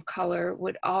 people of color,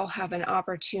 would all have an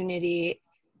opportunity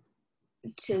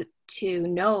to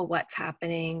know what's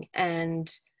happening. And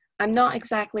I'm not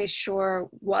exactly sure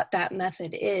what that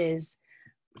method is,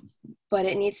 but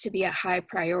it needs to be a high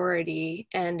priority,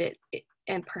 and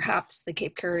and perhaps the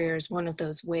Cape Courier is one of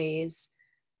those ways.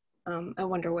 I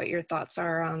wonder what your thoughts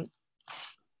are on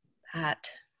that.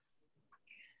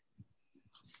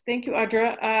 Thank you,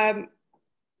 Audra.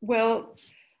 Well,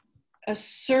 a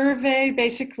survey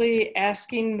basically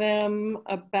asking them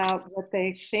about what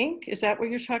they think. Is that what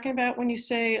you're talking about when you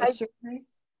say a survey?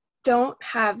 Don't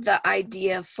have the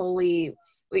idea fully,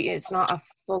 it's not a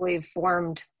fully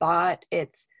formed thought.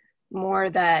 It's more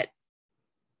that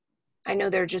I know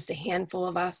there are just a handful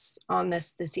of us on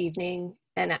this evening,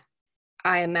 and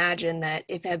I imagine that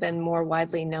if it had been more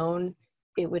widely known,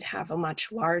 it would have a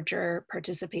much larger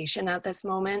participation at this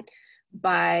moment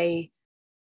by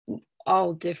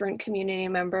all different community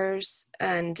members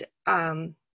and,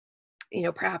 you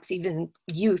know, perhaps even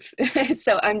youth.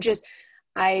 So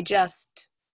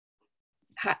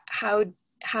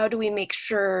how do we make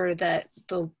sure that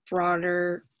the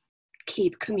broader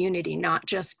Cape community, not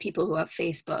just people who have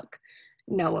Facebook,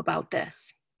 know about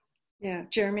this? Yeah,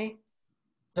 Jeremy?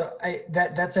 So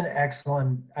that's an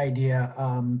excellent idea.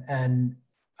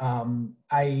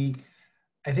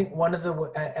 I think one of the,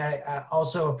 I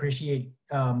also appreciate,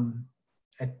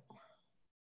 I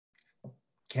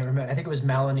can't remember, I think it was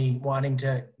Melanie wanting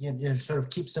to sort of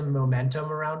keep some momentum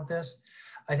around this.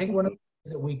 I think one of the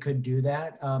ways that we could do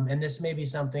that, and this may be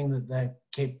something that the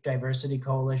Cape Diversity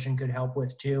Coalition could help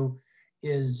with too,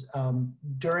 is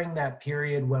during that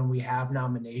period when we have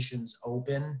nominations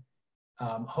open,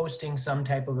 hosting some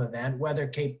type of event, whether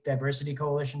Cape Diversity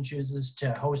Coalition chooses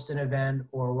to host an event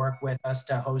or work with us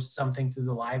to host something through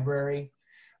the library.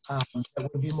 It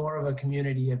would be more of a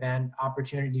community event,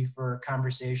 opportunity for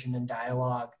conversation and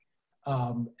dialogue,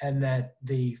 and that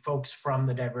the folks from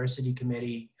the diversity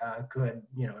committee could,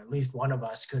 at least one of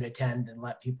us could attend and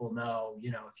let people know,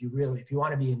 if you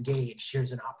want to be engaged,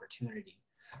 here's an opportunity.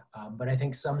 But I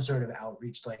think some sort of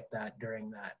outreach like that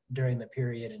during the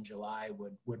period in July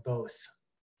would both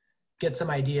get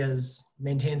some ideas,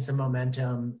 maintain some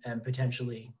momentum, and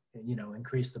potentially,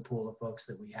 increase the pool of folks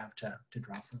that we have to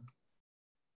draw from.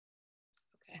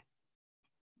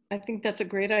 I think that's a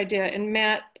great idea. And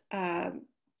Matt,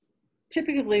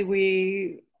 typically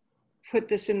we put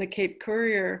this in the Cape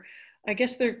Courier. I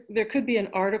guess there could be an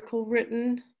article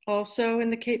written also in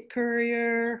the Cape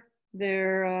Courier.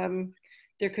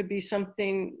 There could be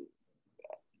something,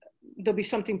 there'll be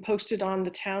something posted on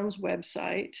the town's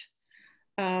website.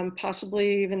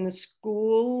 Possibly even the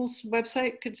school's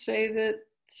website could say that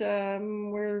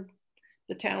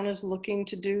the town is looking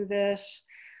to do this.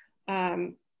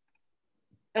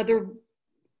 Other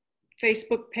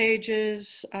Facebook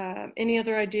pages, any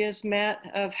other ideas, Matt,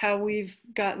 of how we've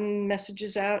gotten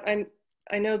messages out? I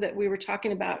know that we were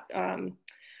talking about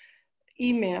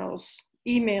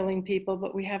emailing people,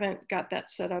 but we haven't got that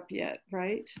set up yet,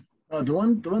 right? The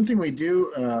one thing we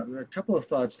do, a couple of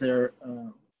thoughts there.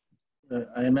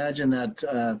 I imagine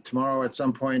that tomorrow at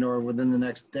some point or within the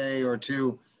next day or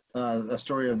two, a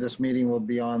story of this meeting will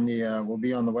be on the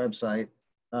website,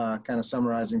 kind of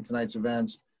summarizing tonight's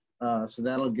events. So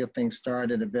that'll get things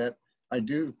started a bit. I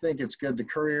do think it's good. The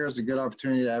Courier is a good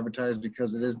opportunity to advertise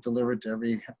because it is delivered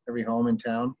to every home in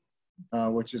town,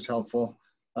 which is helpful.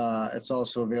 It's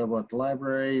also available at the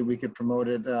library. We could promote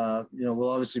it. We'll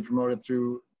obviously promote it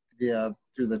through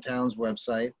the town's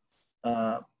website.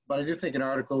 But I do think an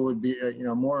article would be,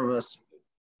 more of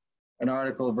an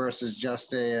article versus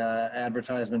just a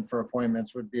advertisement for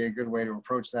appointments would be a good way to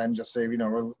approach that and just say,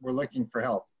 we're looking for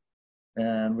help,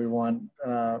 and we want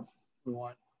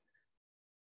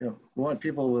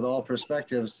people with all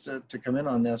perspectives to come in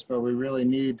on this, but we really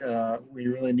need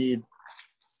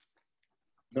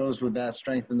those with that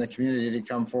strength in the community to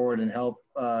come forward and help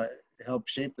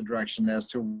shape the direction as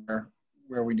to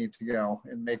where we need to go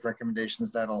and make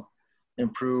recommendations that'll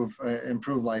improve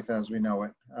life as we know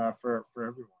it for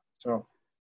everyone. So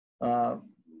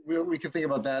we can think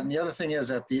about that. And the other thing is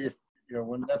that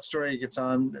when that story gets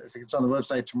on, if it gets on the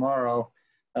website tomorrow,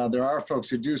 there are folks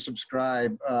who do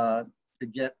subscribe to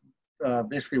get.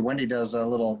 Basically, Wendy does a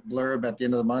little blurb at the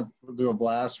end of the month. We'll do a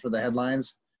blast for the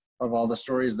headlines of all the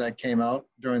stories that came out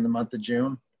during the month of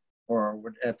June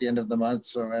or at the end of the month.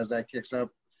 So as that kicks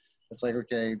up, it's like,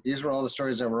 okay, these were all the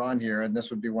stories that were on here, and this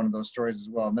would be one of those stories as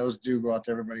well. And those do go out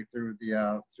to everybody through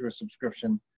a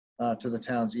subscription to the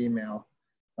town's email.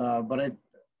 But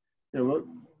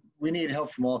we need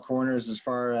help from all corners as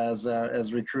far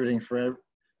as recruiting for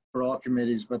all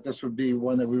committees, but this would be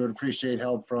one that we would appreciate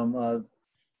help from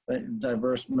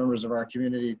diverse members of our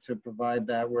community to provide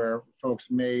that, where folks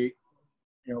may,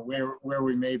 where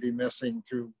we may be missing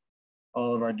through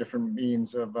all of our different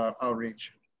means of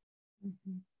outreach.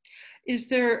 Mm-hmm. Is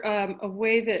there a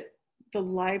way that the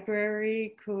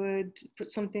library could put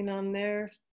something on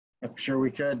there? I'm sure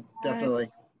we could, definitely.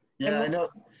 Yeah, I know.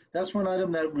 That's one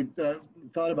item that we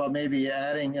thought about maybe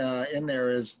adding in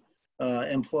there is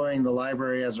employing the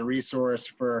library as a resource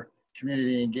for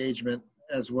community engagement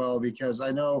as well, because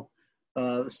I know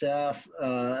the staff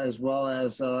as well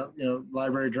as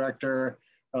library director,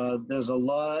 there's a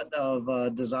lot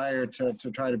of desire to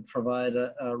try to provide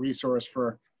a resource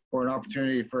for an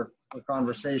opportunity for a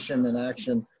conversation and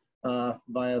action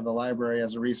via the library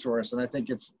as a resource. And I think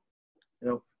it's,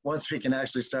 once we can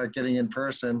actually start getting in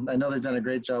person, I know they've done a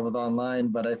great job with online,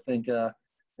 but I think,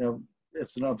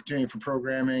 it's an opportunity for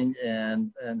programming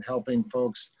and helping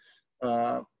folks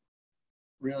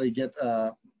really get,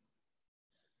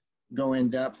 go in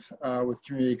depth with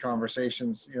community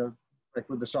conversations, like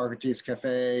with the Socrates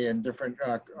Cafe and different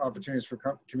opportunities for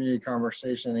community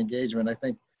conversation and engagement.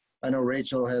 I know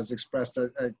Rachel has expressed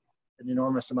an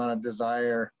enormous amount of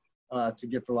desire to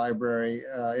get the library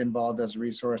involved as a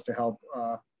resource to help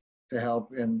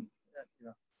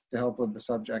with the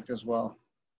subject as well.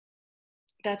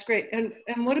 That's great. And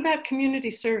what about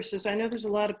community services? I know there's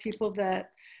a lot of people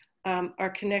that are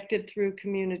connected through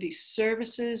community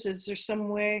services. Is there some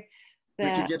way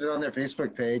that we could get it on their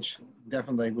Facebook page?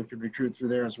 Definitely, we could recruit through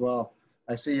there as well.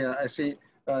 I see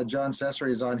John Cesare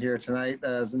is on here tonight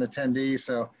as an attendee,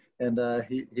 so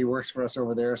he works for us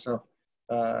over there. So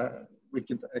I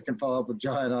can follow up with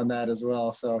John on that as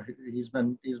well. So he's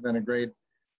been a great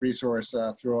resource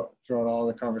throughout all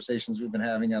the conversations we've been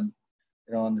having on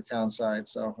the town side.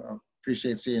 So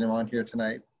appreciate seeing him on here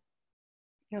tonight.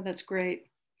 Yeah, that's great.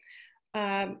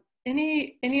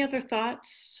 Any other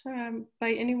thoughts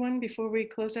by anyone before we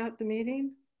close out the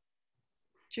meeting?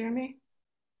 Jeremy?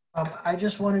 I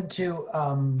just wanted to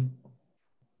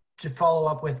follow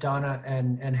up with Donna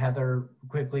and Heather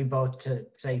quickly, both to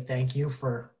say thank you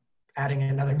for adding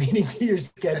another meeting to your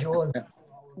schedule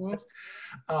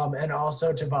and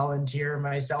also to volunteer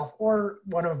myself or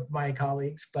one of my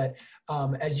colleagues. But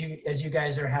as you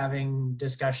guys are having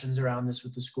discussions around this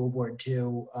with the school board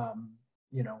too,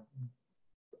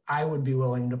 I would be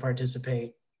willing to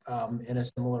participate in a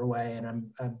similar way,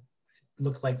 and I'm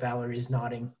look like Valerie's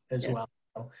nodding as well.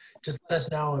 So just let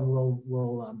us know, and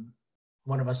we'll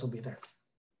one of us will be there.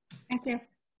 Thank you.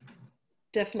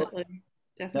 Definitely.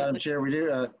 Madam Chair, we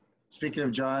do. Speaking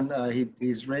of John,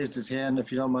 he's raised his hand.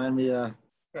 If you don't mind me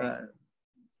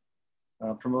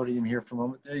promoting him here for a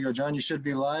moment. There you go, John. You should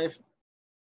be live.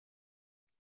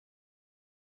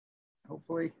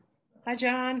 Hopefully. Hi,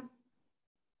 John.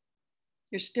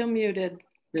 You're still muted.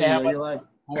 There you go, you're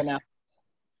live.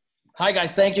 Hi,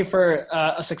 guys. Thank you for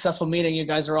a successful meeting. You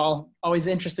guys are all always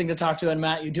interesting to talk to, and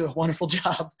Matt, you do a wonderful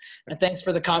job. And thanks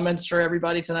for the comments for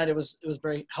everybody tonight. It was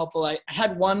very helpful. I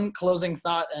had one closing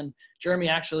thought, and Jeremy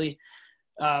actually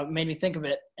made me think of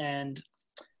it. And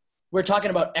we're talking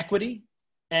about equity,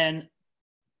 and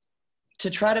to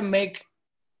try to make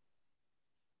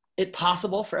it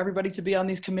possible for everybody to be on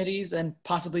these committees and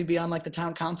possibly be on like the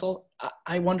town council.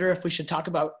 I wonder if we should talk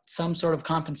about some sort of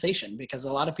compensation, because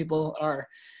a lot of people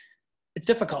it's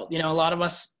difficult. A lot of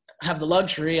us have the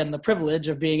luxury and the privilege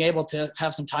of being able to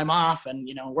have some time off and,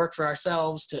 work for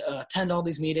ourselves, to attend all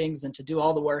these meetings and to do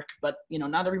all the work. But,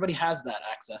 not everybody has that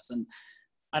access. And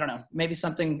I don't know, maybe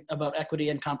something about equity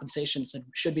and compensation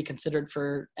should be considered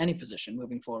for any position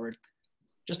moving forward.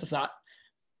 Just a thought.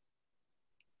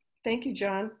 Thank you,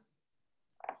 John.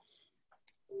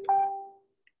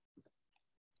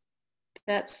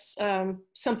 That's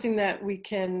something that we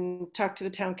can talk to the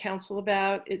town council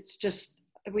about. It's just,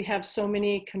 we have so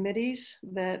many committees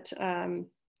that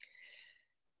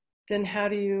then how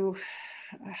do you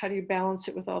balance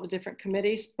it with all the different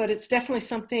committees? But it's definitely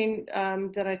something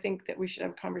that I think that we should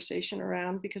have a conversation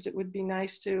around, because it would be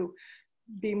nice to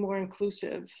be more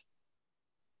inclusive,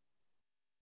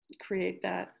 create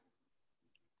that.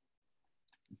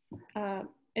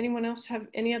 Anyone else have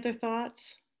any other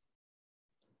thoughts?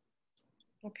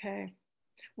 Okay.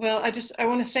 Well, I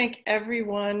want to thank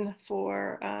everyone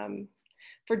for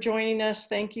joining us.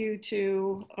 Thank you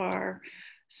to our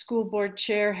school board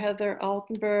chair, Heather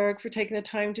Altenberg, for taking the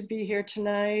time to be here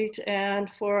tonight, and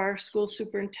for our school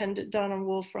superintendent, Donna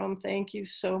Wolfram. Thank you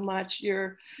so much.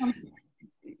 You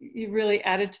really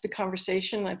added to the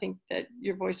conversation. I think that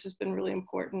your voice has been really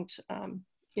important. Thank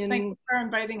you for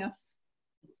inviting us.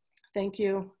 Thank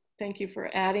you. Thank you for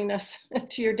adding us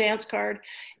to your dance card.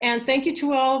 And thank you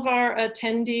to all of our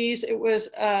attendees. It was,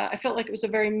 I felt like it was a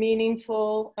very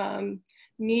meaningful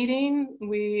meeting.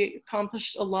 We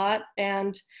accomplished a lot,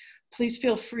 and please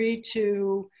feel free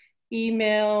to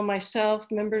email myself,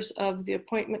 members of the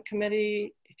appointment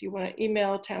committee. If you want to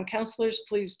email town councilors,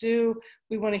 please do.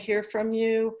 We want to hear from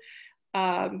you.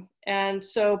 And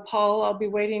so, Paul, I'll be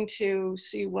waiting to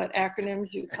see what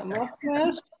acronyms you come up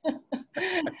with.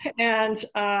 And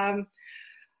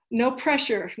no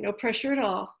pressure at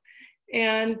all.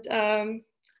 And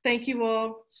thank you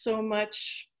all so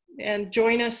much. And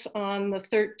join us on the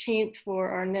 13th for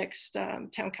our next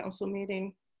town council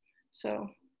meeting. So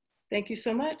thank you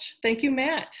so much. Thank you,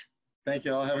 Matt. Thank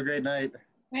you all. Have a great night.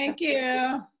 Thank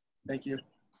you. Thank you.